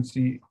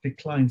HbA1c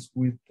declines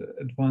with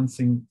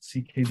advancing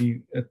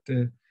CKD at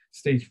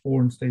stage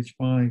 4 and stage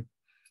 5,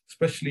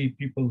 especially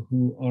people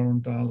who are on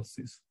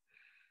dialysis.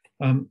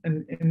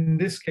 And in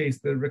this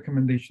case, the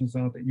recommendations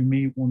are that you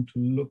may want to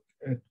look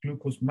at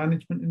glucose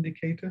management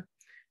indicator,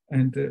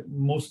 and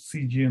most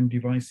CGM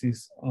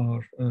devices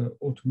are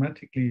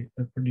automatically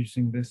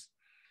producing this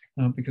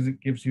because it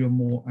gives you a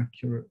more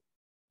accurate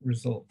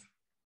result.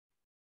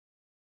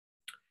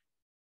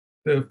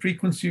 The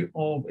frequency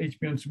of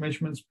HbA1c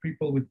measurements,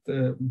 people with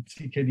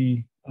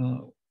CKD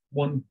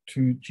 1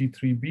 to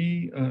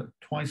G3B,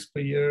 twice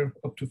per year,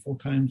 up to 4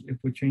 times if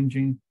we're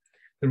changing.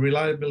 The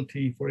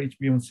reliability for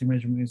HbA1c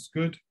measurement is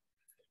good.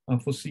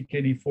 For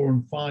CKD 4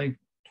 and 5,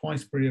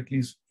 twice per year, at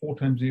least 4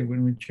 times a year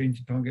when we change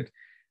the target.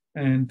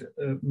 And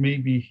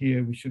maybe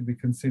here we should be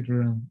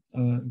considering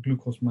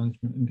glucose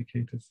management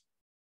indicators.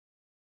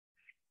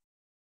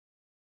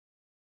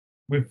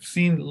 We've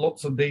seen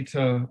lots of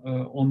data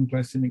on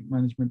glycemic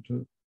management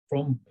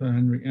from Per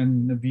Henry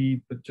and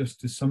Naveed, but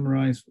just to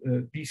summarize,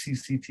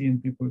 BCCT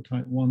in people with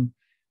type 1,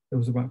 there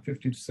was about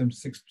 50 to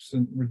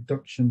 76%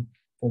 reduction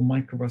for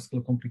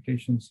microvascular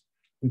complications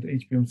with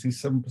HbA1c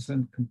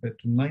 7% compared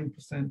to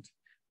 9%,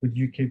 with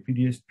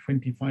UKPDS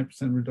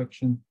 25%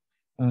 reduction,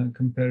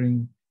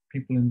 comparing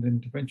people in the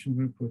intervention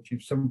group who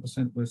achieved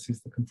 7%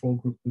 versus the control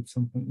group with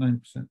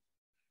 7.9%.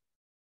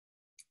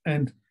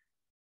 And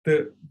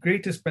the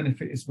greatest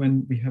benefit is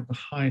when we have the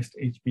highest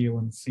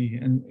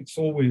HbA1c, and it's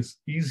always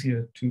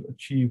easier to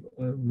achieve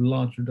a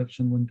large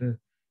reduction when the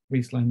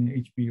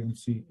baseline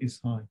HbA1c is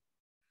high.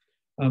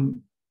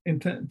 In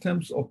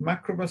terms of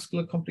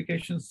macrovascular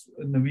complications,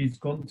 Naveed's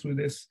gone through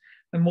this,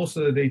 and most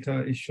of the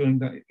data is showing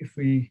that if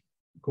we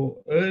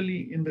go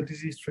early in the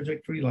disease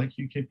trajectory, like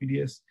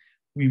UKPDS,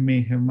 we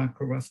may have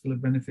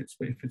macrovascular benefits,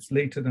 but if it's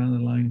later down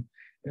the line,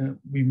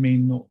 we may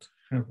not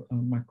have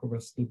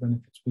macrovascular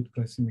benefits with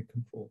glycemic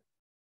control.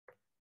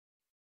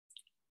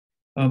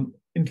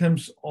 In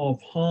terms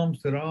of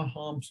harms, there are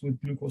harms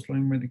with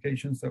glucose-lowering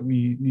medications that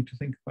we need to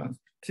think about,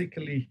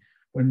 particularly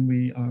when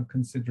we are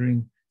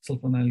considering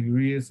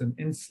sulfonylureas and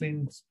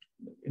insulins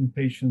in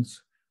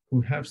patients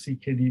who have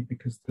CKD,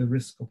 because the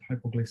risk of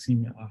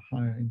hypoglycemia are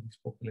higher in these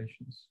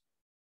populations.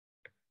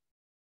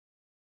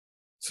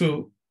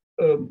 So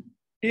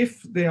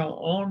if they are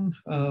on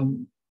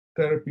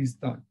therapies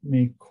that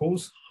may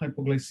cause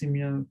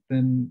hypoglycemia,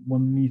 then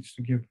one needs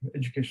to give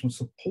educational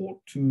support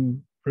to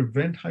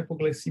prevent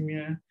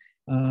hypoglycemia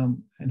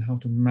and how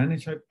to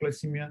manage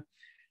hypoglycemia.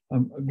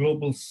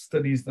 Global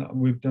studies that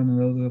we've done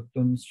and others have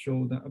done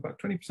show that about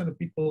 20% of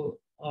people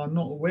are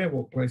not aware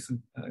what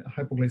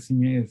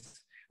hypoglycemia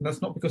is. And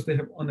that's not because they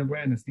have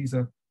unawareness. These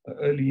are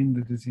early in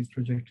the disease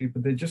trajectory,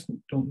 but they just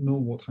don't know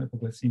what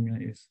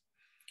hypoglycemia is.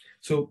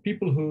 So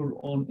people who are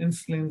on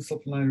insulin,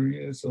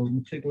 sulfonylureas, or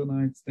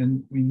methyglenides,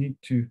 then we need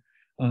to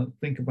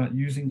think about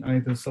using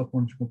either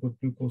self-monitoring blood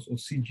glucose or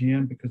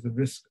CGM because the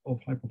risk of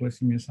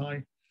hypoglycemia is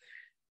high.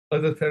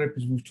 Other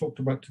therapies we've talked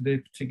about today,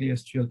 particularly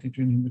SGLT2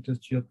 inhibitors,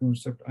 GLP-1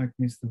 receptor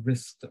agonists, the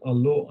risks are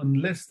low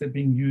unless they're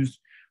being used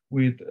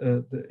with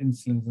the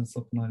insulins and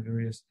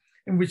sulfonylureas,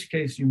 in which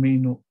case you may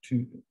not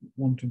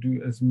want to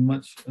do as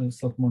much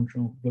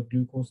self-monitoring of blood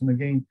glucose. And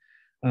again,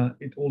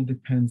 it all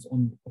depends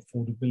on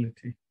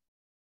affordability.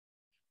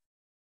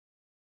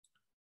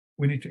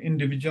 We need to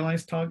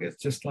individualize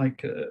targets, just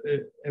like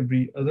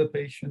every other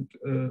patient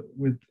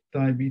with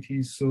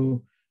diabetes.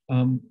 So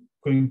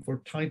going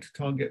for tight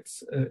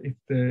targets if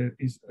there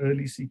is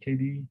early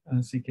CKD,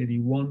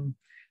 CKD1,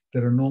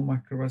 there are no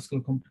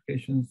macrovascular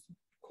complications,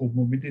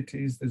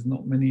 comorbidities, there's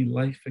not many,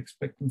 life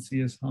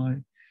expectancy is high.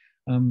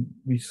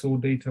 We saw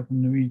data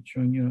from Naveed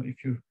showing,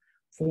 if you're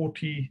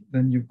 40,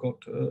 then you've got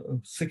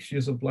 6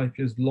 years of life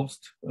years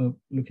lost,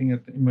 looking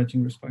at the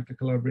emerging risk factor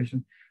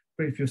collaboration.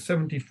 But if you're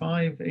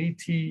 75,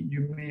 80,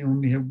 you may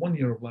only have 1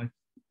 year of life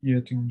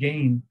year to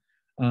gain,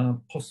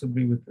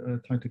 possibly with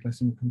tighter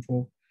glycemic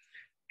control.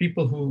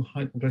 People who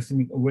are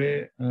hypoglycemic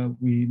aware,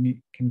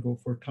 can go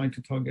for a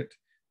tighter target.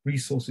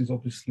 Resources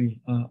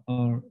obviously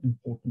are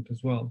important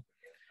as well.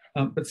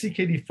 But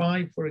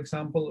CKD5, for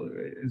example,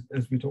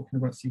 as we're talking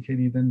about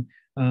CKD, then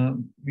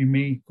we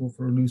may go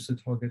for a looser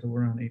target of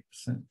around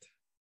 8%.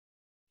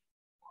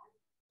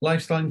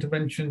 Lifestyle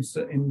interventions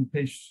in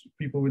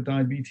people with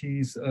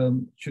diabetes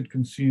should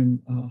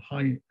consume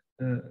high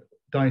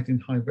diet in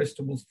high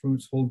vegetables,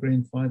 fruits, whole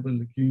grain, fiber,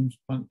 legumes,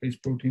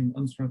 plant-based protein,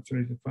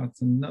 unsaturated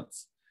fats and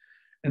nuts,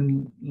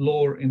 and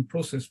lower in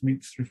processed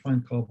meats,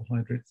 refined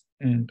carbohydrates,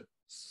 and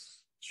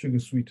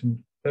sugar-sweetened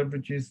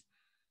beverages.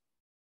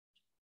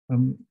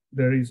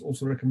 There is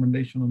also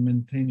recommendation on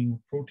maintaining a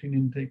protein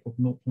intake of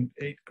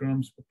 0.8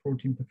 grams of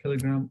protein per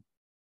kilogram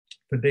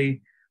per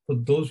day for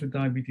those with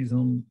diabetes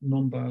on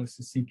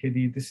non-dialysis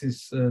CKD. This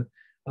is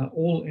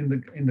all in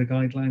the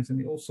guidelines,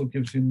 and it also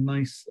gives you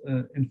nice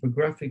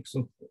infographics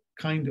of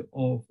kind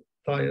of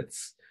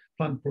diets,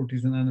 plant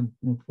proteins and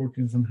animal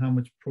proteins, and how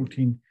much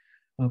protein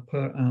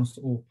per ounce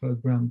or per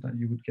gram that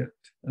you would get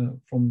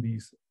from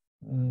these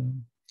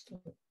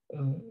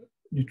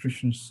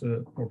nutritious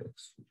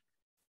products.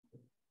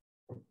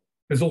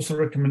 There's also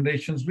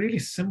recommendations, really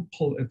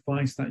simple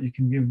advice that you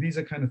can give. These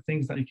are kind of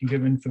things that you can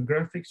give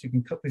infographics. You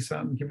can cut this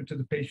out and give it to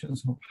the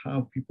patients of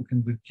how people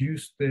can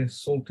reduce their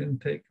salt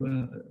intake.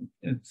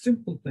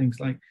 Simple things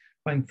like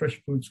buying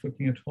fresh foods,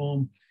 cooking at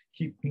home,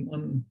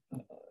 keeping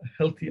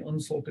healthy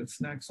unsalted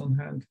snacks on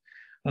hand.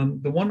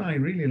 The one I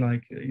really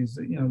like is,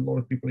 a lot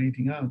of people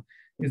eating out,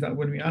 is that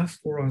when we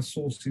ask for our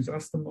sauces,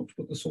 ask them not to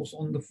put the sauce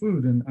on the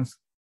food and ask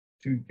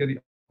to get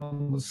it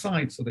on the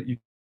side so that you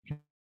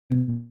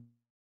can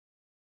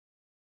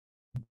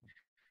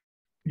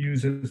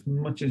use as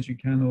much as you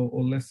can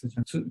or less as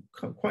you can.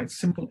 So quite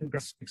simple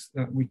graphics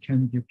that we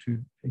can give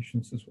to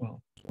patients as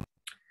well.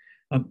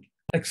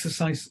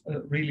 Exercise,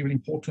 really, really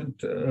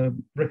important.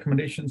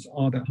 Recommendations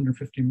are that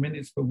 150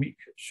 minutes per week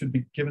should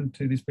be given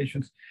to these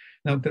patients.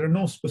 Now, there are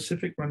no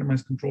specific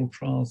randomized controlled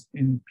trials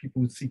in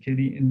people with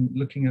CKD in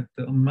looking at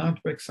the amount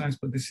of exercise,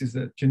 but this is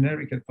a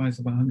generic advice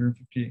of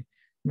 150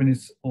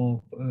 minutes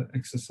of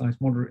exercise,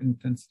 moderate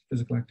intensity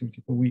physical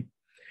activity per week.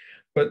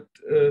 But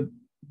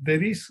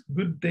there is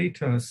good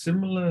data,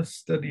 similar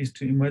studies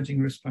to emerging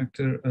risk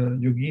factor.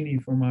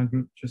 Yogini from our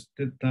group just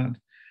did that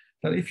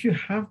if you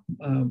have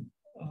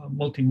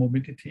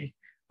multimorbidity,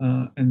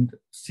 and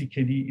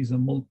CKD is a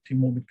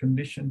multimorbid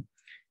condition,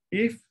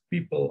 if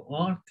people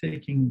are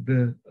taking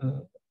the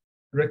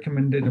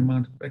recommended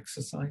amount of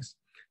exercise,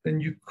 then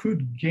you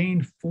could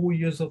gain 4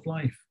 years of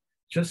life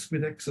just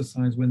with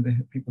exercise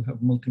when people have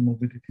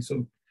multimorbidity.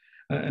 So,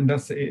 and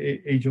that's the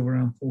age of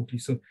around 40.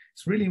 So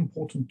it's really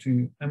important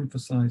to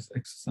emphasize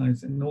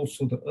exercise and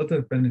also the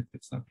other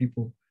benefits that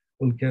people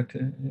will get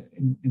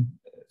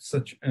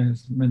such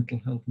as mental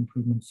health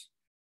improvements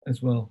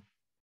as well.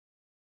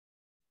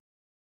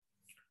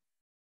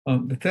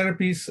 The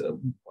therapies,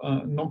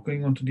 not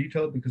going on to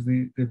detail because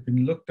they've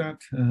been looked at.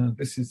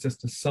 This is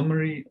just a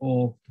summary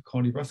of the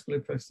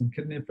cardiovascular effects and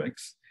kidney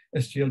effects.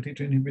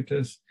 SGLT2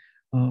 inhibitors,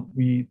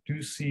 we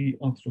do see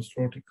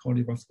atherosclerotic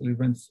cardiovascular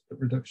events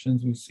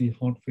reductions. We see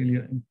heart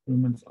failure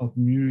improvements,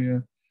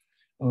 albuminuria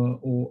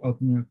or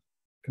albuminuria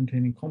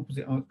containing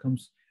composite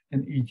outcomes,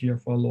 and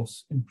eGFR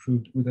loss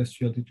improved with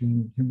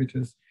SGLT2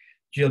 inhibitors.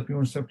 GLP-1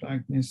 receptor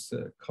agonists,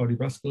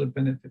 cardiovascular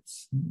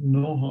benefits,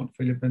 no heart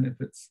failure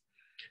benefits.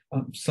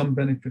 Some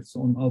benefits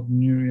on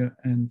albuminuria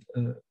and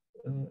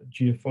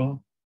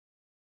GFR,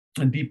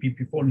 and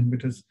DPP-4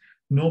 inhibitors,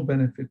 no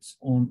benefits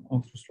on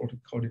atherosclerotic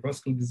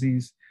cardiovascular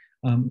disease,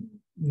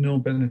 no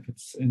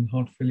benefits in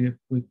heart failure.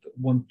 With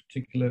one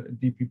particular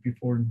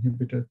DPP-4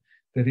 inhibitor,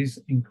 there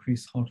is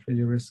increased heart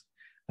failure risk,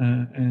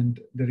 and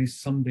there is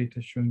some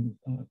data showing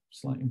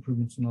slight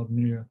improvements in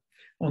albuminuria.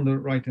 On the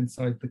right-hand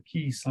side, the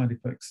key side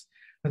effects.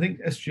 I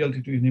think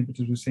SGLT2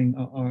 inhibitors we're saying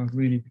are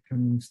really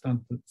becoming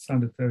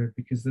standard therapy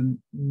because the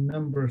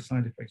number of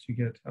side effects you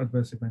get,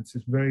 adverse events,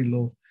 is very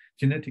low.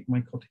 Genetic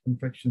mycotic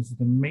infections is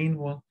the main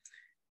one.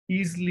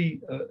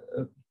 Easily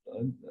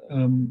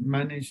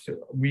managed.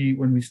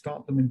 When we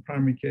start them in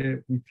primary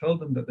care, we tell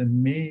them that they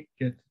may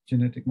get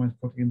genetic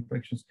myocardial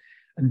infections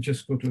and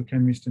just go to a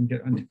chemist and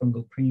get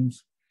antifungal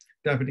creams.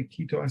 Diabetic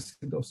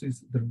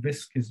ketoacidosis, the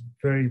risk is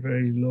very,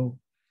 very low.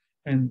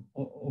 And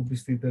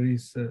obviously there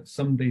is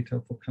some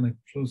data for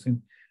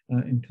canagliflozin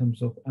in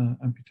terms of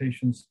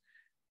amputations.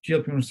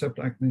 GLP-1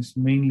 receptor agonists,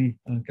 mainly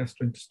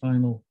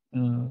gastrointestinal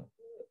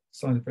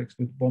side effects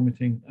with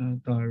vomiting,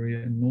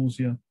 diarrhea, and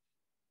nausea.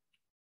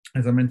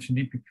 As I mentioned,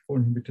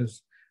 DPP-4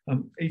 inhibitors,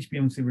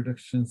 HbA1c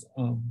reductions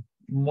are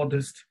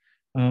modest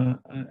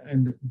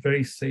and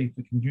very safe.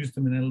 We can use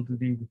them in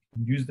elderly, we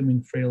can use them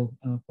in frail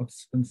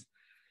participants,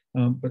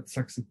 but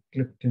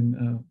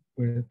saxagliptin,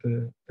 where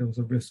there was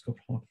a risk of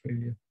heart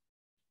failure.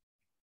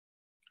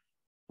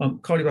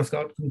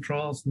 Cardiovascular outcome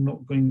trials,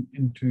 not going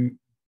into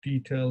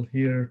detail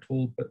here at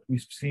all, but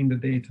we've seen the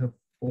data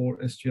for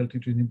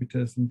SGLT2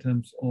 inhibitors in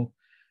terms of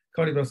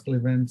cardiovascular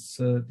events,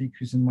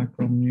 decrease in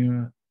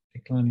microalbuminuria,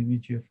 decline in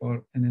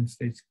EGFR, and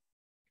end-stage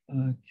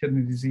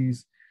kidney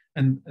disease.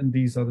 And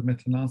these are the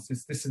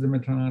meta-analysis. This is the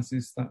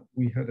meta-analysis that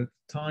we had at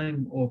the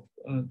time of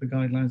the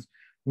guidelines.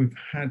 We've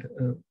had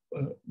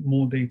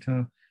more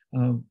data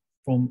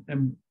from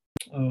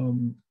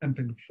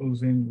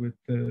empagliflozin with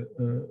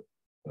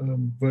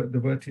the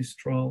VERTIS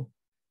trial.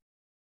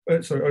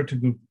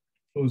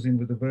 Ertugliflozin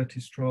with the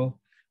VERTIS trial,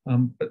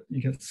 but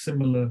you get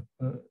similar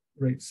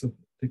rates of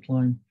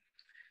decline.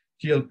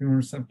 GLP-1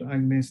 receptor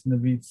agonist,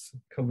 Naveed's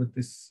covered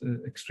this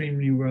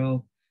extremely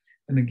well.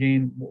 And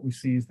again, what we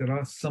see is there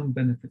are some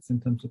benefits in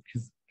terms of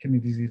kidney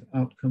disease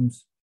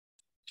outcomes,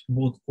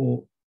 both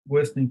for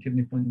worsening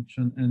kidney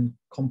function and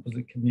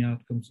composite kidney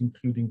outcomes,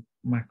 including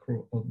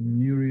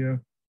macroalbuminuria.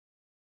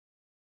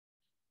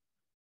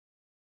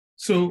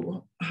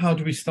 So how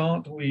do we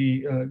start?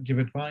 We give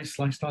advice,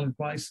 lifestyle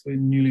advice. For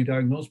newly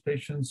diagnosed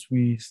patients,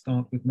 we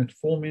start with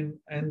metformin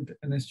and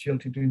an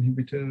SGLT2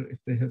 inhibitor if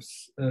they have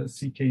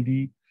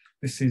CKD.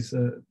 This is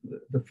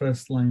the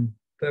first-line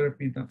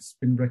therapy that's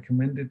been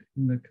recommended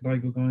in the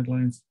KDIGO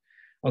guidelines.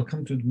 I'll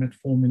come to the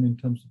metformin in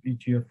terms of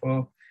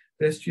EGFR.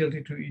 The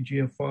SGLT2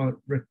 EGFR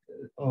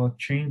are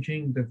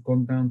changing. They've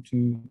gone down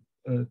to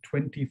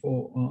 20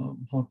 for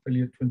heart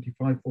failure,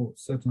 25 for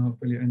certain heart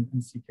failure, and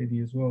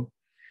CKD as well.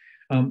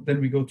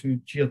 Then we go to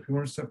GLP-1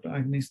 receptor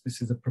agonist.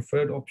 This is a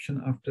preferred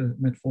option after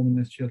metformin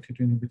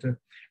SGLT2 inhibitor,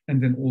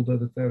 and then all the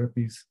other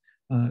therapies,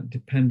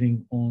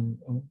 depending on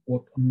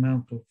what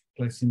amount of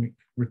glycemic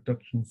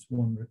reductions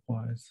one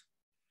requires.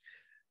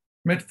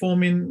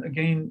 Metformin,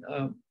 again,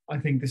 I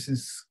think this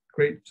is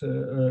great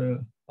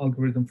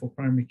algorithm for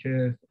primary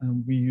care.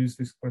 We use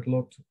this quite a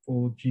lot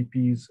for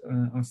GPs,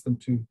 ask them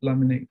to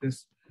laminate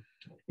this.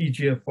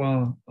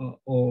 EGFR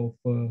of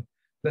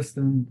less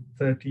than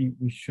 30,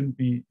 we shouldn't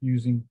be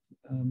using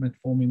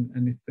metformin,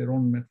 and if they're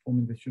on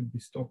metformin, they should be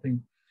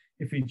stopping.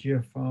 If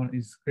EGFR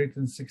is greater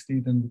than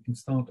 60, then we can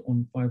start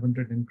on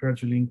 500 and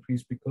gradually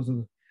increase because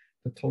of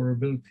the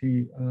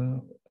tolerability,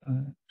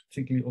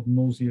 particularly of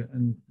nausea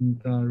and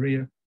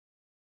diarrhea.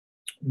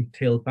 We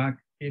tail back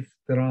if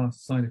there are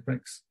side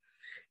effects.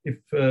 If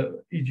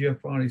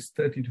EGFR is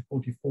 30 to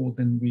 44,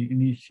 then we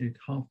initiate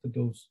half the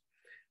dose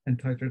and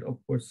titrate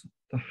upwards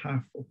to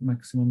half of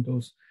maximum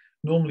dose.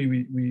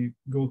 Normally, we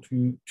go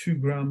to 2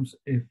 grams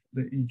if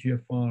the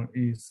EGFR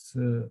is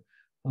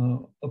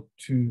up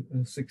to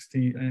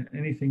 60.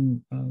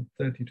 Anything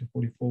 30 to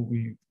 44,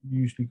 we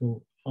usually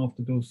go half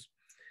the dose.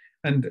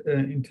 And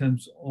in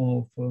terms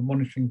of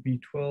monitoring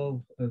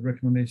B12,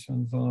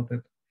 recommendations are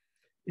that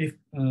if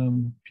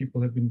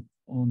people have been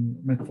on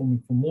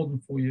metformin for more than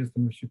 4 years,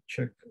 then we should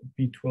check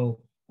B12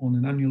 on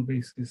an annual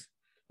basis,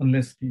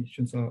 unless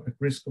patients are at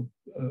risk of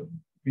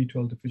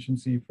B12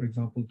 deficiency, for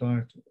example,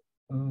 diet,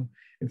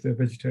 if they're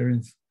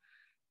vegetarians,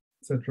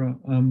 etc.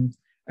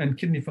 And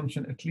kidney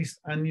function at least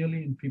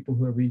annually in people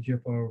who have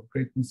EGFR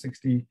greater than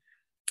 60.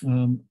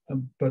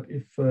 But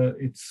if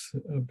it's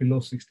below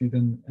 60,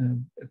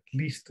 then at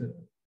least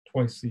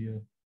twice a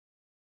year.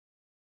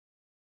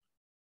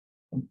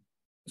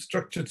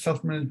 Structured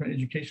self-management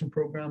education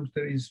programs,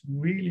 there is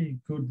really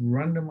good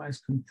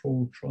randomized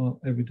controlled trial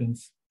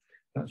evidence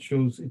that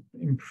shows it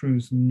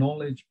improves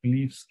knowledge,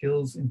 belief,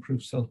 skills,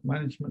 improves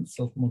self-management,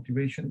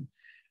 self-motivation,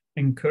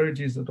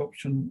 encourages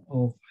adoption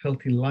of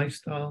healthy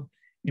lifestyle,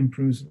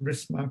 improves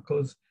risk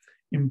markers,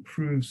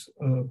 improves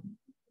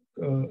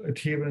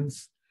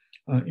adherence,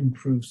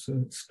 improves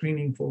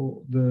screening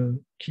for the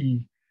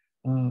key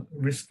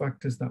risk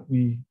factors that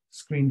we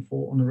screen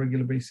for on a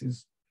regular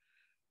basis,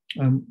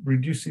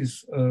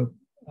 reduces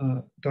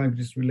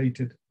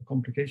diabetes-related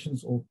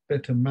complications or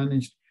better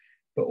managed,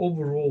 but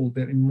overall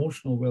their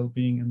emotional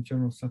well-being and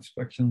general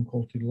satisfaction and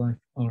quality of life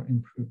are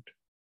improved.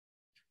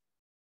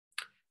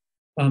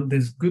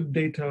 There's good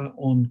data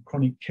on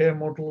chronic care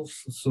models.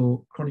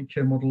 So chronic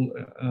care model,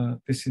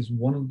 this is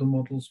one of the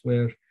models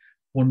where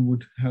one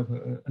would have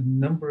a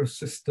number of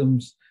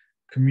systems,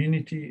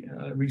 community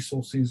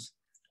resources,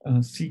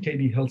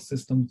 CKD health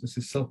systems. This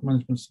is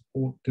self-management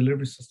support,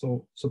 delivery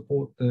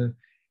support, the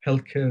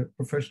healthcare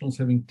professionals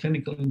having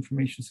clinical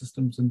information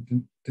systems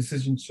and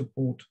decision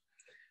support,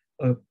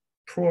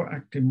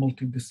 proactive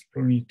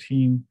multidisciplinary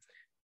team.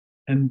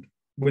 And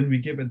when we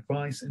give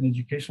advice and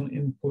educational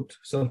input,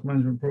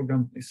 self-management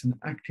program is an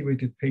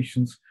activated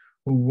patients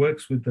who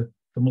works with the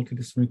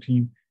multidisciplinary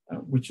team,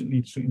 which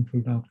leads to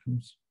improved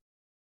outcomes.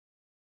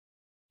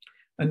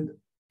 And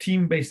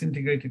team-based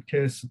integrated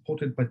care is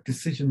supported by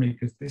decision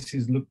makers. This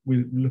is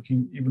we're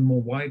looking even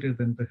more wider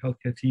than the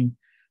healthcare team.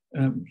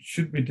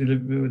 Should be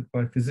delivered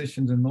by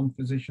physicians and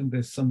non-physicians.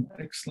 There's some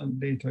excellent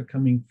data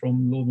coming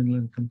from low middle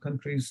income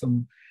countries,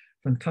 some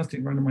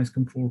fantastic randomized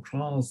controlled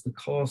trials, the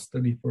CAR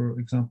study, for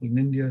example, in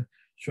India,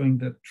 showing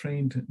that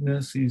trained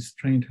nurses,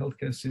 trained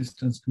healthcare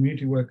assistants,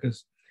 community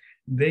workers,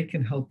 they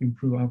can help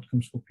improve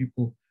outcomes for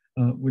people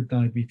with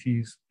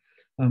diabetes.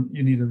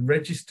 You need to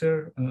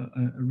register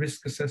a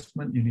risk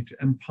assessment. You need to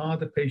empower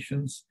the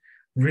patients,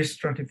 risk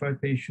stratify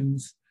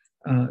patients,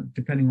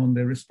 depending on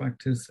their risk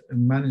factors,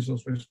 and manage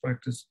those risk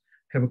factors,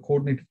 have a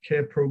coordinated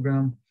care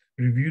program,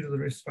 review the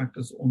risk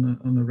factors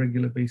on a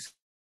regular basis,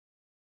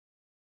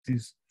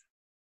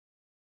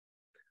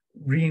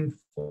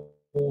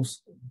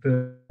 reinforce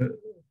the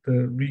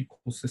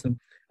recall system,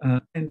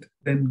 and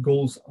then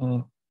goals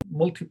are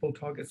multiple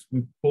targets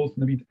with both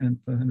Naveed and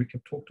Henrik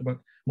have talked about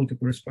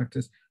multiple risk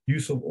factors,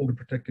 use of organ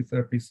protective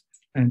therapies,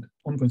 and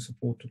ongoing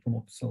support to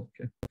promote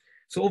self-care.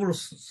 So overall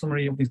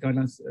summary of these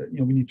guidelines,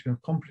 we need to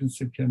have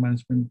comprehensive care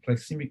management,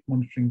 glycemic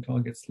monitoring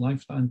targets,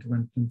 lifestyle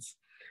interventions,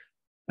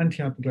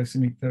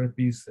 anti-hypoglycemic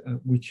therapies,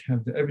 which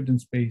have the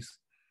evidence base,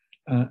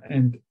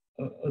 and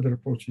other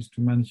approaches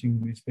to managing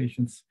these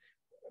patients.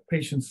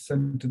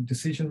 Patient-centered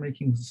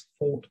decision-making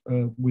support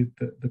with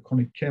the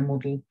chronic care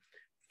model.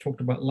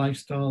 Talked about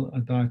lifestyle,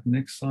 diet and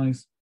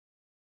exercise.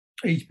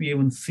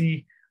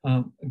 HbA1c,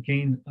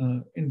 again,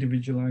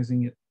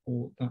 individualizing it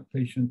for that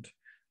patient.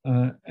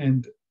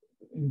 And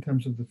in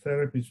terms of the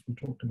therapies, we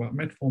talked about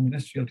metformin,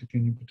 SGLT2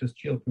 inhibitors,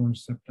 GLP-1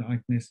 receptor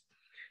agonists,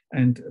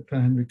 and Per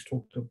Henrik's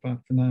talked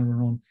about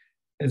finerenone,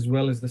 as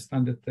well as the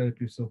standard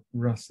therapies of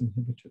RAS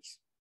inhibitors.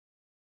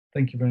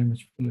 Thank you very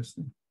much for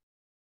listening.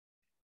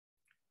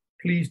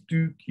 Please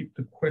do keep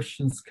the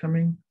questions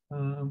coming.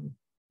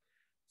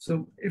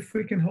 So if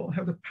we can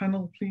have the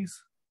panel, please.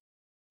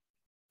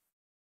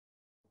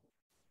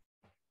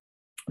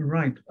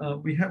 Right,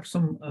 we have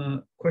some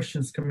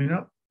questions coming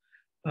up,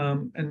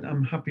 and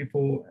I'm happy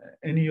for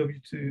any of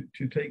you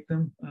to take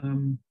them.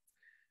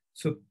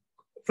 So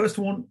first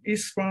one,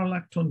 is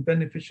spironolactone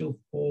beneficial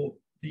for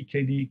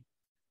DKD?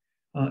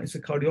 It's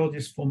a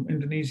cardiologist from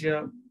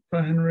Indonesia.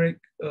 Per Henrik,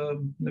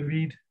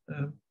 Naveed.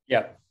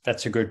 Yeah,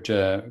 that's a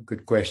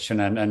good question,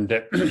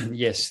 and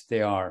yes,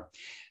 they are,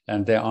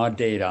 and there are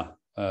data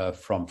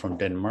from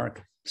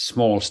Denmark,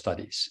 small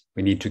studies.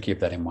 We need to keep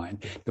that in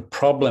mind. The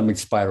problem with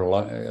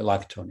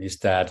spironolactone is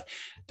that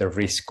the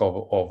risk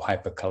of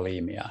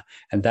hyperkalemia,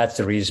 and that's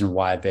the reason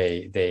why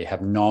they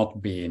have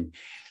not been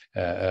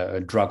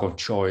a drug of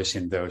choice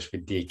in those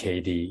with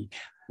DKD.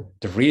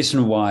 The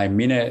reason why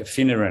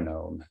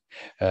finerenone,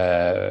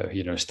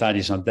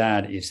 studies on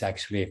that is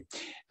actually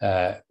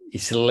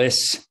is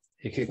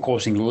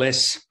causing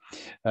less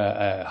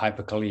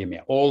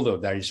hyperkalemia, although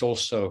there is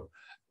also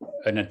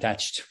an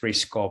attached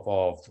risk of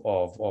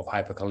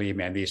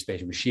hyperkalemia in these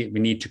patients. We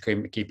need to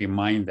keep in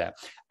mind that.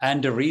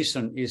 And the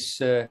reason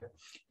is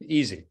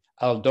easy.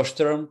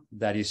 Aldosterone,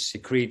 that is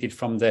secreted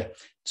from the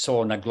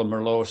zona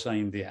glomerulosa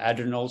in the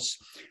adrenals,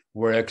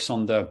 works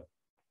on the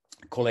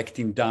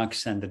collecting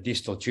ducts and the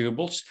distal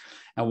tubules.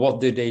 And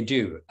what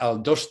do?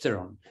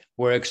 Aldosterone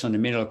works on the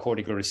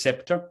mineralocortical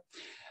receptor.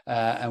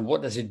 And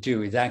what does it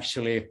do? It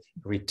actually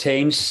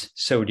retains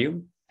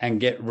sodium and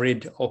get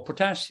rid of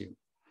potassium.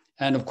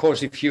 And of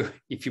course, if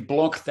you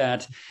block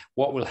that,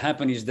 what will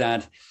happen is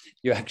that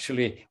you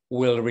actually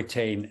will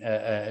retain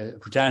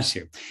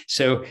potassium.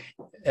 So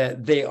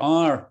they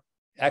are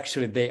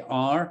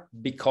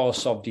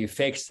because of the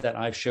effects that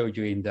I showed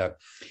you in the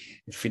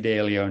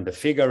Fidelio and the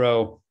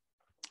Figaro.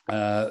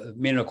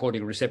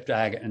 Mineralocortical receptor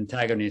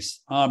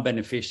antagonists are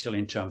beneficial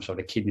in terms of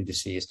the kidney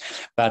disease,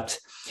 but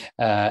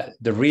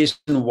the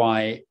reason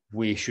why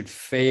we should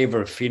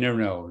favor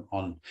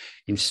finerenone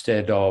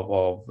instead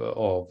of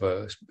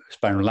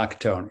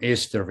spironolactone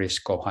is the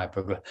risk of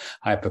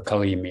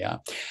hyperkalemia.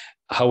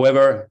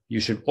 However, you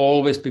should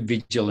always be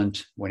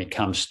vigilant when it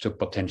comes to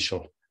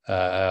potential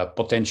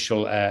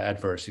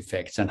adverse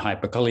effects, and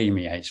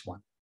hyperkalemia is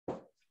one.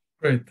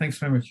 Great, thanks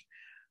very much.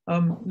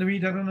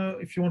 Naveed, I don't know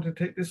if you want to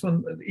take this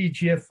one, the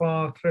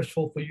EGFR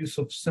threshold for use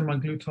of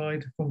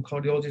semaglutide from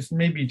cardiologists,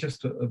 maybe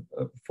just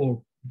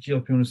for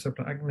GLP-1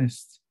 receptor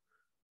agonists.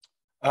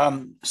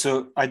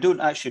 So I don't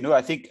actually know.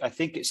 I think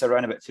it's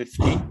around about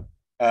 50,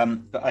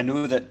 but I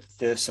know that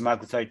the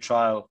semaglutide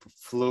trial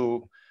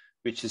FLOW,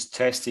 which is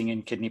testing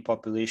in kidney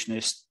population,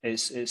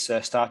 is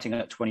starting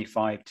at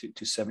 25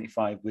 to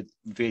 75 with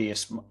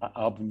various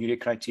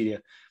albuminuria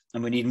criteria.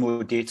 And we need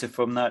more data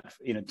from that,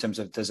 in terms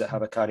of, does it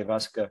have a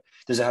cardiovascular,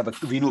 does it have a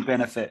renal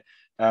benefit?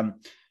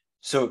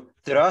 So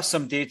there are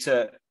some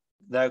data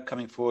now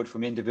coming forward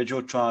from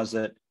individual trials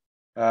that,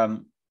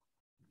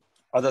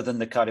 other than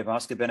the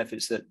cardiovascular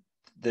benefits, that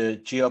the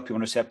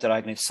GLP-1 receptor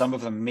agonists, some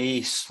of them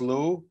may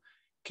slow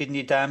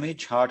kidney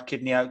damage, hard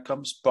kidney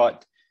outcomes,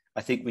 but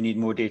I think we need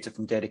more data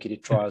from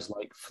dedicated trials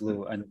like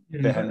FLOW and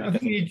I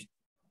think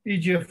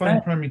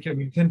EGFR primary care,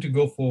 we tend to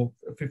go for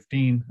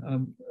 15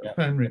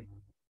 primary.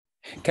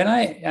 Can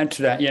I add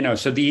to that?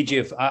 So the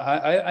EGF,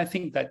 I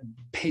think that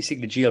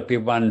basically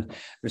GLP-1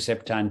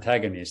 receptor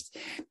antagonist,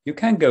 you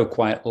can go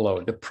quite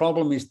low. The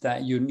problem is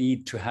that you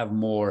need to have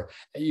more.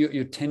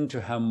 You tend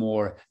to have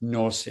more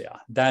nausea.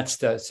 That's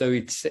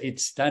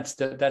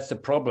the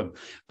problem.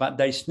 But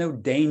there is no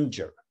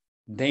danger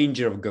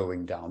of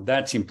going down.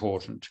 That's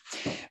important,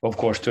 of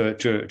course,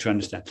 to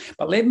understand.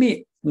 But let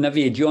me,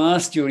 Naveed, you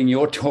asked during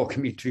your talk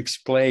me to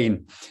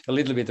explain a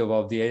little bit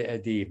about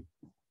the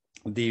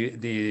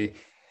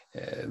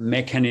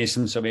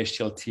mechanisms of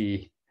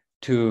SGLT2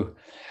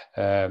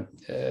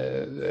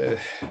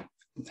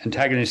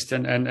 antagonists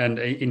and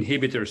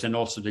inhibitors, and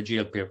also the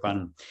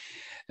GLP-1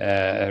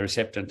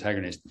 receptor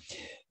antagonist.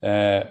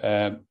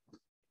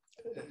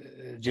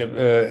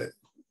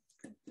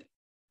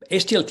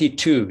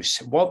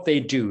 SGLT2s, what they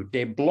do,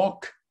 they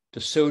block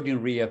the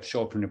sodium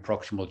reabsorption in the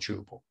proximal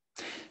tubule.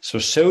 So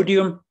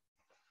sodium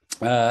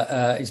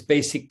is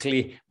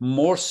basically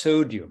more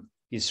sodium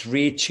is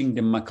reaching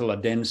the macula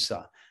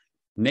densa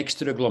next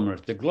to the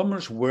glomerulus. The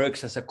glomerulus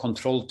works as a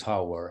control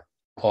tower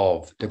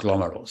of the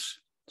glomerulus.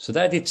 So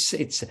that it's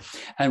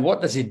and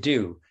what does it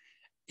do?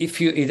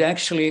 It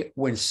actually,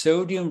 when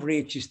sodium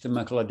reaches the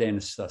macula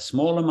densa,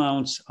 small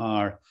amounts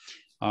are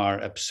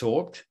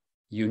absorbed.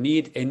 You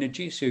need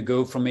energy, so you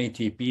go from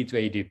ATP to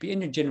ADP,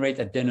 and you generate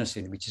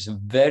adenosine, which is a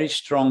very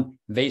strong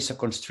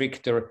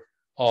vasoconstrictor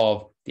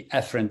of the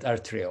afferent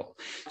arteriole.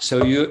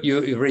 So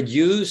you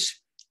reduce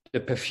the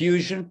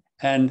perfusion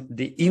and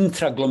the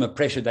intraglomerular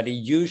pressure that is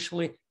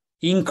usually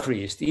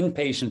increased in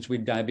patients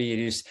with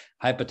diabetes,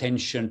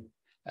 hypertension,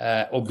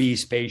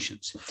 obese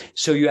patients.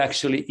 So you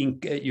actually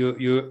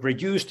you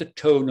reduce the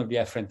tone of the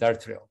afferent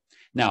arteriole.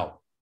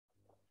 Now,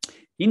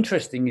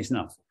 interesting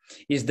enough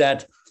is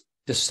that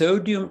the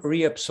sodium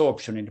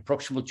reabsorption in the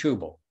proximal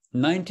tubule,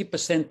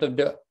 90% of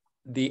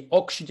the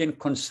oxygen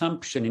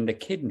consumption in the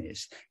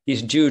kidneys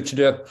is due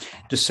to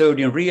the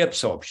sodium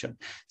reabsorption.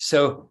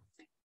 So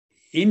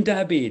in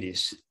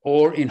diabetes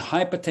or in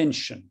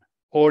hypertension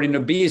or in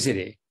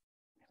obesity,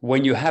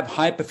 when you have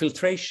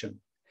hyperfiltration,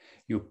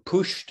 you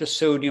push the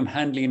sodium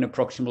handling in the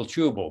proximal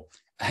tubule,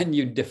 and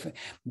you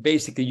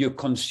basically you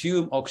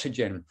consume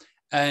oxygen,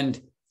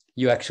 and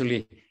you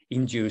actually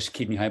induce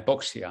kidney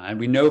hypoxia. And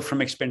we know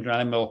from experimental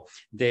animal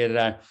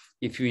data,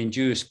 if you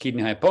induce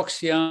kidney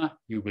hypoxia,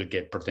 you will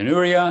get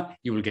proteinuria,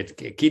 you will get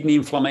kidney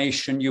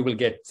inflammation, you will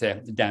get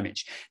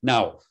damage.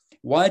 Now,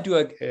 why do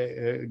I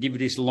give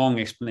this long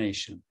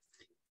explanation?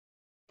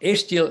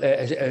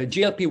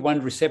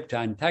 GLP-1 receptor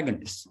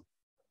antagonists,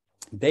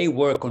 they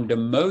work on the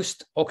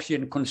most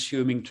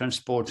oxygen-consuming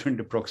transporter in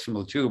the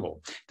proximal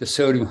tubule, the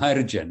sodium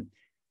hydrogen.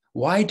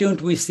 Why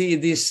don't we see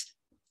these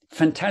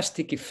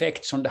fantastic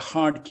effects on the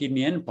hard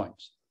kidney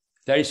endpoints?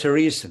 There is a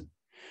reason.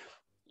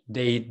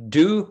 They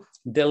do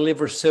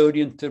deliver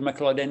sodium to the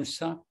macula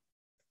densa,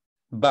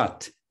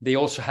 but they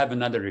also have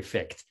another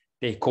effect.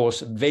 They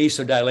cause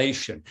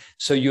vasodilation.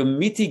 So you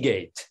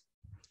mitigate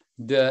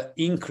the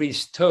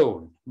increased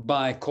tone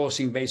by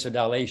causing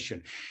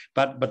vasodilation.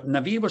 But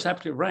Naveed was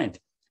absolutely right.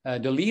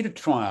 The LEADER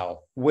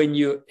trial, when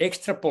you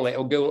extrapolate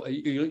or go,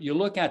 you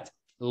look at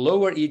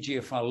lower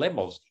EGFR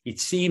levels, it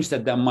seems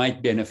that there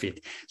might benefit.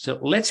 So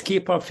let's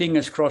keep our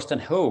fingers crossed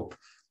and hope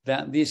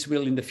that this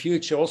will in the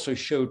future also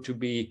show to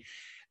be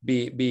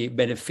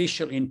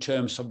beneficial in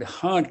terms of the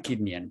hard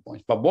kidney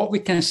endpoints. But what we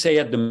can say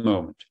at the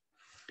moment,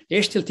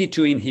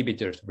 SGLT2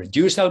 inhibitors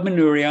reduce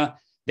albuminuria.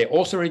 They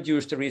also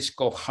reduce the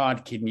risk of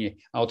hard kidney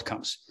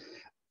outcomes.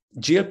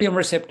 GLP-1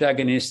 receptor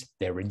agonists,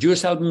 they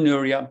reduce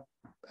albuminuria,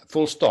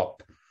 full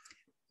stop.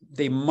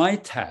 They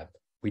might have,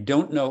 we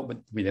don't know, but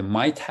they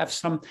might have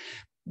some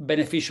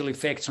beneficial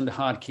effects on the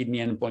hard kidney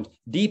endpoint.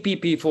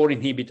 DPP-4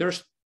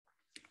 inhibitors,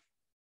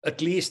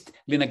 at least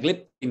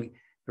linagliptin,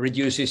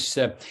 reduces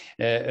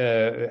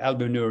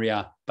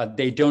albuminuria, but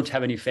they don't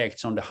have any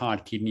effects on the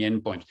hard kidney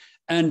endpoint.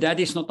 And that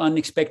is not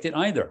unexpected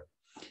either.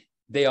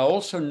 They are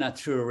also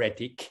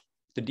natriuretic,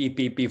 the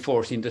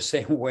DPP-4s, in the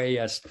same way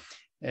as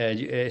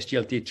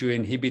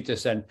SGLT2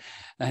 inhibitors and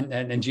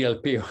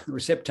GLP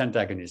receptor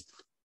antagonists.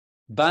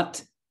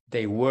 But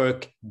they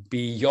work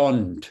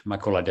beyond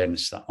macula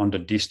densa on the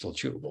distal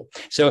tubule.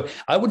 So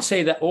I would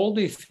say that all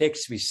the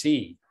effects we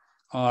see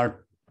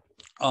are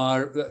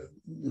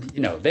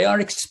they are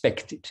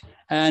expected.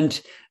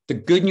 And the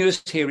good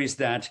news here is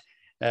that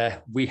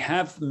we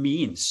have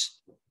means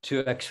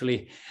to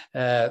actually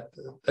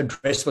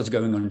address what's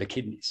going on in the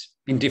kidneys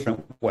in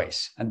different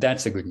ways. And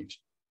that's the good news.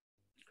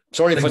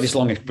 Sorry for this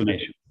long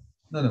explanation.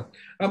 No.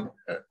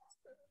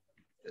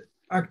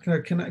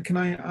 Akhtar, can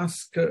I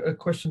ask a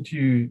question to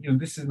you?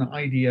 This is an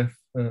IDF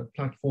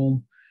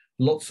platform.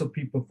 Lots of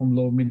people from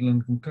low middle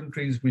income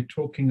countries. We're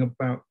talking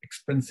about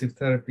expensive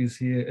therapies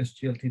here,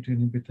 SGLT2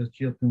 inhibitors,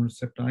 GLP-1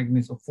 receptor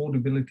agonists.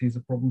 Affordability is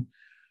a problem.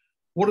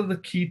 What are the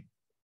key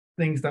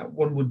things that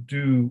one would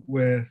do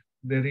where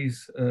there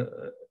is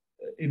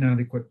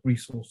inadequate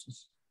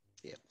resources?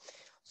 Yeah.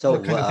 So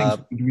what kind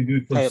of things do we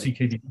do for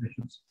CKD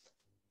patients?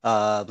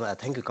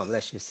 Thank you,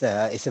 Kamlesh.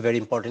 It's a very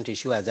important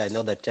issue, as I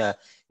know that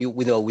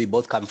we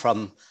both come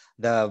from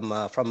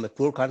a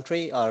poor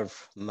country, or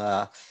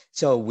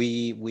so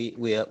we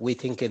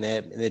think in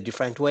a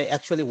different way.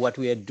 Actually, what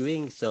we are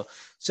doing,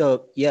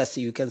 so yes,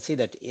 you can see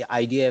that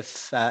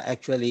IDF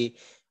actually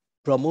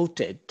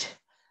promoted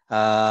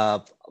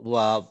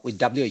with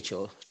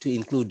WHO to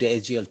include the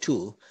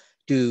SGL2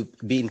 to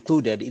be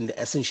included in the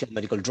essential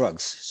medical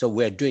drugs. So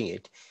we're doing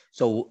it.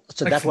 So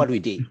that's what we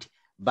did.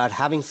 But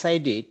having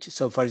said it,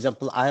 so for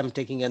example, I am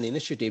taking an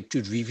initiative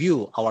to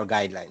review our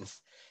guidelines.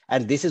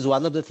 And this is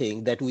one of the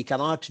things that we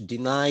cannot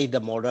deny the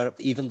model,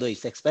 even though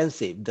it's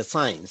expensive, the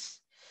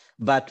science,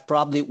 but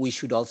probably we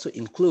should also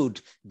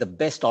include the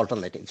best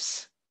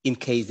alternatives in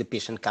case the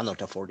patient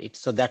cannot afford it.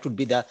 So that would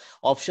be the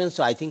option.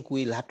 So I think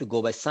we'll have to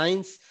go by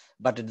science,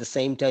 but at the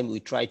same time, we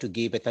try to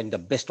give a kind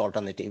of best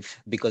alternative,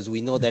 because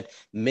we know that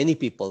many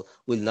people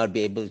will not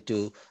be able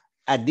to,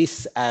 at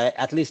least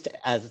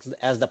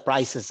as the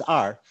prices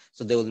are,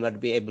 so they will not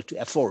be able to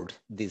afford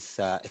these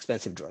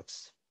expensive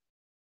drugs.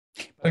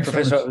 Thanks,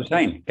 Professor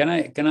Hussain, can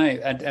I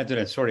add to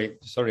that? Sorry,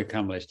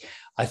 Kamlesh.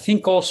 I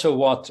think also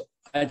what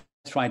I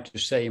tried to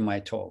say in my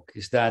talk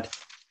is that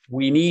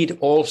we need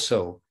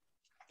also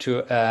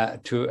to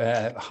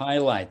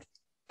highlight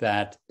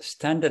that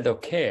standard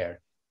of care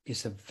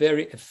is a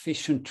very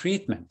efficient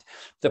treatment.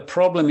 The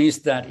problem is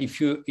that if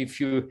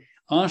you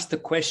ask the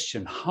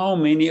question, how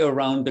many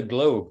around the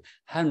globe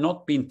have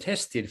not been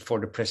tested for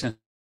the presence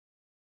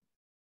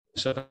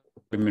of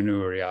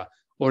albuminuria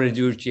or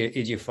reduced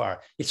eGFR?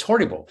 It's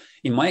horrible.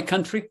 In my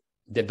country,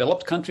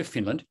 developed country,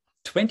 Finland,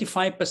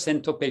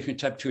 25% of patients with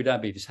type 2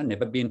 diabetes have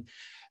never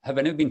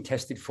been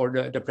tested for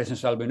the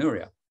presence of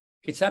albuminuria.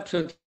 It's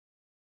absolutely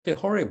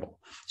horrible.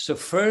 So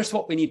first,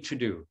 what we need to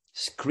do,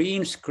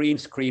 screen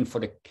for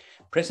the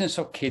presence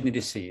of kidney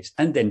disease,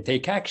 and then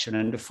take action.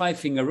 And the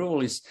 5-finger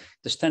rule is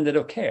the standard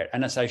of care.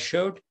 And as I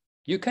showed,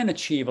 you can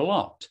achieve a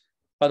lot.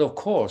 But of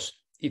course,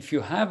 if you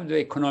have the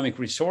economic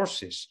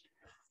resources,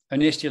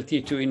 an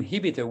SGLT2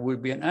 inhibitor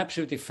would be an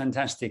absolutely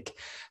fantastic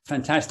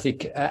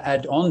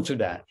add-on to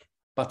that.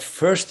 But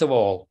first of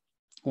all,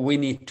 we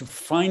need to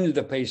find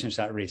the patients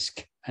at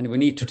risk, and we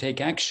need to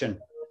take action.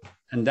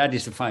 And that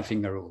is the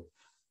 5-finger rule.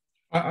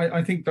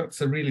 I think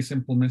that's a really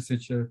simple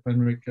message,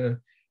 Henrik.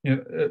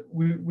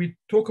 We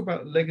talk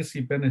about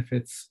legacy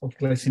benefits of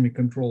glycemic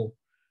control,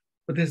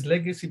 but there's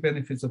legacy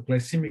benefits of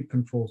glycemic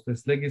control.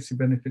 There's legacy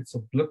benefits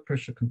of blood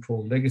pressure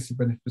control, legacy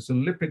benefits of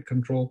lipid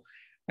control,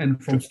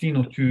 and from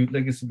Steno to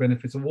legacy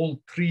benefits of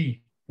all 3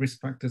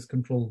 risk factors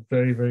control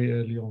very, very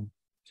early on.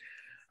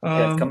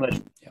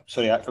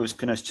 Sorry, I was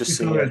going to just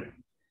say,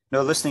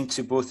 listening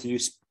to both of you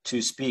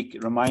to speak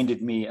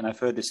reminded me, and I've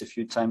heard this a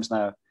few times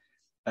now,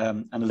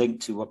 and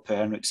linked to what Per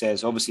Henrik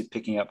says, obviously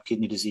picking up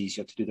kidney disease,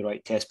 you have to do the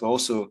right test, but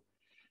also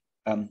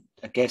I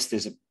guess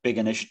there's a big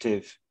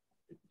initiative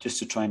just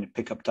to try and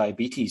pick up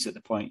diabetes at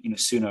the point,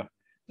 sooner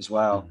as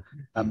well.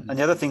 And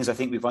the other things I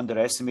think we've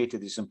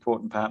underestimated is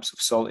important perhaps of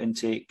salt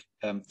intake,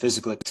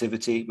 physical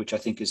activity, which I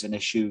think is an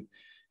issue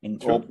in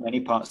many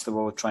parts of the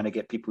world, trying to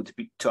get people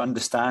to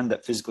understand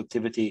that physical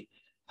activity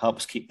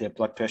helps keep their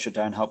blood pressure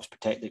down, helps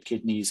protect their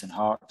kidneys and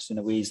hearts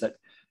in ways that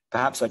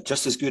perhaps are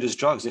just as good as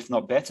drugs, if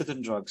not better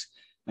than drugs,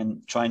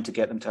 and trying to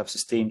get them to have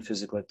sustained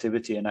physical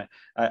activity. And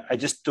I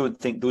just don't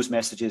think those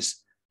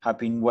messages have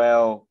been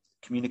well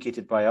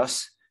communicated by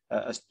us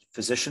as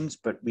physicians,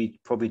 but we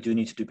probably do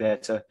need to do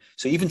better.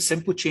 So even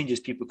simple changes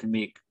people can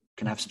make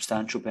can have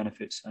substantial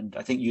benefits. And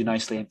I think you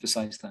nicely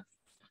emphasized that.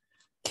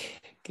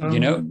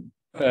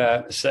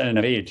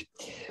 Naveed,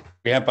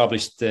 we have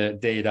published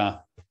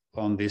data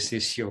on this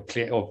issue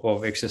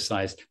of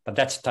exercise, but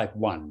that's type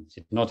 1,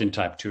 not in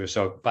type 2.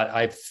 So, but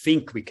I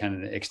think we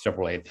can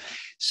extrapolate.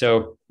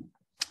 So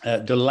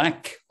the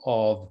lack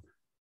of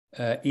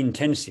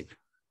intensive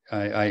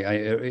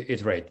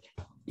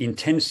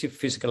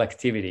physical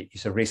activity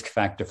is a risk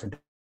factor for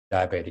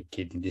diabetic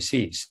kidney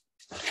disease.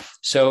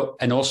 So,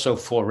 and also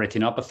for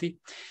retinopathy.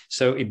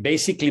 So it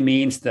basically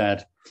means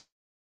that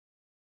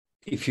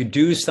if you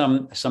do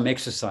some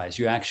exercise,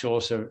 you actually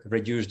also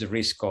reduce the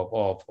risk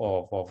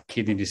of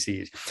kidney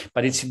disease.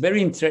 But it's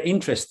very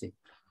interesting.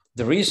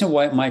 The reason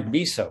why it might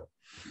be so,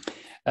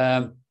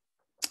 if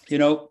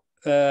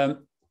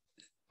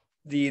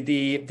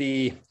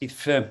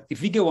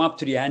we go up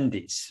to the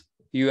Andes,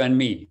 you and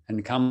me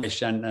and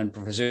Kamlesh and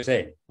Professor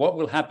Hussain, what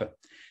will happen?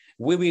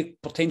 We will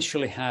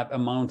potentially have a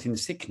mountain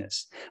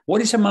sickness.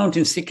 What is a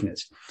mountain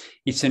sickness?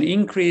 It's an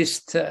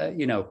increased,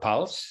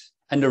 pulse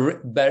and a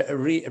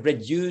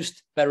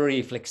reduced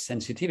baroreflex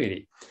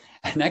sensitivity.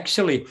 And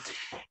actually,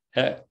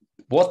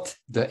 what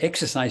the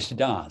exercise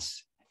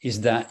does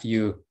is that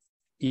you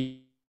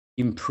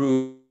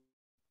improve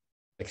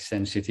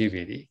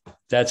sensitivity.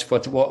 That's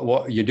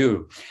what you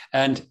do.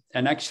 And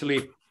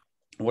actually,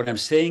 what I'm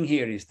saying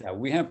here is that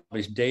we have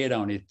published data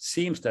on it. It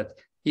seems that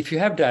if you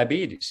have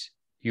diabetes,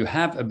 you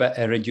have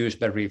a reduced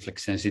baroreflex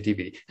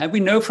sensitivity. And we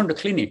know from the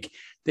clinic,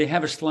 they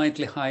have a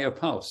slightly higher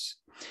pulse.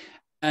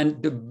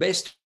 And the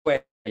best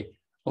way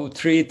of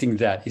treating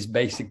that is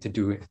basic to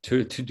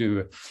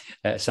do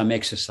some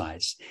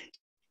exercise.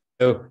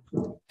 So,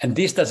 and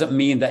this doesn't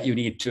mean that you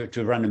need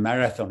to run a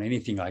marathon or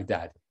anything like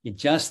that. It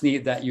just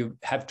means that you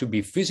have to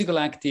be physical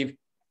active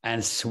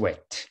and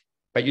sweat,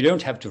 but you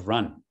don't have to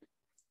run.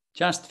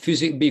 Just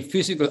be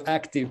physical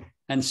active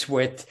and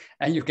sweat,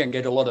 and you can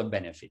get a lot of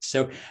benefits.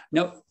 So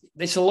now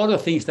there's a lot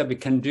of things that we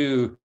can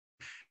do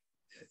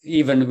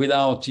even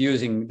without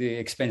using the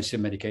expensive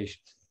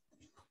medications.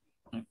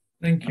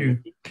 Thank you.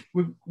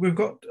 We've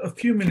got a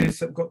few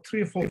minutes. I've got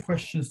 3 or 4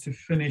 questions to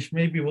finish.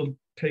 Maybe we'll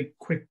take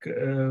quick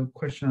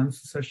question and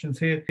answer sessions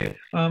here.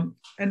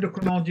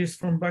 Endocrinologist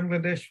from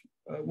Bangladesh,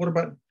 what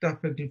about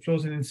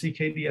dapagliflozin and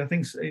CKD? I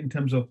think in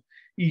terms of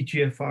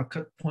EGFR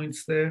cut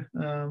points there.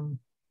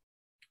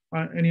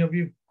 Any of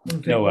you?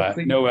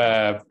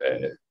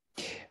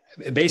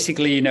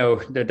 Basically,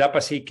 the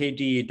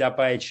DAPA-CKD,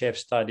 DAPA-HF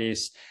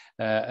studies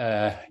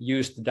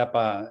used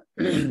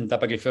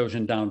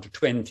dapagliflozin down to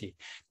 20.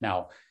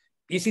 Now,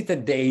 is it a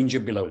danger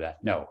below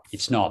that? No,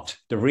 it's not.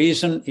 The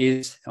reason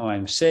is,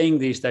 I'm saying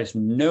this, there's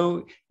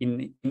no,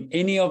 in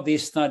any of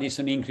these studies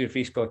on increased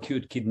risk of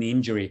acute kidney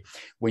injury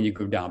when you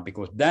go down,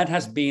 because that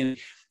has been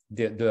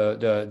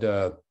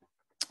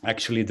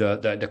actually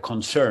the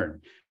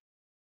concern.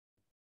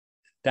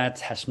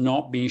 That has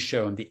not been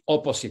shown. The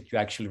opposite, you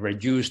actually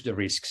reduce the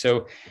risk.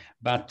 So,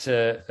 but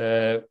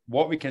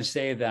what we can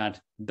say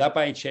that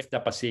DAPA-HF,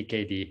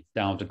 DAPA-CKD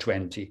down to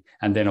 20,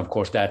 and then of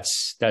course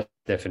that's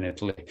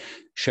definitely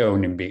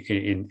shown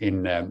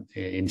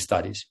in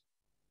studies.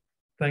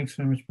 Thanks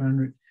very much,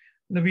 Henrik.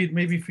 Naveed,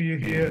 maybe for you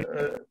here,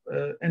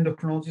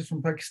 endocrinologist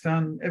from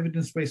Pakistan,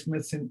 evidence-based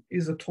medicine,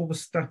 is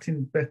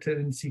atorvastatin better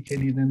in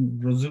CKD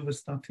than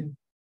rosuvastatin?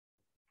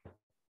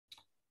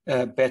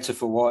 Better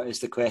for what is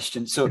the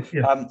question? So,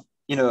 yeah.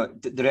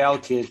 The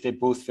reality is they're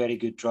both very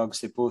good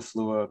drugs. They both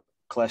lower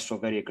cholesterol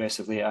very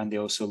aggressively, and they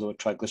also lower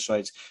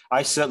triglycerides.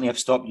 I certainly have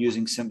stopped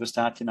using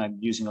simvastatin. I'm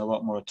using a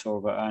lot more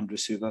atorva and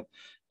rosuva.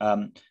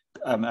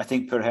 I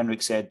think Per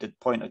Henrik said the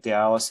point of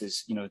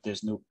dialysis,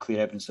 there's no clear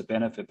evidence of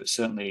benefit, but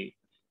certainly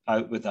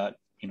out with that,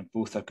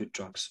 both are good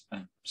drugs.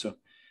 I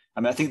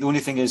think the only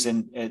thing is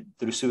in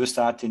the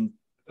rosuvastatin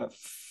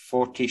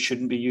 40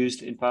 shouldn't be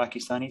used in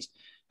Pakistanis.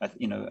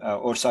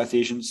 Or South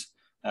Asians,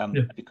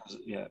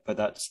 but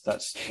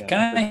that's.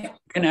 Can I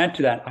add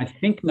to that? I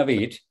think,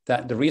 Naveed,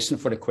 that the reason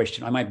for the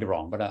question, I might be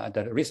wrong, but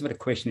the reason for the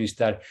question is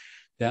that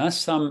there are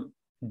some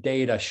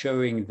data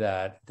showing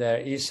that there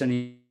is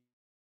an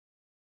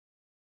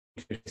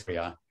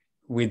area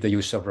with the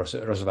use of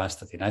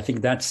rosuvastatin. I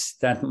think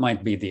that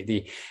might be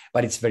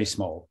but it's very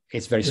small.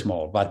 It's very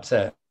small, but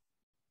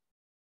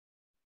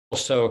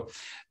also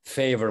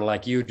favor,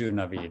 like you do,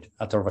 Naveed,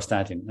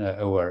 atorvastatin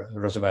over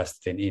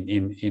rosuvastatin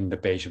in the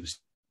patients.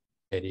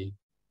 Okay,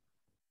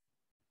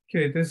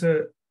 there's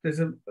a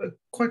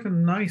quite a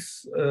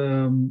nice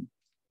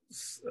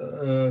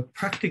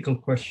practical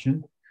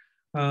question.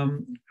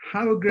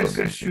 How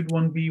aggressive should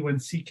one be when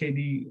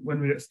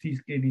we're at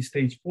CKD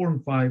stage 4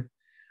 and 5?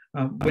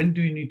 When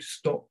do you need to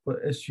stop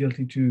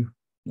SGLT2?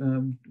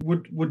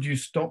 Would you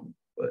stop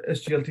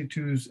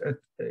SGLT2s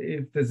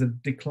if there's a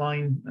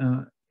decline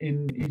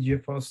in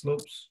EGFR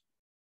slopes?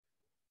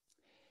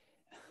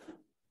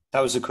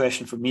 That was a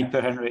question from me,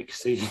 Per Henrik,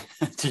 to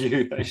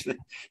you, actually.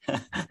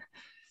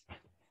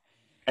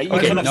 I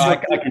can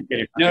tell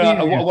you.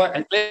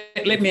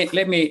 Let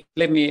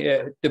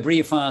me. The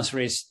brief answer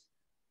is,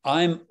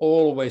 I'm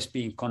always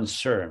being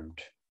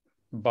concerned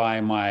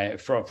by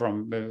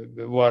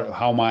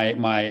how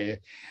my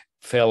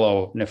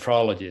fellow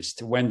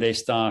nephrologists, when they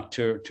start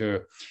to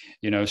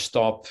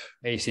stop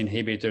ACE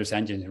inhibitors,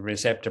 angiotensin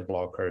receptor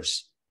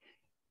blockers,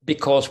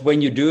 because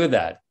when you do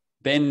that,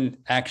 then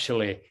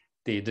actually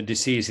the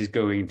disease is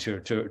going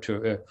to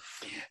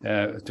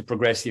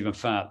progress even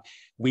further.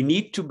 We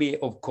need to be,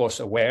 of course,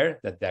 aware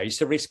that there is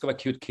a risk of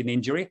acute kidney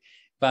injury.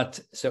 But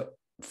so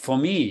for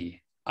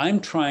me,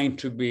 I'm trying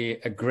to be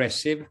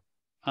aggressive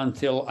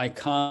until I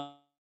can't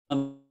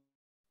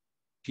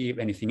achieve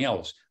anything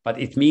else. But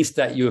it means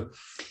that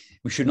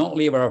we should not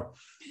leave our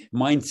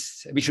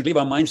minds, we should leave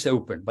our minds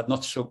open, but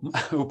not so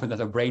open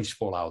that our brains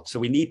fall out. So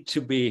we need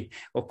to be,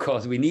 of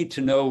course, we need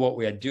to know what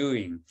we are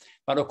doing.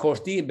 But of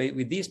course,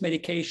 with these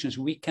medications,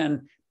 we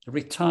can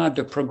retard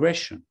the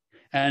progression.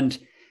 And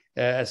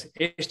as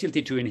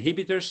SGLT2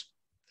 inhibitors,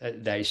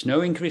 there is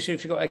no increased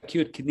risk of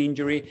acute kidney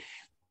injury.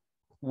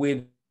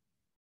 With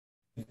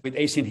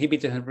ACE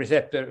inhibitor and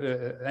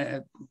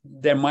receptor,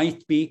 there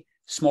might be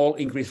small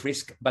increased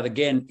risk. But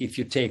again, if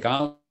you take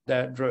out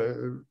that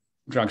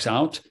drugs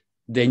out,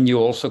 then you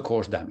also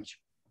cause damage.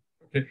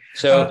 Okay.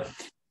 So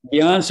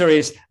the answer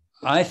is,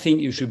 I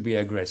think you should be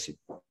aggressive.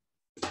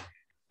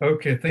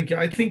 Okay, thank you.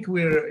 I think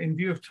we're in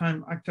view of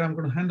time. Akhtar, I'm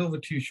going to hand over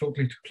to you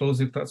shortly to close,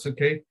 if that's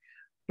okay.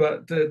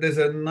 But there's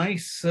a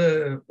nice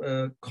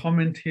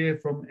comment here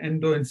from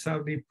Endo in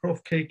Saudi.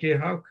 Prof. KK,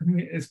 how can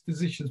we as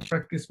physicians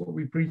practice what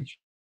we preach?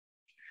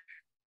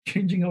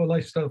 Changing our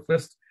lifestyle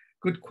first.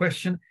 Good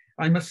question.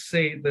 I must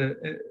say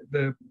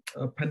the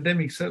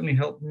pandemic certainly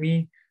helped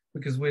me,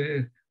 because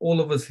all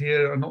of us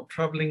here are not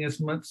traveling as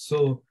much,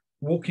 so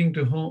walking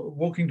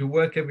to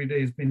work every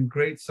day has been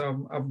great.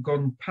 So I've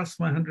gone past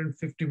my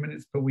 150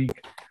 minutes per week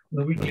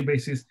on a weekly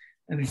basis,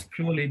 and it's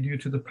purely due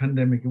to the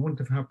pandemic. It wouldn't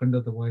have happened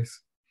otherwise.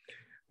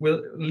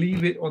 We'll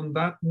leave it on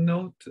that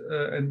note,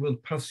 and we'll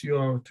pass you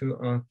out to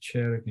our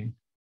chair again.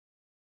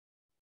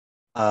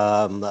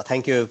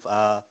 Thank you.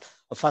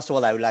 First of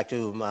all, I would like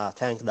to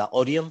thank the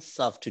audience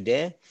of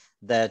today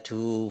that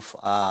who've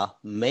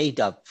made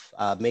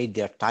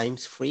their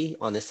times free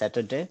on a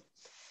Saturday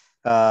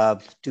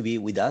to be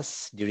with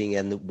us during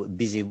a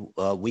busy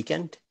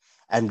weekend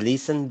and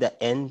listen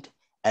the end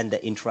and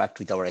interact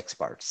with our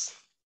experts.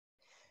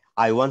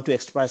 I want to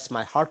express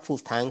my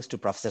heartfelt thanks to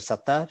Professor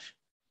Sattar,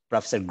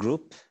 Professor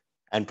Group,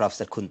 and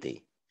Professor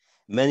Kunti.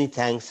 Many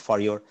thanks for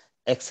your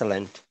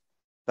excellent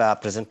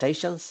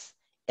presentations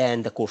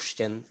and the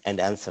question and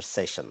answer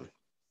session.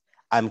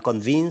 I'm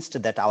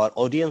convinced that our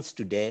audience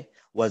today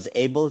was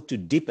able to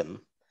deepen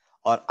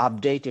or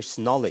update its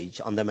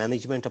knowledge on the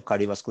management of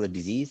cardiovascular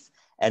disease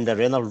and the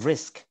renal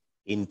risk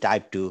in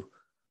type 2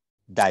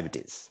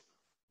 diabetes.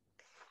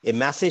 A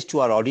message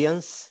to our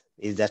audience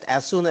is that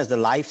as soon as the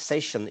live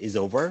session is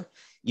over,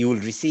 you will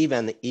receive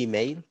an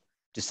email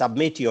to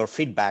submit your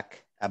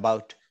feedback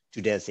about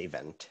today's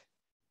event.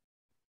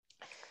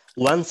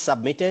 Once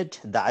submitted,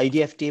 the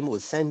IDF team will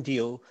send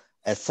you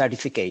a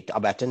certificate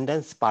of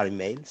attendance per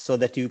email so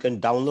that you can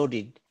download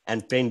it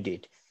and print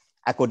it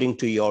according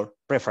to your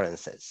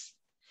preferences.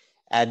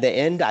 At the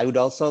end, I would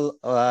also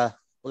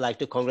like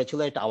to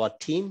congratulate our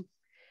team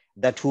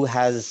who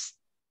has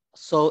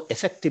so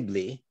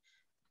effectively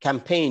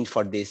campaigned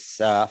for this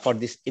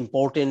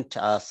important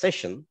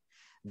session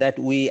that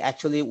we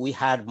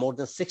had more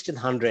than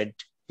 1,600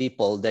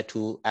 people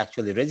who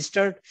actually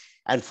registered,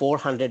 and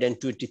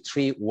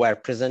 423 were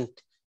present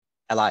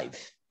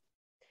alive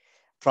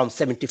from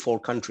 74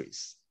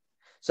 countries.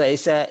 So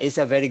it's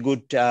a very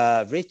good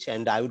reach,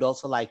 and I would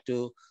also like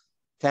to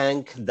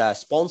thank the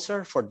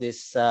sponsor for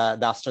this, the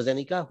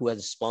AstraZeneca, who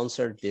has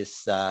sponsored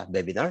this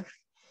webinar.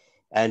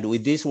 And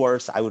with these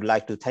words, I would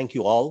like to thank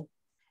you all,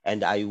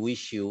 and I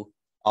wish you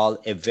all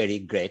a very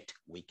great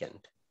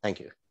weekend.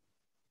 Thank you.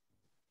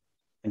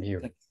 Thank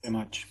you. Thank you very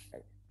much.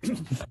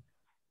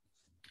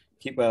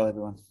 Keep well,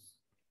 everyone.